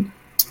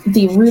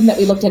room that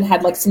we looked in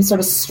had like some sort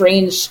of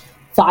strange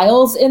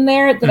files in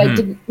there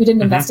that we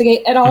didn't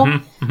investigate at all.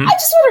 I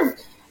just sort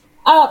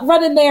of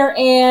run in there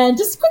and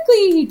just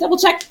quickly double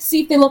check to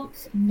see if they look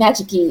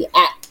magic-y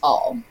at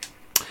all.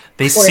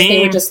 They or seem if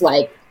they were just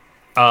like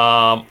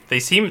they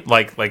seem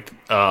like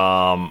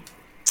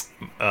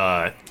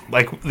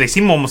they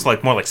seem almost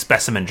like more like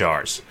specimen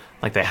jars.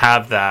 Like they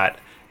have that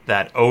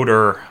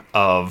odor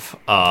of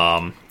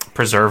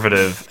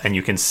preservative, and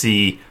you can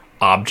see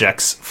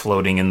objects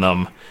floating in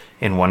them.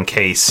 In one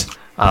case,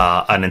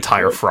 an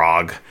entire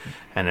frog,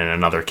 and in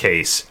another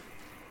case,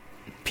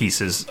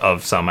 pieces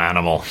of some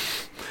animal.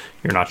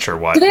 You're not sure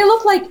what. Do they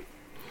look like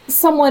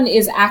someone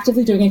is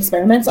actively doing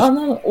experiments on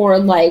them, or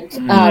like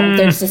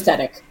they're just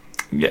aesthetic?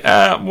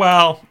 Yeah,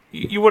 well,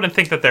 you wouldn't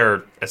think that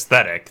they're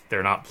aesthetic.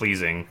 They're not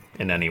pleasing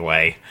in any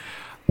way.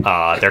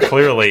 They're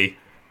clearly,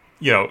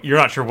 you're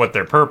not sure what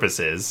their purpose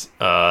is,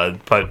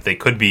 but they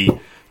could be.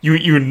 You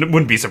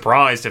wouldn't be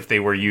surprised if they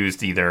were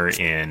used either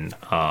in,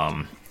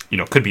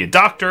 could be a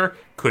doctor,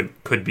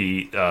 could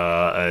be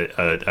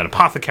an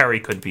apothecary,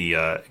 could be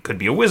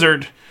a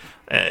wizard.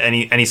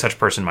 Any such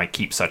person might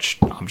keep such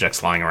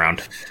objects lying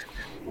around.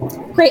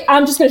 Great,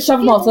 I'm just going to shove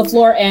them all to the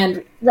floor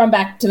and run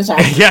back to the top.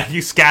 Yeah,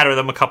 you scatter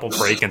them, a couple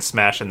break and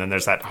smash, and then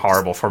there's that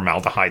horrible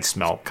formaldehyde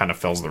smell kind of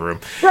fills the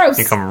room. Gross.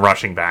 You come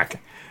rushing back.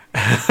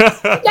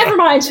 Never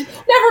mind.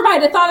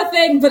 I thought a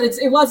thing, but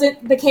it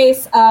wasn't the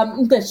case.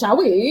 Good, shall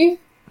we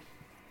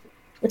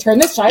return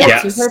this child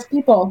to her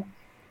people?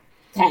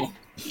 Okay.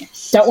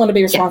 Yes. Don't want to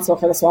be responsible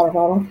for this water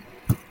bottle.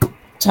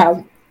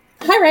 Child.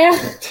 Hi, Rhea.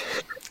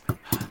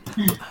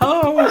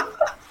 Hello.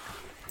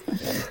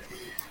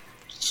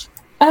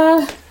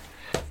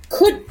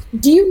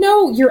 Do you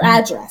know your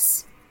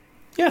address?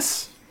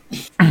 Yes.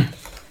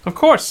 Of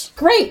course.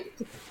 Great.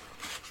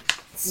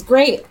 This is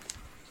great.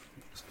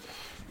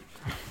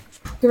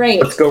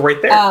 Great. Let's go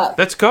right there.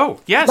 Let's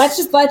go. Yes. Let's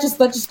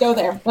just go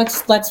there.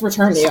 Let's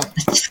return to you.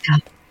 Let's just go.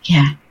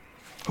 Yeah.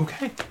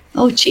 Okay.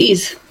 Oh,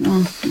 jeez.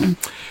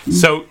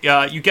 So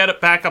you get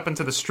it back up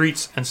into the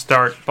streets and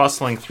start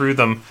bustling through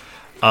them.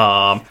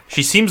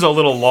 She seems a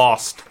little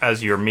lost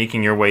as you're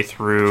making your way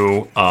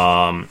through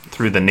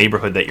the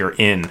neighborhood that you're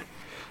in.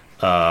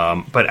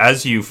 But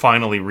as you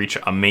finally reach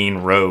a main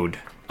road,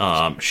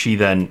 she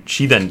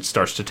then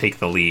starts to take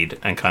the lead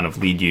and kind of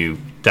lead you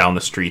down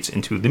the streets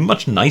into the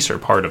much nicer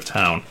part of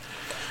town.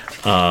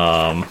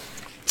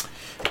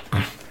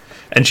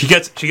 And she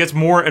gets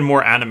more and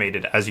more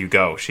animated as you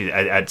go.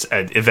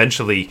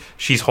 Eventually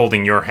she's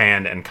holding your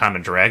hand and kind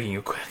of dragging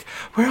you. Quick,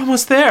 we're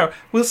almost there.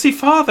 We'll see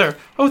Father.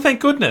 Oh, thank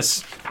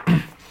goodness.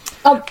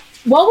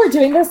 While we're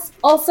doing this,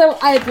 also,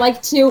 I'd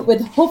like to, with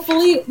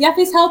hopefully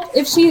Yeffy's help,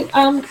 if she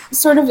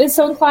sort of is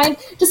so inclined,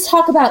 just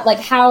talk about like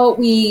how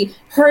we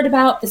heard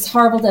about this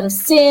horrible den of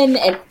sin,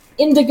 and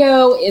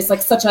Indigo is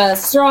like such a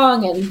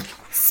strong and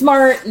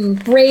smart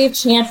and brave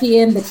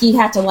champion that he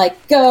had to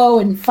like go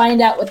and find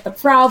out what the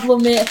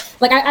problem is.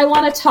 Like, I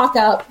want to talk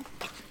up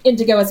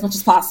Indigo as much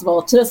as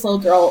possible to this little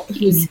girl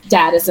whose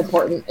dad is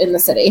important in the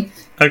city.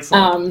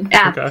 Excellent.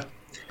 Okay.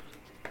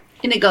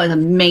 Indigo is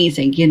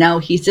amazing.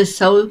 He's just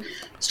so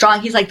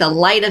strong. He's like the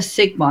light of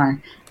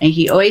Sigmar, and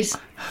he always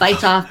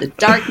fights off the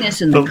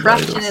darkness and the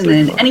corruption, and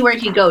then anywhere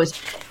he goes.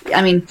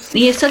 I mean,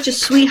 he has such a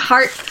sweet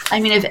heart. I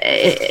mean, if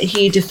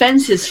he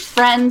defends his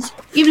friends,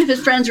 even if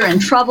his friends are in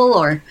trouble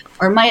or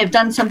might have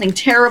done something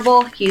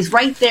terrible, he's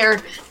right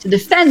there to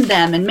defend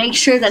them and make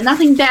sure that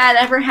nothing bad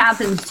ever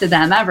happens to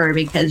them ever,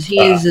 because he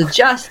is a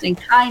just and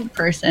kind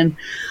person.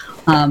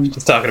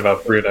 Just talking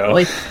about Bruno.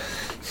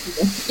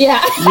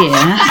 Yeah.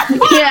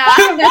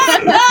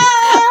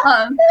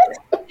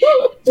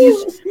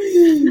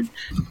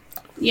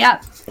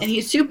 Yeah, and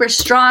he's super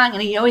strong,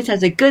 and he always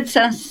has a good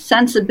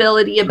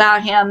sensibility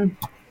about him.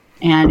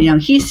 And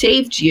he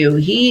saved you.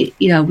 We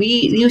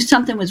knew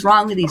something was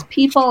wrong with these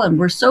people, and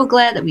we're so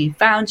glad that we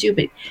found you.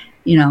 But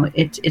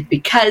it's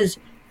because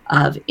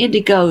of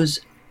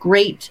Indigo's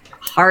great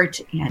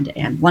heart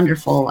and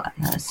wonderful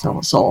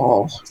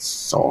soul,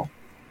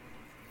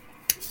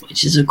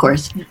 which is of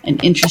course an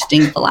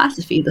interesting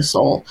philosophy. The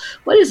soul.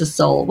 What is a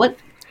soul? What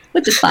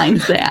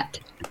defines that?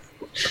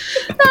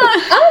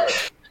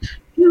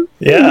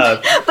 Yeah.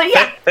 But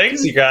yeah.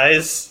 Thanks, you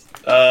guys.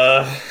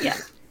 Yeah.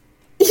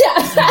 Yeah,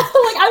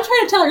 like I'm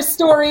trying to tell her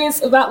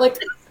stories about like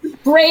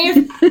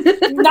brave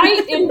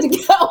knight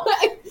Indigo.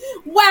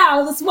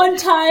 Wow, this one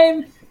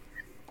time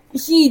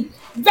he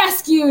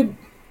rescued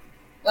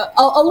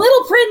a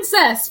little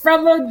princess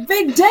from a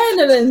big den,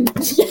 and then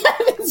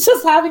it's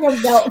just having a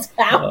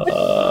meltdown.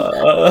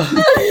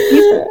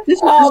 This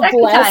is the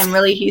second time,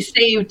 really. He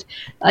saved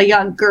a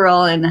young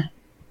girl in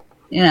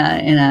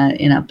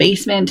a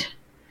basement.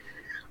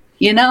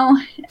 And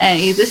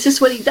this is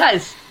what he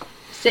does: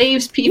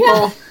 saves people.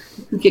 Yeah.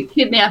 Who get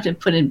kidnapped and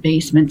put in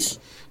basements.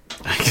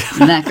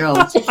 And that girl.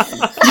 And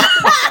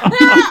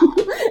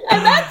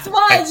that's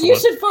why Excellent. You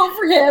should vote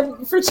for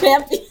him for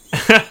champion.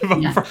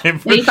 Yeah. For him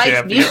for And he fights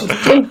champion.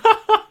 mutants too.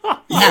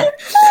 Yeah.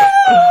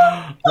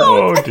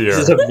 Oh dear. Is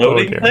this a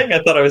voting dear. thing?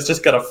 I thought I was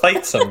just gonna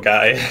fight some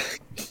guy.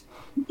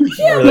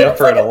 Yeah, Or are they up it's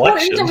for an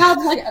important election? to have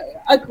like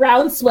a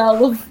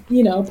groundswell of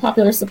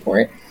popular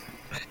support.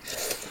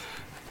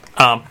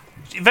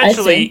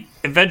 Eventually,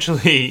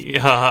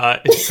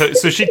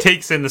 so she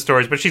takes in the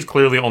stories, but she's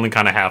clearly only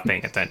kind of half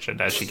paying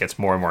attention as she gets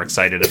more and more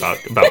excited about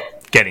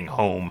getting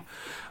home.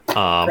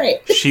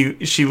 Great.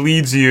 She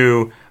leads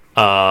you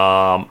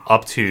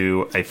up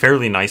to a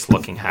fairly nice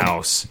looking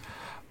house,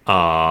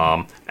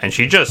 and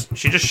she just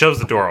shoves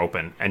the door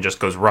open and just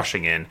goes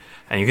rushing in,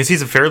 and you can see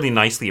it's a fairly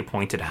nicely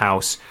appointed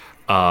house.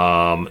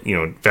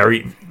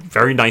 Very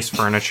very nice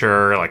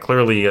furniture. Like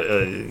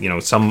clearly,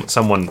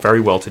 someone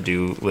very well to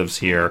do lives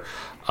here.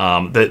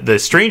 The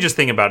strangest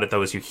thing about it,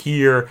 though, is you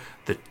hear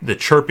the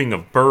chirping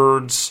of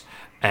birds,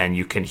 and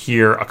you can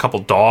hear a couple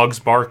dogs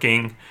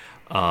barking,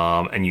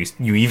 and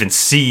you even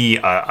see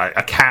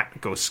a cat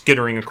go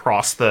skittering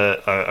across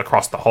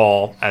the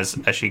hall as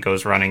she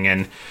goes running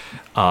in.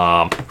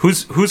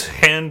 Whose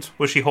hand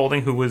was she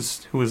holding? Who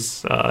was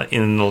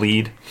in the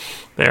lead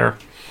there?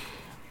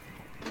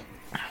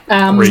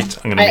 Great.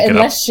 I'm gonna make it up.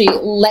 Unless she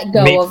let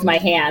go of my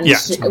hand, Yeah,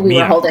 we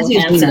Mina. were holding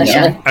hands Mina,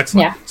 initially. yeah.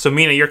 Excellent. Yeah. So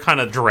Mina, you're kind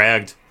of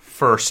dragged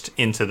first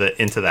into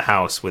the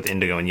house with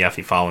Indigo and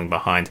Yeffy following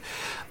behind,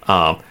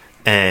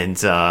 and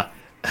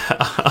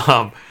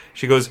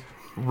she goes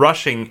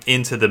rushing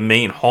into the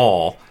main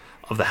hall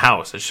of the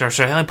house and starts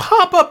saying,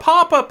 "Papa,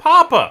 Papa,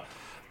 Papa!"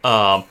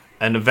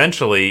 And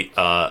eventually,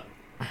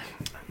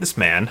 this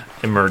man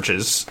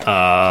emerges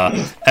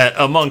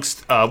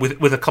amongst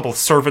with a couple of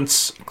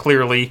servants,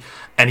 clearly.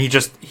 And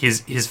his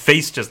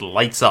face just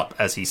lights up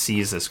as he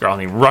sees this girl,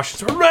 and he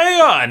rushes,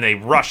 Rhea! And they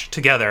rush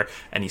together,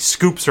 and he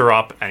scoops her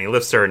up, and he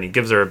lifts her, and he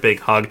gives her a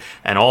big hug,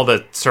 and all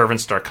the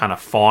servants start kind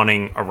of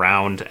fawning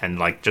around, and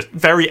like just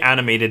very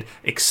animated,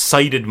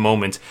 excited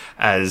moment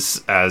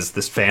as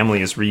this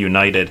family is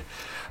reunited.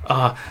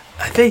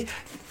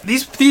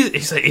 He's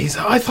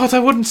I thought I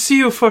wouldn't see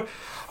you for.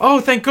 Oh,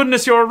 thank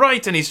goodness you're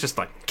right. And he's just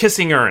like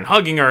kissing her and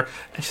hugging her.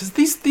 And she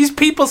says, these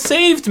people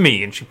saved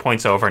me. And she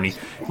points over and he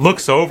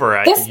looks over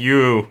at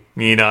you,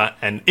 Mina,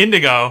 and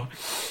Indigo.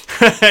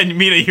 And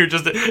Mina,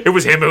 it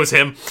was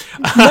him.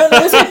 No,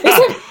 it was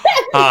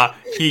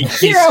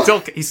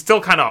He's still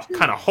kind of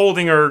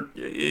holding her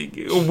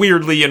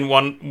weirdly in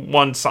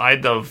one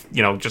side of,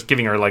 just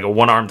giving her like a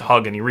one-armed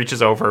hug. And he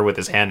reaches over with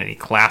his hand and he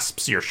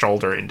clasps your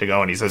shoulder,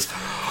 Indigo. And he says,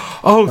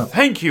 oh,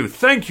 thank you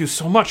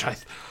so much.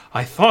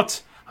 I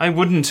thought I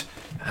wouldn't.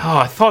 Oh,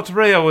 I thought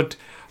Rhea would.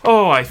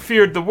 Oh, I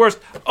feared the worst.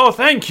 Oh,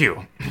 thank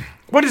you.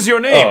 What is your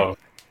name?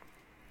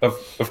 Oh,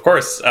 of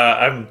course.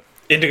 I'm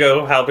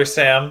Indigo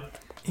Halberstam.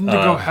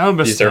 Indigo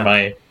Halberstam. These are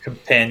my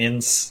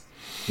companions,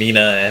 Mina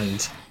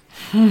and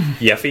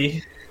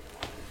Yeffy.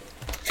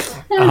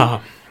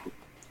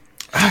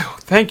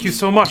 Thank you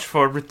so much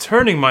for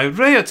returning my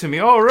Rhea to me.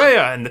 Oh,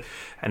 Rhea,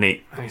 and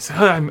he said,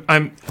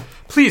 I'm.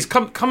 Please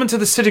come into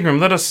the sitting room.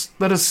 Let us.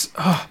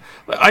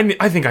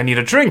 I think I need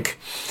a drink.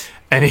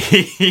 And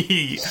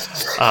he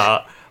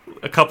a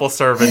couple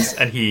servants,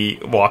 and he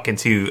walk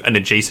into an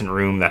adjacent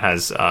room that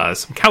has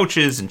some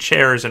couches and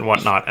chairs and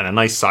whatnot, and a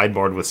nice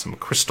sideboard with some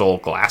crystal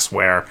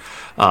glassware,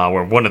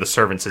 where one of the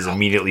servants is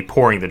immediately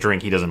pouring the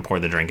drink. He doesn't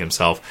pour the drink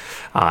himself.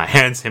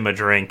 Hands him a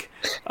drink.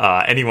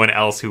 Anyone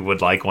else who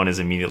would like one is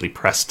immediately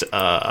pressed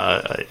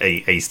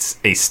a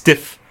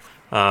stiff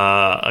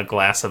a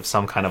glass of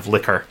some kind of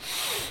liquor.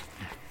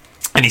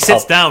 And he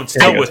sits down,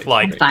 still with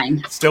like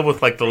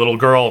the little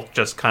girl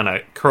just kind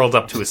of curled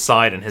up to his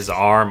side and his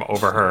arm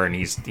over her, and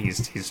he's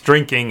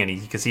drinking,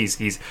 and because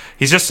he's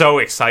just so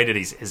excited,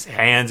 his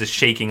hands is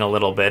shaking a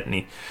little bit, and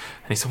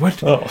he said,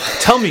 "What? Oh.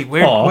 Tell me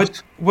where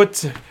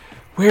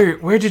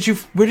did you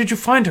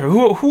find her?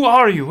 Who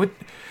are you?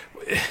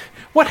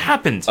 What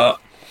happened?"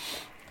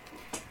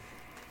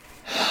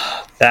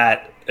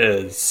 That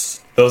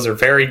Those are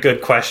very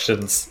good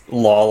questions,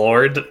 Law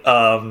Lord.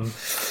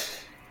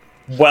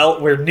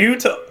 Well, we're new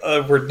to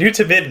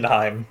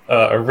Middenheim,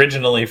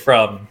 originally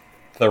from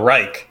the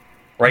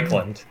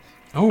Reichland.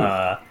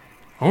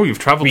 You've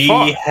traveled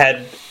far.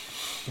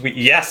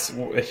 Yes,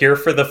 here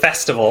for the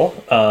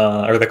festival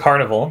or the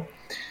carnival.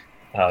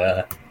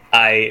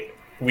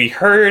 We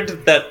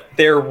heard that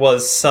there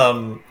was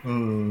some.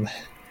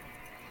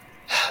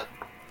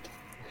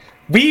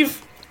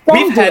 We've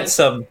had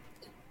some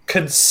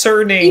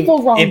concerning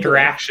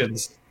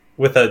interactions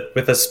with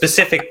a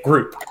specific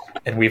group,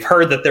 and we've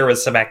heard that there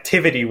was some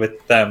activity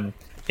with them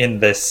in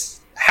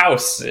this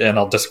house, and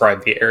I'll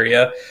describe the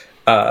area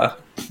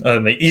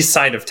on the east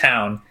side of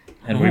town.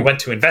 And we went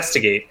to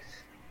investigate,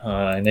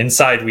 and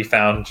inside we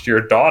found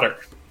your daughter,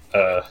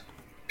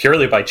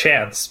 purely by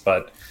chance,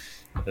 but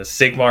the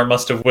Sigmar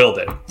must have willed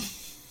it.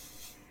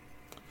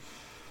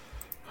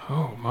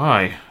 Oh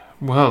my!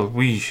 Well,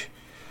 we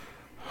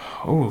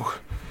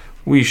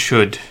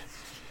should.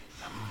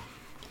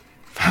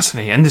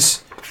 Fascinating. And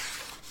this,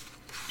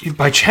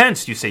 by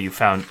chance, you say you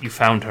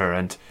found her,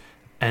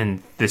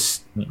 and this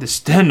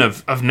den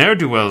of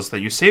ne'er-do-wells that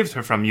you saved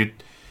her from. You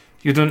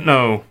don't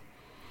know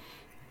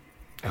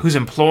whose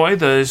employ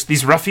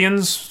these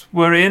ruffians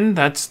were in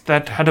that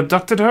had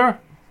abducted her?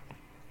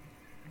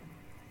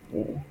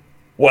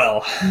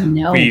 Well,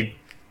 No. we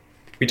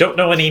don't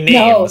know any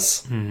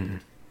names.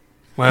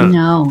 Well,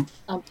 No.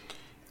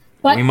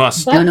 But We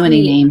must- Don't know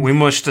any names. we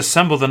must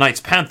assemble the Knights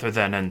Panther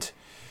then, and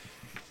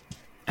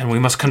we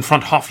must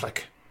confront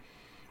Hofflick.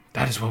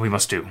 That is what we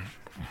must do.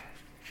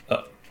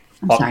 I'm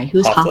sorry,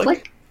 who's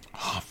Hofflick?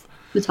 Hofflick?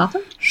 Who's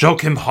Hofflick?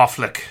 Joachim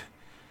Hofflick.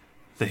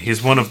 He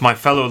is one of my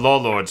fellow law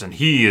lords, and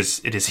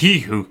it is he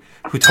who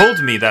told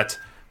me that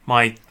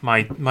my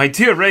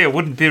dear Rhea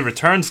wouldn't be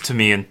returned to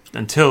me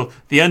until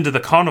the end of the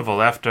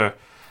carnival. After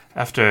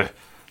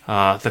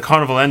the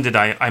carnival ended,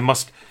 I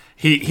must.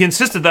 He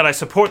insisted that I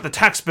support the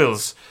tax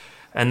bills,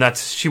 and that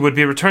she would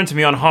be returned to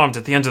me unharmed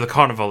at the end of the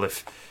carnival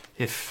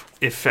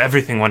if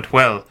everything went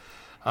well.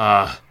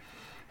 Oh,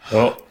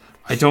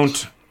 I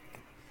don't.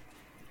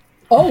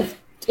 Oh,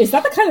 is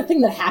that the kind of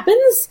thing that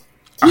happens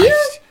here?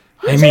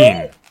 I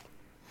mean,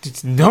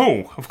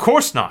 no, of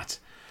course not.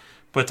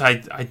 But I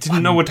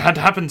didn't know what had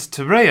happened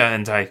to Rhea,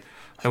 and I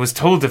was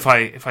told if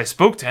I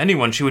spoke to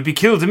anyone, she would be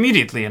killed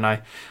immediately, and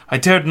I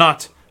dared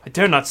not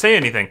say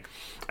anything.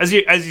 As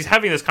he's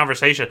having this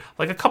conversation,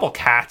 like a couple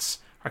cats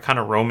are kind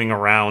of roaming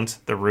around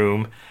the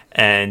room,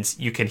 and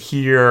you can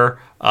hear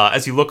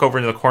as you look over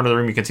into the corner of the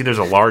room, you can see there's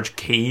a large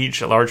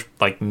cage, a large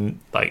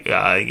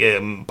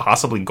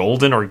possibly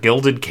golden or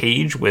gilded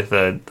cage with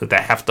a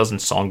half dozen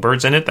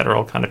songbirds in it that are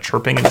all kind of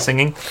chirping and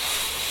singing.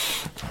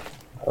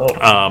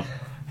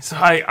 So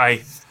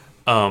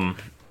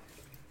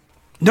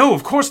no,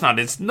 of course not.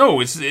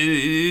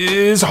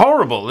 It's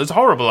horrible. It's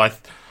horrible.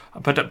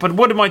 But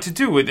what am I to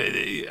do?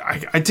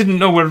 I didn't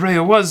know where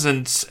Rhea was,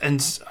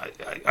 and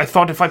I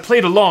thought if I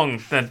played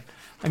along, then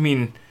I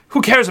mean,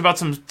 who cares about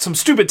some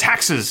stupid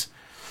taxes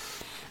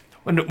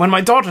when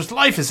my daughter's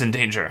life is in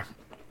danger?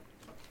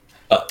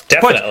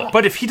 definitely.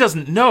 But if he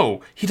doesn't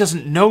know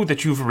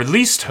that you've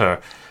released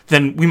her,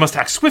 then we must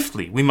act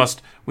swiftly. We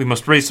must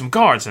raise some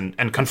guards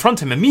and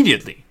confront him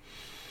immediately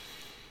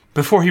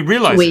before he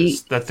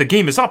realizes that the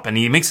game is up and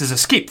he makes his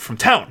escape from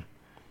town.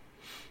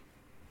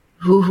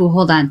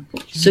 Hold on.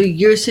 So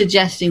you're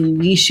suggesting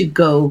we should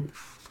go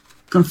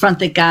confront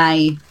the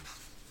guy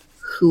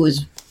who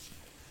was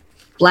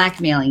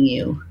blackmailing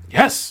you?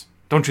 Yes,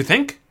 don't you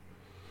think?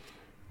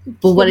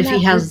 But what if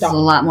he has a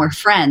lot more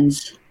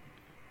friends?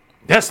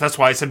 Yes, that's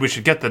why I said we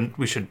should get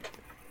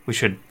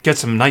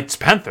some Knights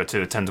Panther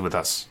to attend with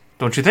us.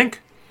 Don't you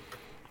think?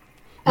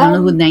 I don't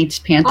know who Knights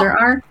Panther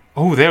are.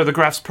 Oh, they're the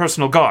Graf's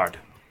personal guard.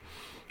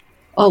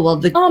 Oh well,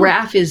 the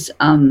Graf is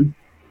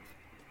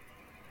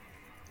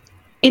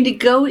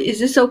Indigo. Is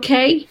this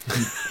okay?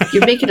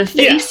 You're making a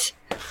face.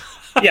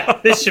 Yeah,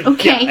 this should.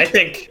 Okay. Yeah, I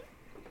think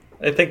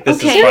this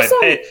Okay. is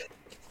fine. Hey,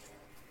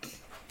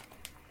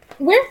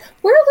 We're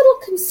a little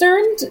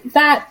concerned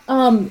that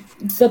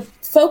the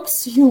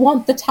folks who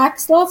want the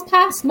tax laws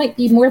passed might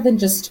be more than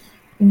just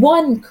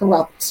one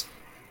corrupt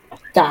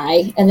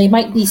guy, and they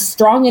might be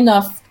strong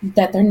enough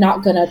that they're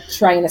not going to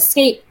try and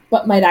escape,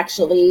 but might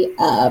actually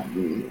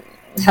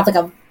have like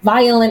a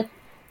violent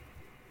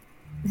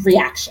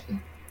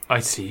reaction. I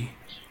see.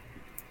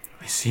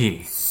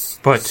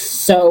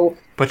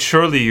 But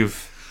surely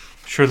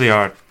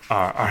our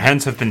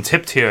hands have been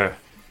tipped here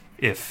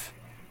if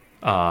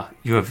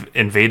you have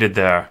invaded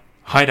their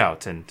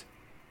hideout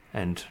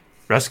and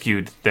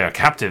rescued their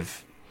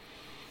captive.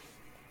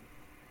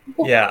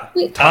 yeah.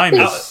 Time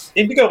is...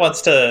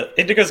 Indigo's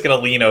going to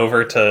lean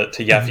over to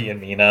Yeffy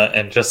and Mina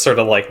and just sort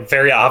of like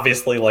very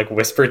obviously like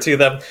whisper to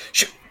them.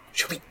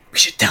 We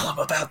should tell them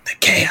about the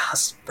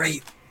chaos,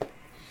 right?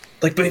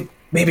 Like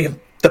maybe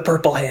the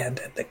purple hand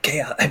and the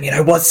chaos. I mean,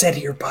 I was sent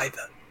here by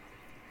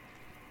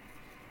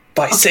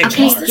Sigmar.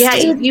 Okay, yeah.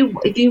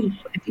 If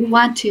you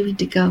want to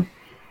Indigo,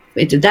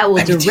 that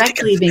will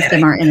directly make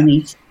them our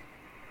enemies.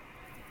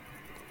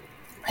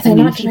 Are they I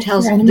mean, not if he connected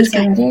tells to this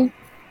enemies guy, already?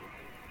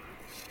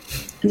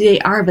 they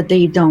are, but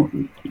they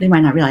don't. They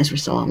might not realize we're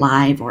still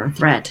alive or a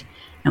threat,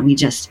 and we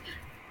just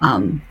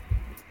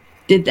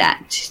did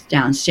that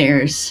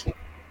downstairs.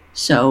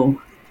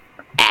 So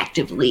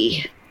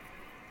actively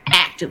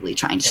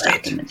trying to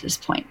stop them at this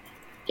point.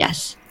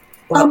 Yes.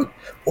 Well,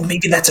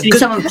 maybe that's a And good.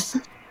 some of us.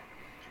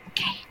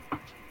 Okay.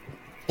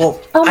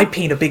 Well, I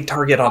paint a big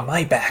target on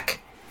my back,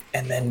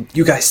 and then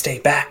you guys stay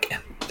back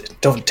and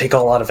don't take a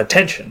lot of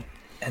attention.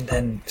 And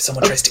then if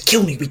someone tries to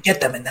kill me, we get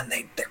them, and then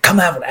they come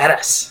out at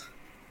us.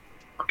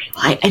 Okay.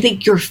 Well, I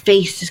think your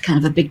face is kind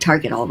of a big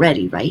target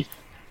already, right?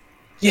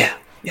 Yeah.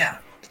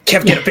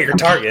 Can't get a bigger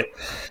target.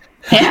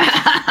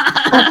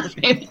 Yeah.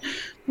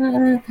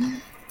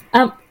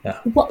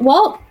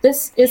 While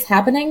this is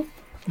happening,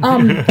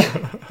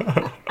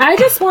 I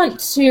just want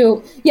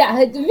to.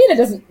 Yeah, Davina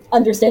doesn't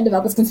understand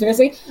about this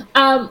conspiracy.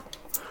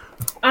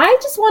 I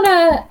just want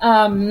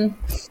to,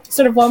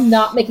 sort of while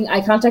not making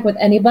eye contact with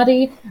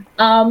anybody,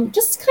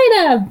 just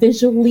kind of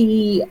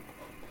visually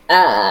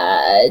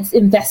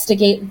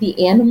investigate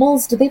the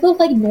animals. Do they look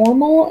like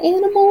normal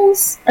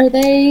animals? Are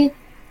they?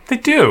 They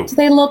do. Do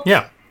they look?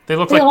 Yeah, they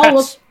look They like all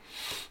pets.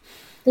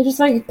 They're just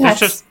like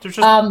pets. There's just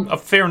a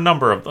fair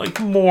number of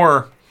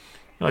more.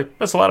 Like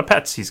that's a lot of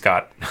pets he's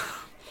got.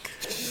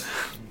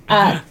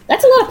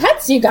 That's a lot of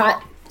pets you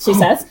got. She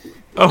says.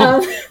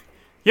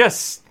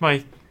 Yes,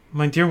 my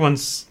dear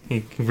ones.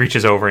 He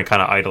reaches over and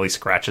kind of idly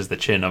scratches the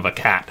chin of a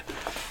cat.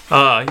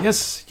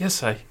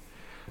 Yes.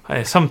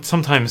 I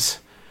sometimes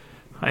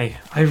I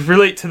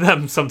relate to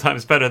them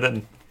sometimes better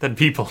than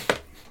people.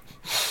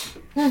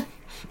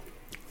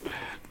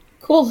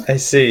 Cool. I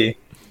see.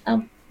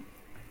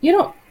 You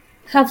don't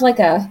have like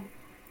a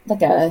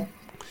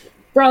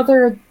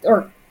brother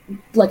or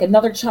like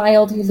another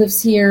child who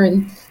lives here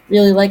and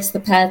really likes the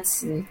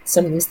pets, and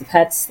sometimes the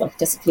pets like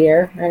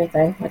disappear or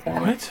anything like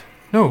that. What?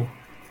 No.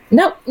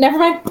 No, never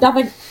mind.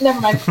 Nothing.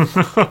 Never mind.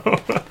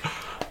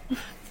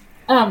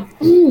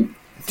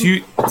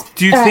 Do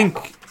you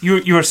think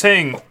you were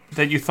saying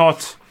that you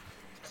thought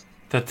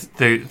that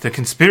the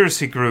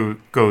conspiracy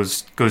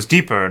goes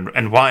deeper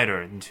and wider,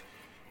 and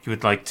you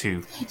would like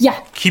to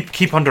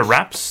keep under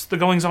wraps the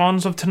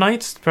goings-ons of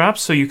tonight,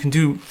 perhaps, so you can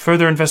do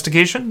further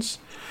investigations?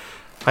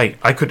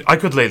 I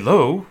could lay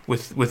low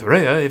with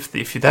Rhea if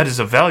that is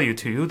of value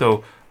to you,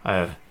 though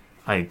I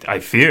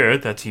fear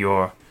that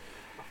you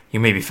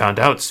may be found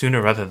out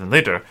sooner rather than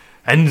later,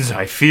 and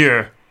I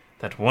fear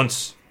that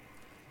once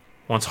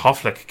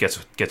Hoffleck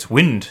gets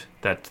wind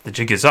that the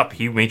jig is up,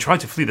 he may try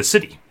to flee the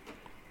city.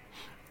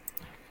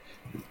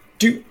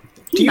 Do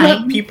you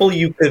have people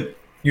you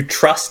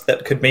trust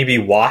that could maybe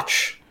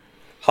watch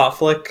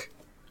Hoffleck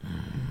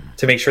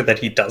to make sure that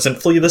he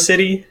doesn't flee the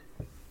city?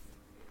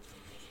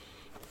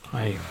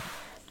 I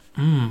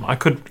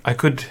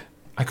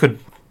could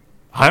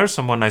hire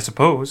someone, I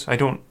suppose. I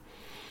don't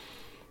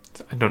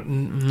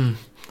know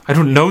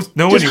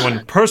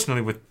anyone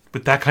personally with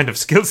that kind of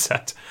skill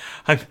set.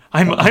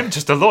 I'm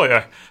just a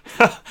lawyer.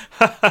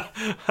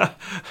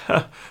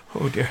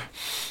 Oh dear.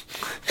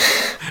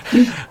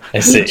 I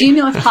see. Do you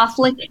know if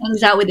Hofflick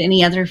hangs out with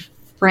any other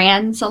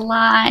friends a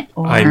lot?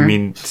 Or... I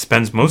mean,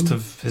 spends most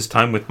of his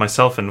time with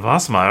myself and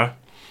Vossmeyer.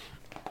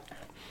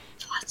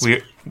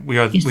 We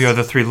are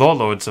the three law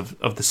lords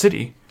of the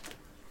city.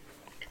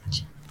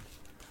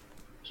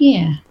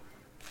 Yeah.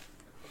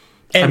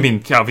 I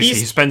mean, obviously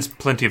he spends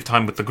plenty of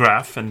time with the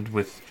Graf and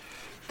with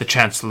the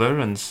Chancellor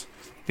and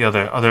the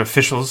other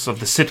officials of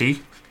the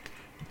city.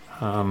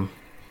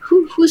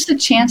 Who's the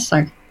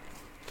Chancellor?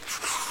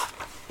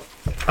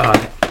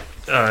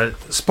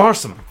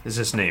 Sparsum is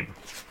his name.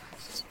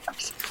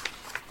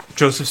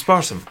 Joseph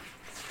Sparsum.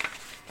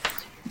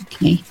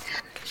 Okay.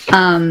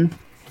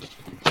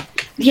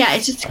 Yeah,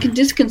 it's just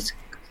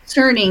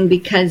disconcerting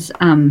because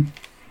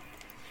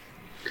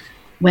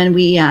when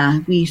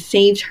we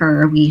saved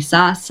her, we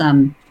saw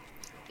some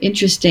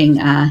interesting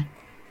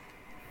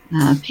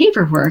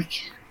paperwork,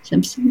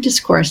 some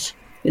discourse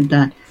with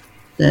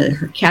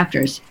her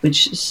captors,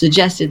 which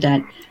suggested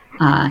that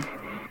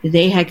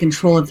they had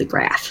control of the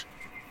Graf.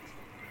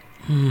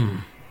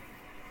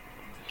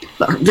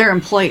 But their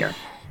employer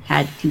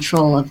had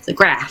control of the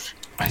Graf.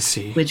 I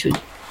see. Which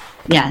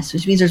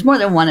means there's more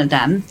than one of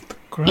them.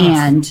 Graf.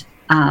 And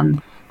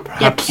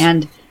Perhaps.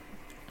 and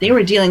they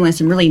were dealing with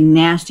some really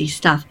nasty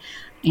stuff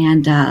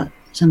and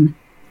some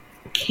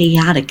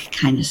chaotic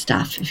kind of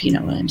stuff, if you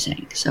know what I'm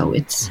saying. So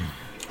it's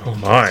Oh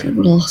my. a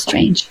little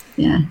strange.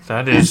 Yeah.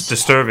 That is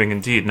disturbing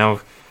indeed. Now,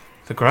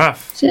 the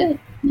Graf That's it.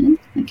 Yeah,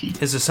 okay.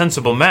 is a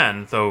sensible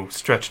man, though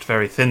stretched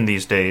very thin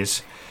these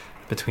days,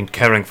 between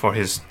caring for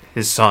his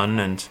son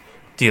and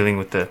dealing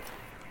with the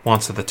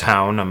wants of the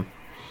town.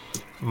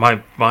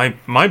 My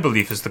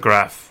belief is the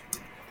Graf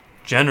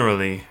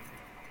generally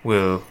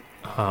will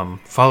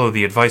follow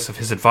the advice of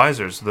his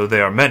advisors, though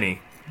they are many,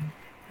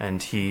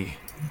 and he,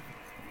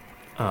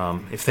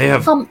 if they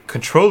have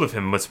control of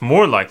him, what's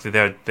more likely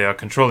they are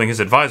controlling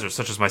his advisors,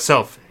 such as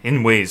myself,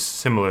 in ways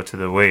similar to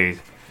the way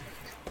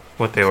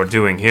what they were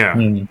doing here.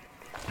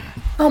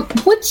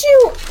 Would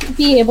you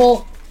be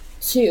able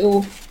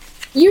to,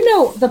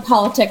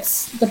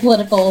 the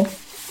political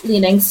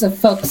leanings of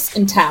folks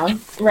in town,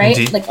 right?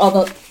 Indeed. Like all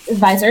the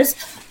advisors.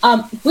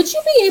 Would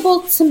you be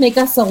able to make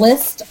us a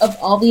list of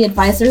all the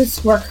advisors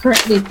who are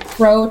currently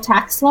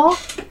pro-tax law?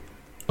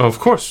 Oh, of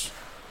course.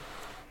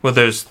 Well,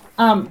 there's.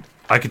 Um,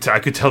 I could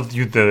tell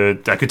you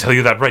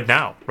that right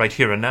now, right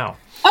here and now.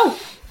 Oh,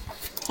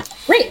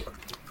 great.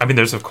 I mean,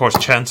 there's of course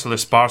Chancellor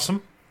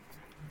Sparsum.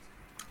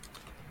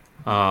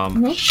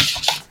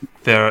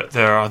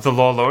 There are the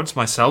law lords,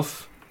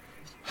 myself,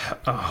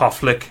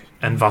 Hofflick,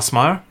 and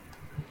Vossmeyer.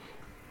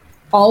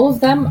 All of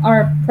them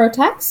are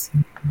pro-tax?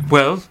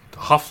 Well,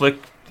 Hofflick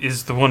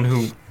is the one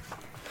who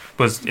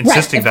was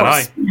insisting that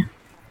I.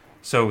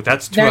 So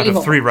that's two Very out evil.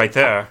 of three right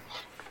there.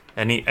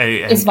 And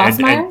Is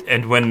Vossmeyer?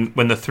 and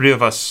when the three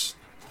of us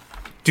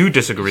do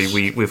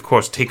disagree, we of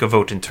course take a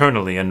vote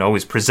internally and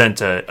always present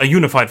a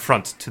unified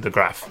front to the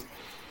Graf.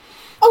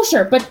 Oh,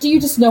 sure, but do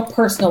you just know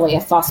personally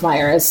if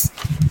Vossmeyer is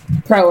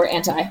pro or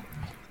anti?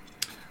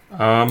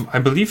 I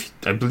believe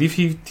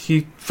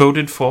he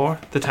voted for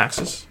the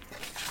taxes.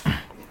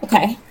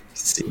 Okay.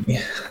 See.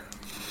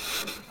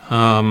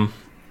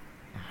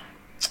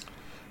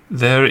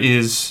 There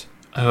is,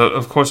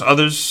 of course,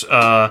 others.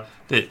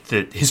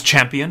 His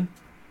champion,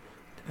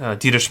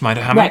 Dieter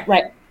Schmeidehammer.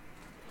 Right.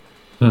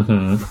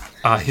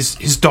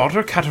 His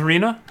daughter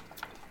Katerina.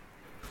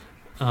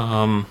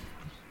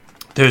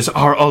 There's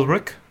R.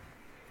 Ulrich,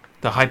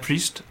 the high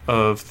priest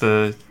of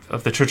the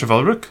Church of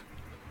Ulrich.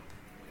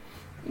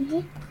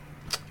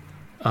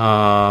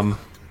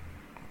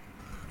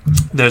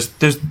 There's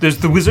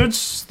the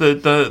wizards,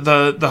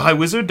 the high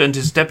wizard and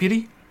his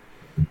deputy.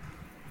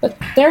 But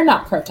they're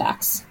not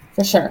pro-tax,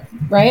 for sure,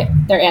 right?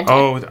 They're anti.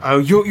 Oh,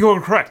 you're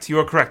correct. You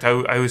are correct.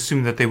 I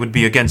assume that they would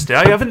be against it.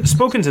 I haven't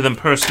spoken to them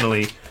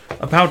personally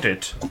about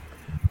it,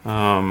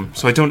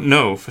 so I don't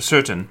know for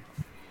certain.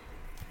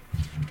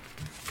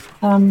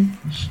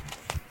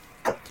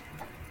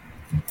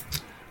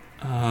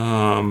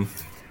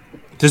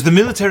 There's the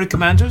military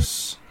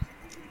commanders.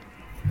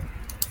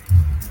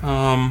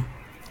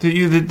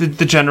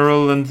 The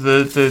general and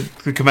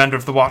the commander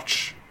of the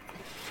watch.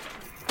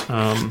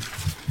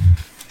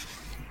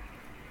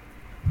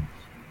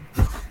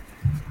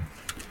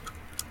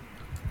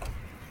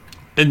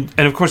 And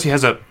of course he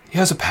has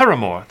a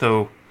paramour,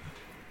 though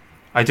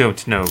I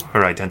don't know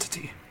her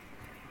identity.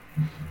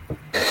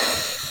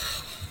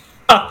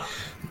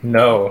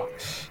 No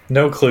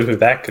clue who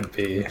that could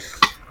be.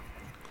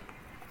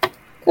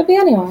 Could be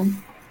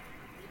anyone.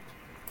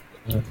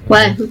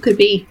 What? Who could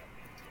be?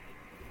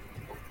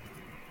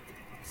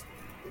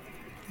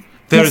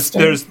 There's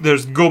Mister.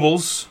 there's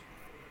Goebbels,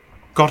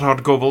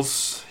 Gotthard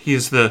Goebbels. He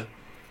is the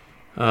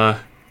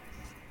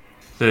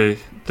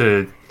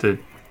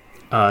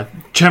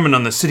chairman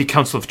on the City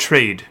Council of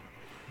Trade.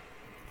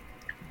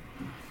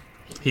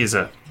 He's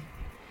a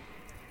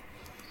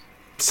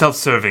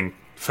self-serving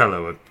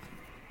fellow,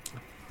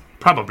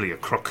 probably a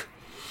crook.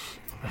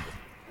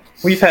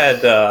 We've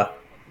had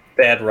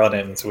bad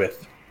run-ins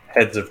with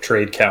heads of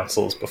trade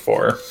councils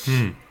before.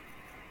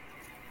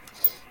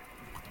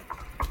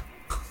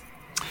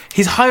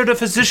 He's hired a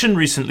physician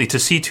recently to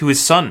see to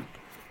his son,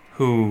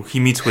 who he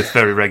meets with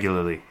very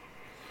regularly.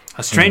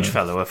 A strange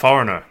fellow, a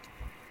foreigner.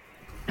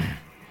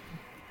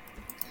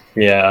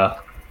 Yeah.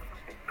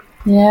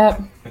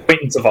 Yep.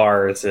 Acquaintance of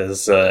ours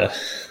has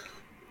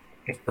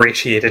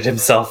ingratiated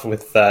himself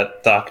with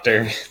that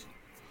doctor.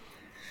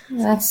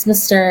 That's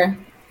Mr.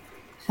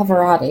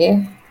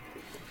 Havarati.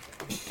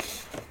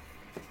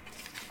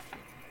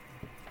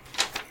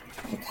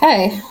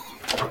 Okay.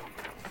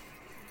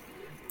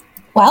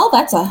 Well,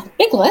 that's a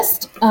big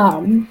list.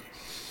 Lots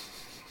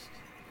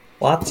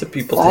of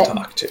people But- to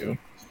talk to.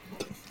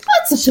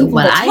 Lots of So people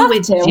what to I talk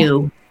would to.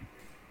 do,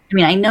 I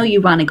mean, I know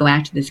you want to go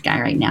after this guy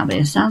right now, but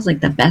it sounds like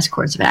the best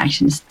course of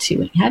action is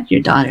to have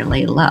your daughter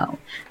lay low.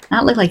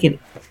 Not look like it,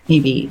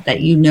 maybe that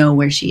you know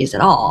where she is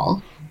at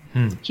all.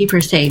 Keep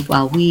her safe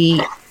while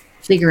we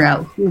figure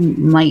out who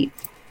might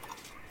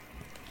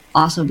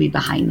also be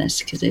behind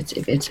this. Because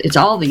if it's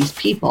all these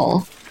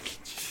people,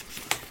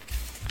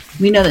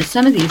 we know that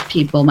some of these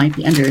people might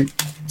be under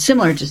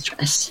similar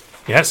distress.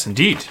 Yes,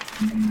 indeed.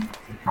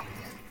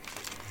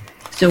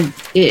 So,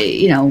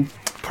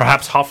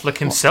 Perhaps Hofflick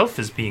himself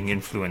is being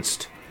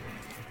influenced.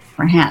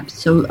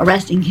 perhaps. So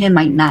arresting him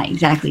might not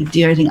exactly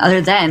do anything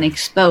other than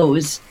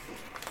expose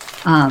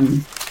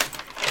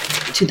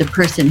to the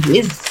person who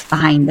is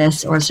behind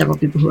this, or several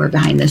people who are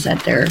behind this, that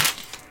they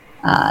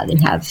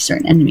have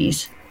certain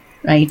enemies,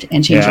 right?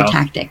 And change their Yeah.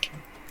 tactic.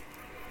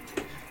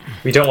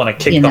 We don't want to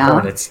kick You the know?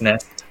 hornet's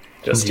nest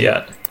just Indeed.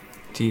 yet.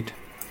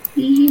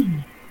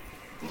 Indeed.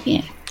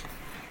 Yeah.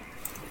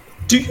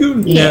 Do you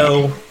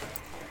know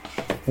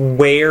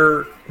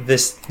where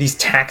these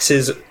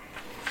taxes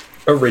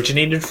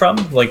originated from?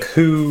 Like,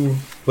 who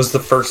was the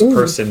first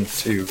person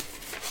to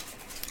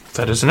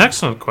That is an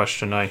excellent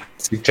question. I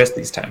suggest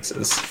these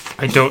taxes?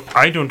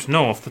 don't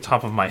know off the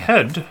top of my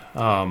head.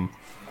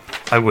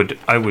 I would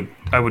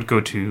go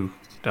to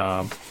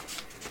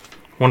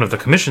one of the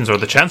commissions, or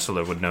the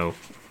chancellor would know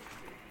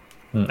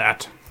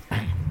that.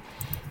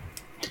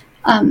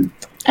 Out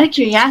of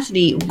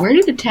curiosity, where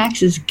do the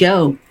taxes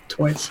go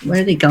towards?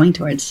 Where are they going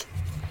towards?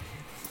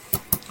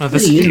 The are you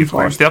city, using of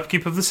for? course. The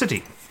upkeep of the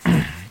city.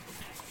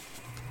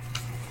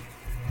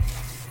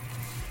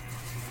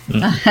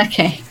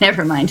 Okay,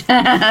 never mind.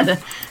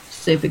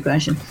 Stupid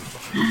question.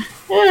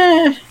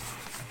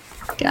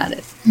 Got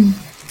it.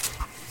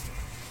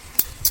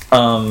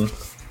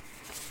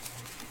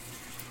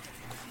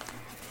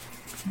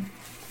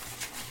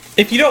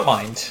 If you don't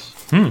mind,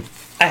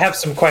 I have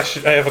some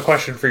question. I have a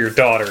question for your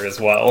daughter as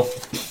well.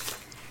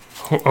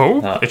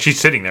 And she's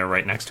sitting there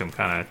right next to him,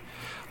 kind of.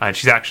 And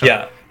she's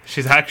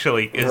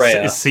actually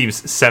Rhea.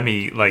 seems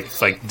semi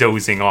like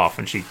dozing off,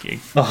 and her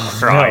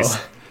no. eyes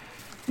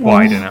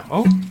wide and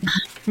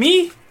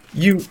me.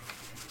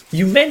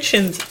 You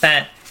mentioned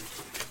that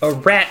a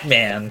rat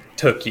man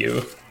took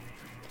you.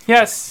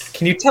 Yes,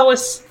 Can you tell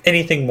us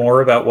anything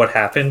more about what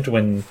happened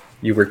when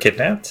you were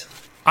kidnapped?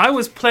 I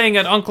was playing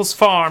at Uncle's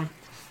farm,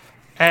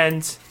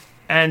 and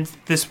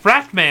this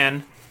rat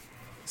man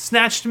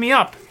snatched me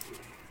up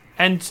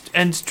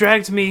and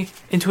dragged me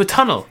into a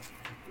tunnel,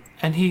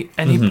 and he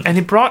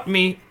brought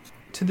me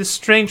to this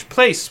strange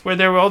place where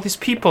there were all these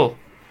people,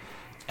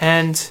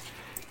 and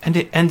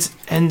they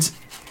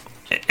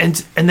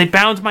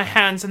bound my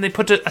hands and they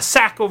put a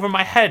sack over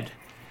my head,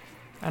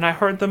 and I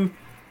heard them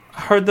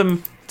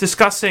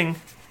discussing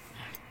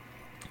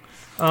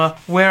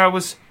where I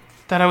was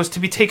to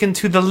be taken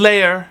to the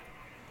lair,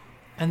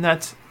 and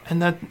that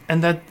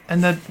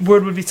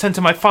word would be sent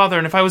to my father,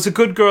 and if I was a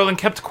good girl and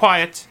kept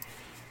quiet,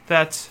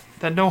 that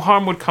no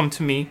harm would come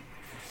to me,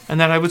 and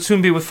that I would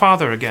soon be with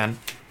father again.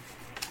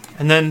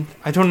 And then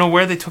I don't know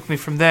where they took me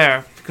from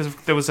there, because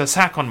there was a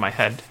sack on my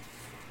head.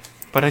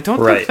 But I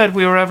don't think that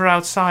we were ever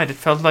outside. It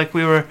felt like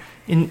we were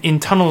in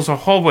tunnels or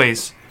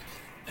hallways,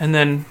 and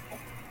then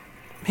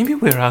maybe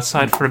we were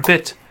outside for a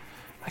bit.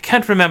 I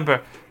can't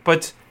remember.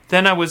 But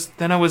then I was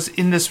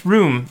in this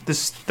room,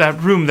 that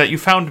room that you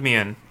found me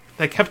in.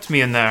 They kept me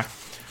in there.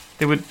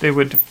 They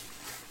would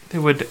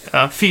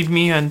feed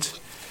me, and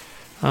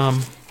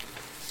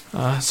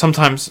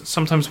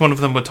sometimes one of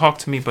them would talk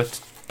to me,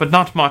 but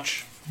not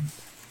much.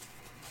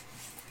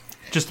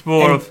 Just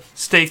more of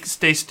stay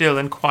still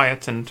and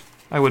quiet, and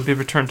I would be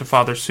returned to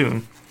father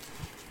soon.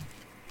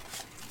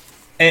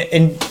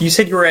 And you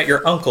said you were at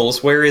your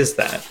uncle's. Where is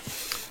that?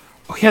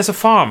 Oh, he has a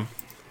farm.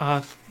 He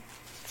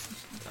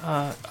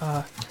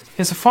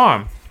has a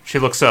farm. She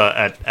looks up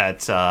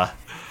at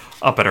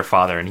her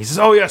father, and he says,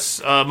 "Oh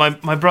yes,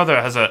 my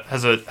brother has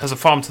a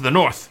farm to the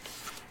north,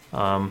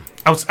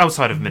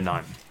 outside of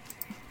Midnight."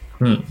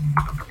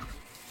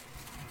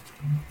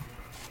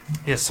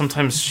 Yes,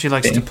 sometimes she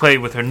likes to play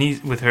with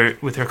her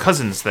with her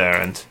cousins there,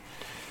 and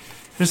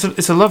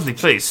it's a lovely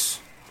place.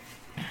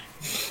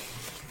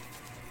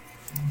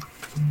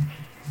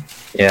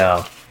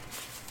 Yeah.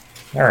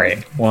 All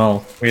right.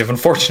 Well, we have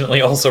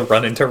unfortunately also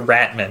run into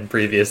ratmen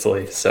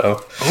previously,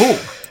 so. Oh,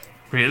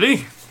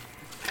 really?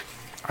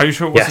 Are you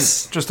sure it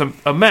wasn't just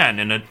a man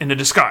in a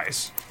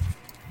disguise?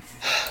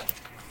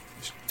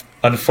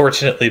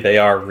 Unfortunately, they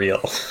are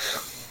real.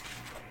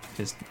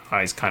 His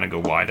eyes kind of go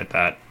wide at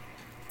that.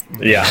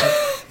 Yeah.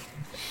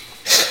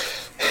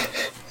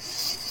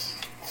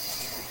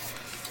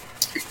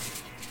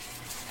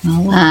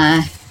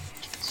 Well,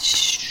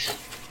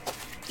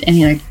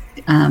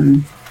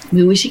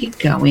 maybe we should get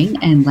going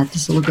and let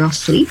this little girl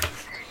sleep.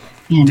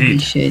 And we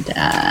Indeed. should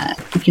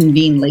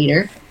reconvene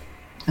later.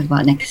 Talk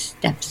about next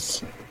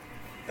steps.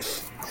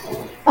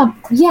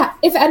 Yeah,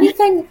 if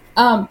anything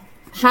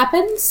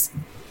happens,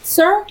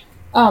 sir,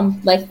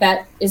 like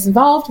that is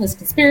involved in this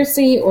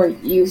conspiracy, or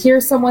you hear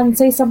someone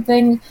say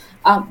something,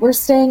 we're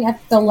staying at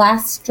the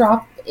Last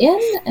Drop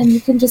Inn, and you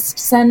can just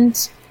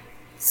send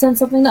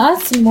something to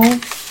us, and we'll.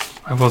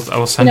 I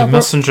will send a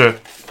messenger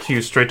to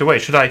you straight away.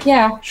 Should I?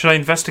 Yeah. Should I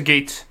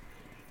investigate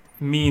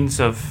means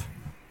of?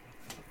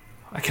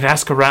 I could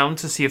ask around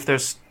to see if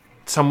there's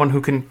someone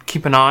who can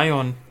keep an eye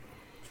on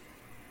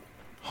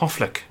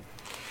Hofflick.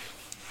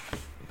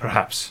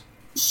 Perhaps.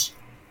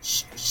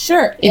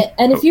 Sure,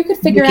 and if you could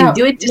figure out,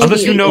 do it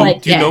Unless you know,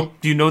 like, do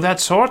you know that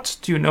sort?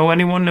 Do you know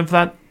anyone of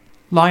that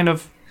line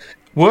of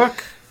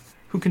work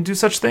who can do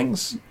such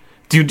things?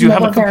 Do you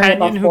have a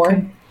companion who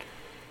can?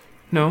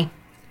 No.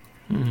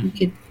 You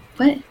could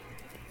what?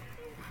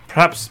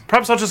 Perhaps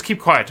I'll just keep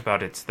quiet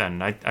about it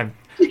then.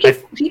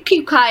 If you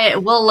keep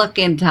quiet, we'll look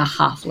into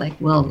Hofflick.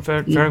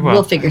 Very well.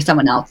 We'll figure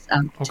someone else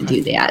out to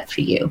do that for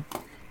you.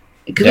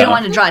 Because we don't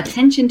want to draw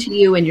attention to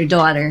you and your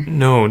daughter.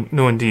 No,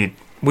 indeed.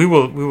 We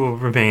will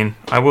remain.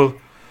 I will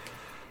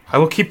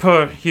keep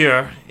her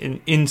here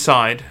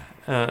inside,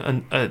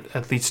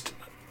 at least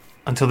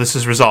until this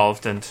is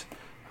resolved, and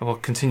I will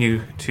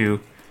continue to,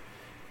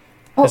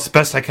 as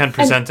best I can,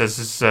 present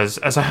as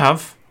I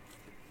have.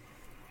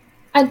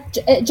 And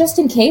just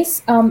in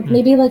case,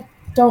 maybe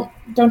don't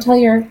tell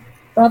your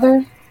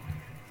brother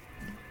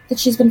that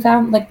she's been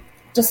found,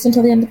 just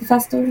until the end of the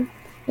festival.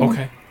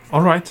 Okay.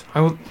 All right.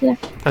 I will. Yeah.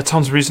 That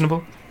sounds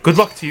reasonable. Good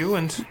luck to you,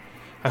 and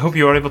I hope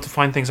you are able to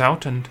find things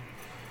out. And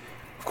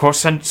of course,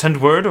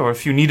 send word, or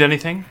if you need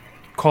anything,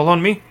 call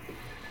on me.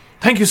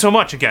 Thank you so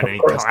much again. And he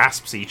course.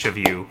 clasps each of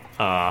you.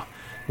 Yeah.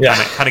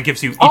 Kind of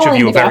gives you each All of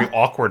you a Indigo. very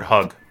awkward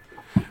hug.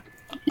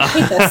 I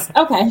hate this.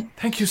 Okay.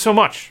 Thank you so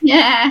much.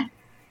 Yeah.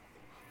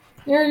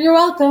 You're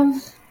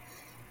welcome.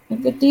 A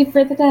good deed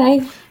for the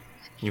day.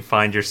 You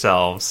find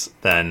yourselves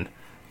then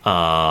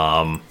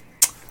back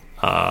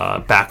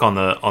on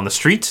the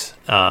street.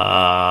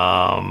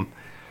 Not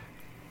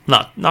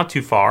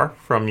too far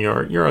from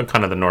you're on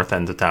kind of the north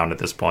end of town at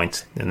this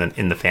point, and then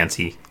in the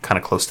fancy, kind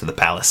of close to the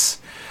palace.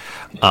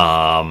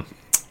 But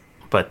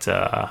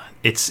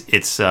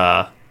it's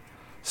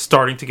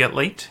starting to get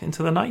late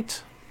into the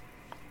night.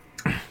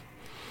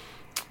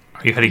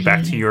 Are you heading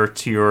back to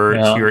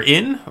your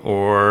inn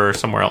or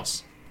somewhere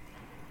else?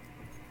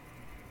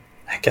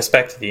 I guess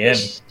back to the inn.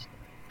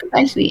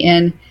 Back to the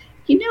inn.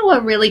 You know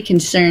what really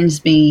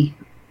concerns me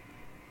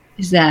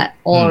is that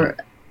Ulrich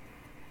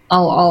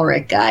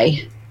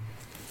guy.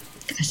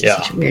 That's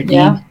such a weird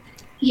name.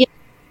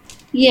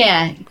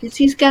 Yeah, because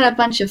he's got a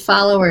bunch of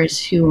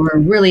followers who are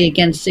really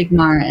against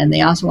Sigmar, and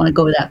they also want to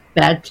go to that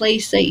bad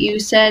place that you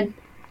said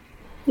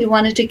they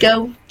wanted to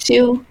go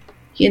to,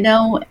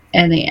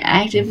 and they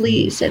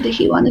actively said that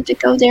he wanted to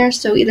go there.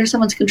 So either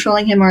someone's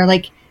controlling him or,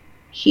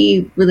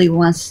 he really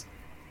wants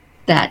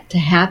that to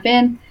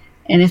happen.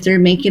 And if they're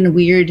making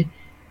weird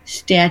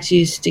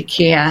statues to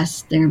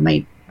chaos, that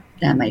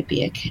might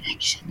be a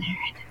connection there.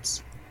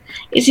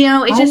 And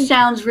it just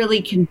sounds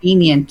really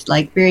convenient,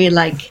 very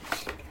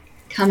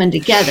coming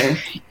together.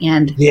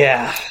 And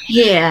yeah.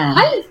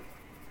 I'm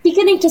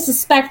beginning to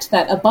suspect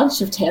that a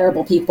bunch of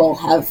terrible people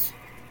have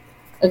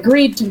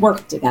agreed to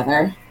work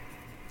together.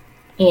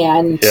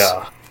 And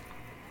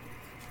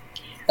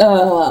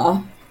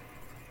I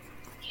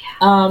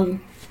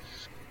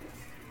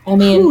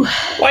mean,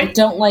 I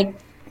don't like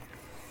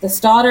the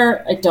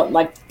Stodder. I don't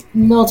like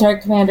military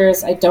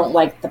commanders. I don't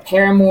like the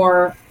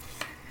Paramour.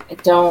 I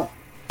don't.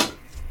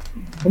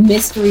 The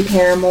mystery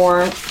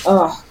Paramour.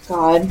 Oh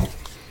God.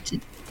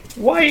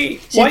 What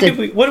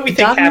do we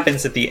think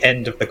happens at the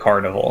end of the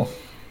carnival?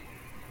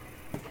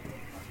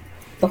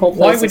 The whole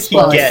Why place would he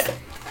explodes. get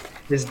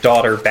his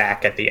daughter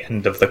back at the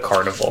end of the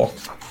carnival?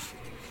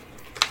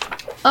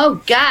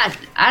 Oh God,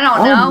 I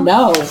don't know. Oh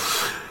no,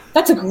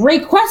 that's a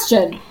great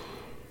question.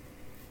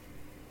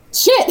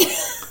 Shit.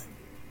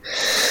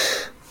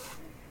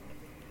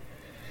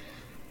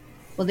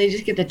 Will they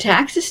just get the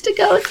taxes to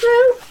go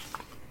through?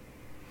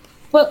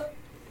 But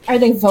are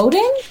they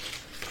voting?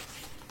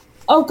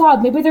 Oh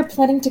God, maybe they're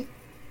planning to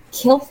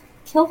kill.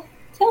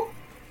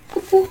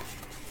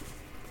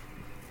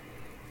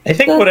 I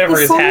think The whatever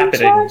is son in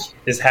happening charge?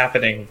 is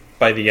happening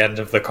by the end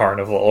of the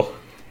carnival,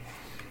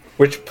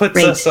 which puts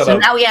Great, us on so a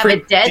now we have a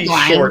pretty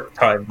deadline. short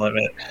time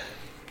limit.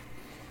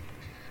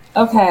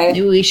 Okay.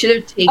 Maybe we should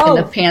have taken Oh.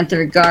 the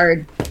Panther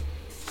Guard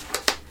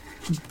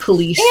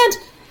police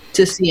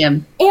to see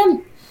him.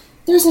 And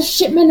there's a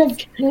shipment of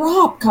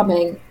Rob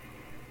coming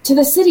to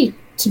the city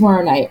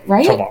tomorrow night,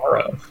 right?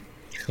 Tomorrow.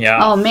 Yeah.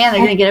 Oh man,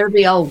 they're gonna get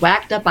everybody all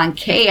whacked up on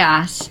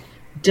chaos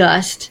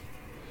dust.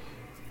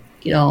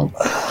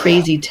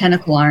 Crazy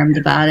tentacle armed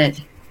about it.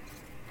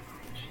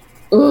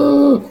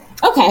 Ooh.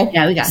 Okay.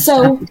 Yeah, we got to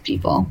So- stop these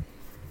people.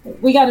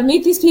 We got to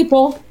meet these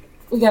people.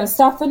 We got to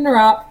stop the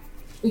Narop.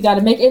 We got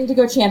to make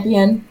Indigo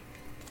champion.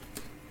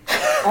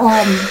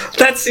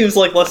 That seems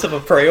like less of a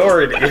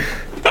priority. No,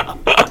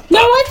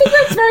 I think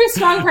that's a very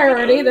strong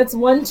priority. That's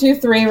 1, 2,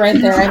 3 right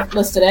there. I've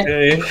listed it.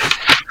 Okay.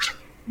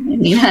 I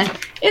mean,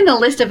 in the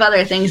list of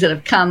other things that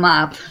have come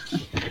up,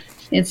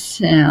 it's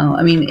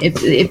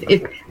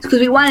if because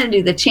we wanted to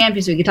do the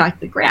champions, we could talk to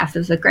the graph.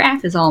 If the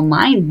graph is all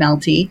mind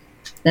melty,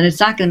 then it's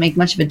not going to make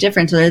much of a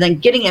difference other than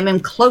getting him in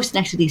close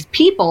next to these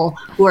people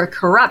who are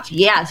corrupt.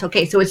 Yes,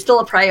 okay, so it's still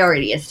a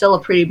priority. It's still a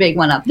pretty big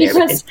one up there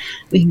Because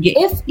we can get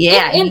if he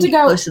can get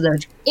Indigo- close to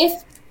those.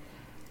 If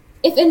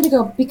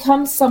Indigo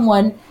becomes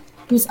someone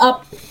who's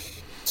up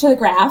to the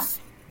graph,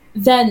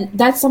 then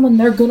that's someone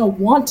they're going to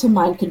want to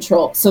mind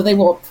control. So they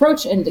will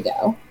approach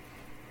Indigo.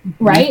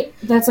 Right?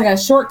 That's like a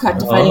shortcut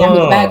to finding out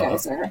who the bad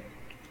guys are.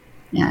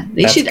 Yeah,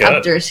 they That's should good.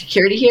 up their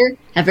security here.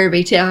 Have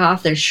everybody take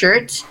off their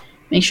shirts.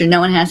 Make sure no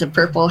one has a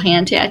purple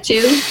hand tattoo.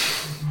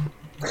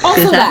 Also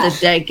Because that. that's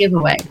a dead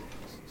giveaway.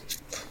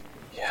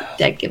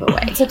 Dead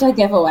giveaway. It's a dead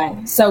giveaway.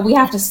 So we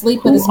have to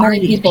sleep with Who as many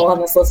are these people on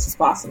this list as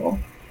possible.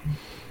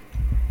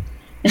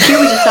 And here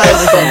we just thought it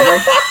was over.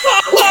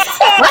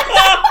 What?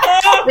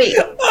 Wait.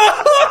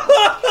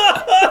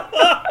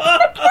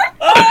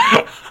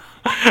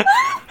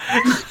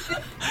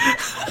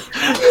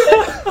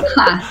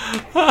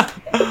 Huh.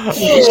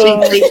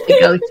 Interesting place to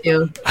go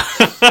to.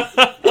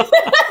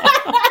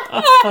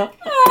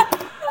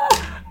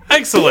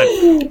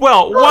 Excellent.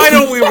 Well, why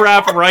don't we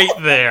wrap right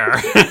there?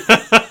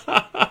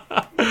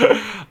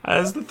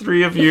 As the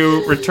three of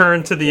you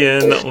return to the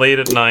inn late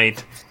at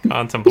night,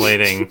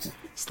 contemplating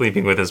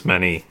sleeping with as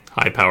many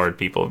high-powered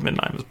people of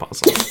Midnight as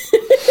possible.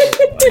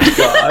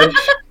 Gosh.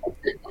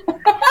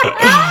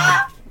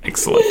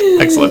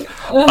 Excellent.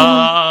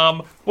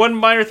 One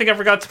minor thing I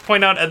forgot to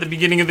point out at the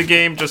beginning of the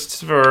game,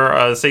 just for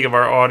the sake of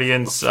our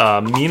audience,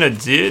 Mina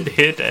did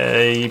hit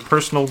a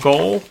personal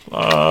goal,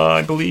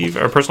 I believe,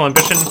 or personal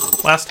ambition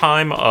last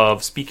time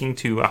of speaking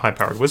to a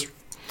high-powered wizard,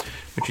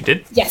 which you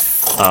did.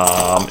 Yes.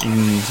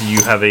 And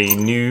you have a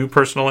new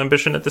personal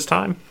ambition at this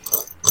time?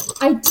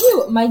 I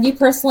do. My new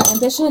personal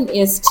ambition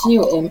is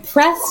to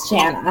impress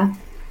Jana.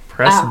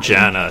 Press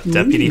Jana,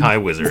 Deputy High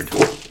Wizard.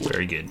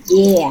 Very good.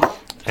 Yeah.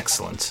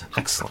 Excellent.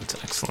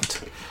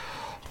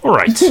 All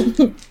right.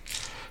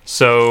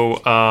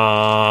 So,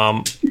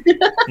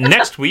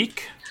 next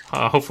week,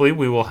 hopefully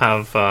we will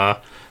have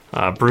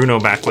Bruno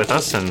back with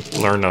us and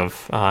learn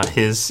of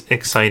his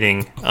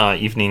exciting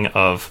evening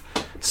of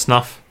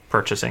snuff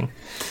purchasing.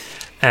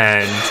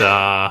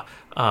 And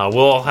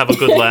we'll all have a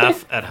good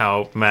laugh at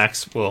how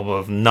Max will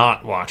have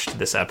not watched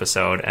this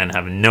episode and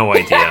have no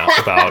idea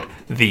about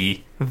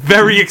the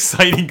very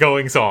exciting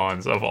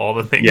goings-ons of all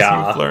the things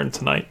you've learned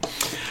tonight.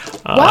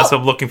 So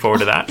I'm looking forward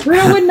to that.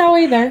 Bruno wouldn't know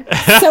either,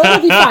 so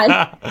it'll be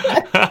fun.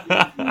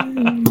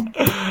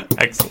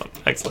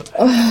 Excellent.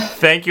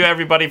 Thank you,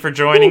 everybody, for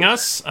joining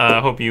us.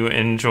 Hope you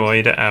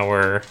enjoyed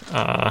our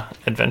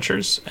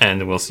adventures,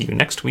 and we'll see you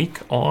next week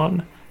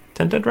on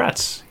 10 Dead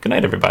Rats. Good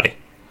night, everybody.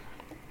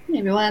 Hey,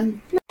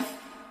 everyone.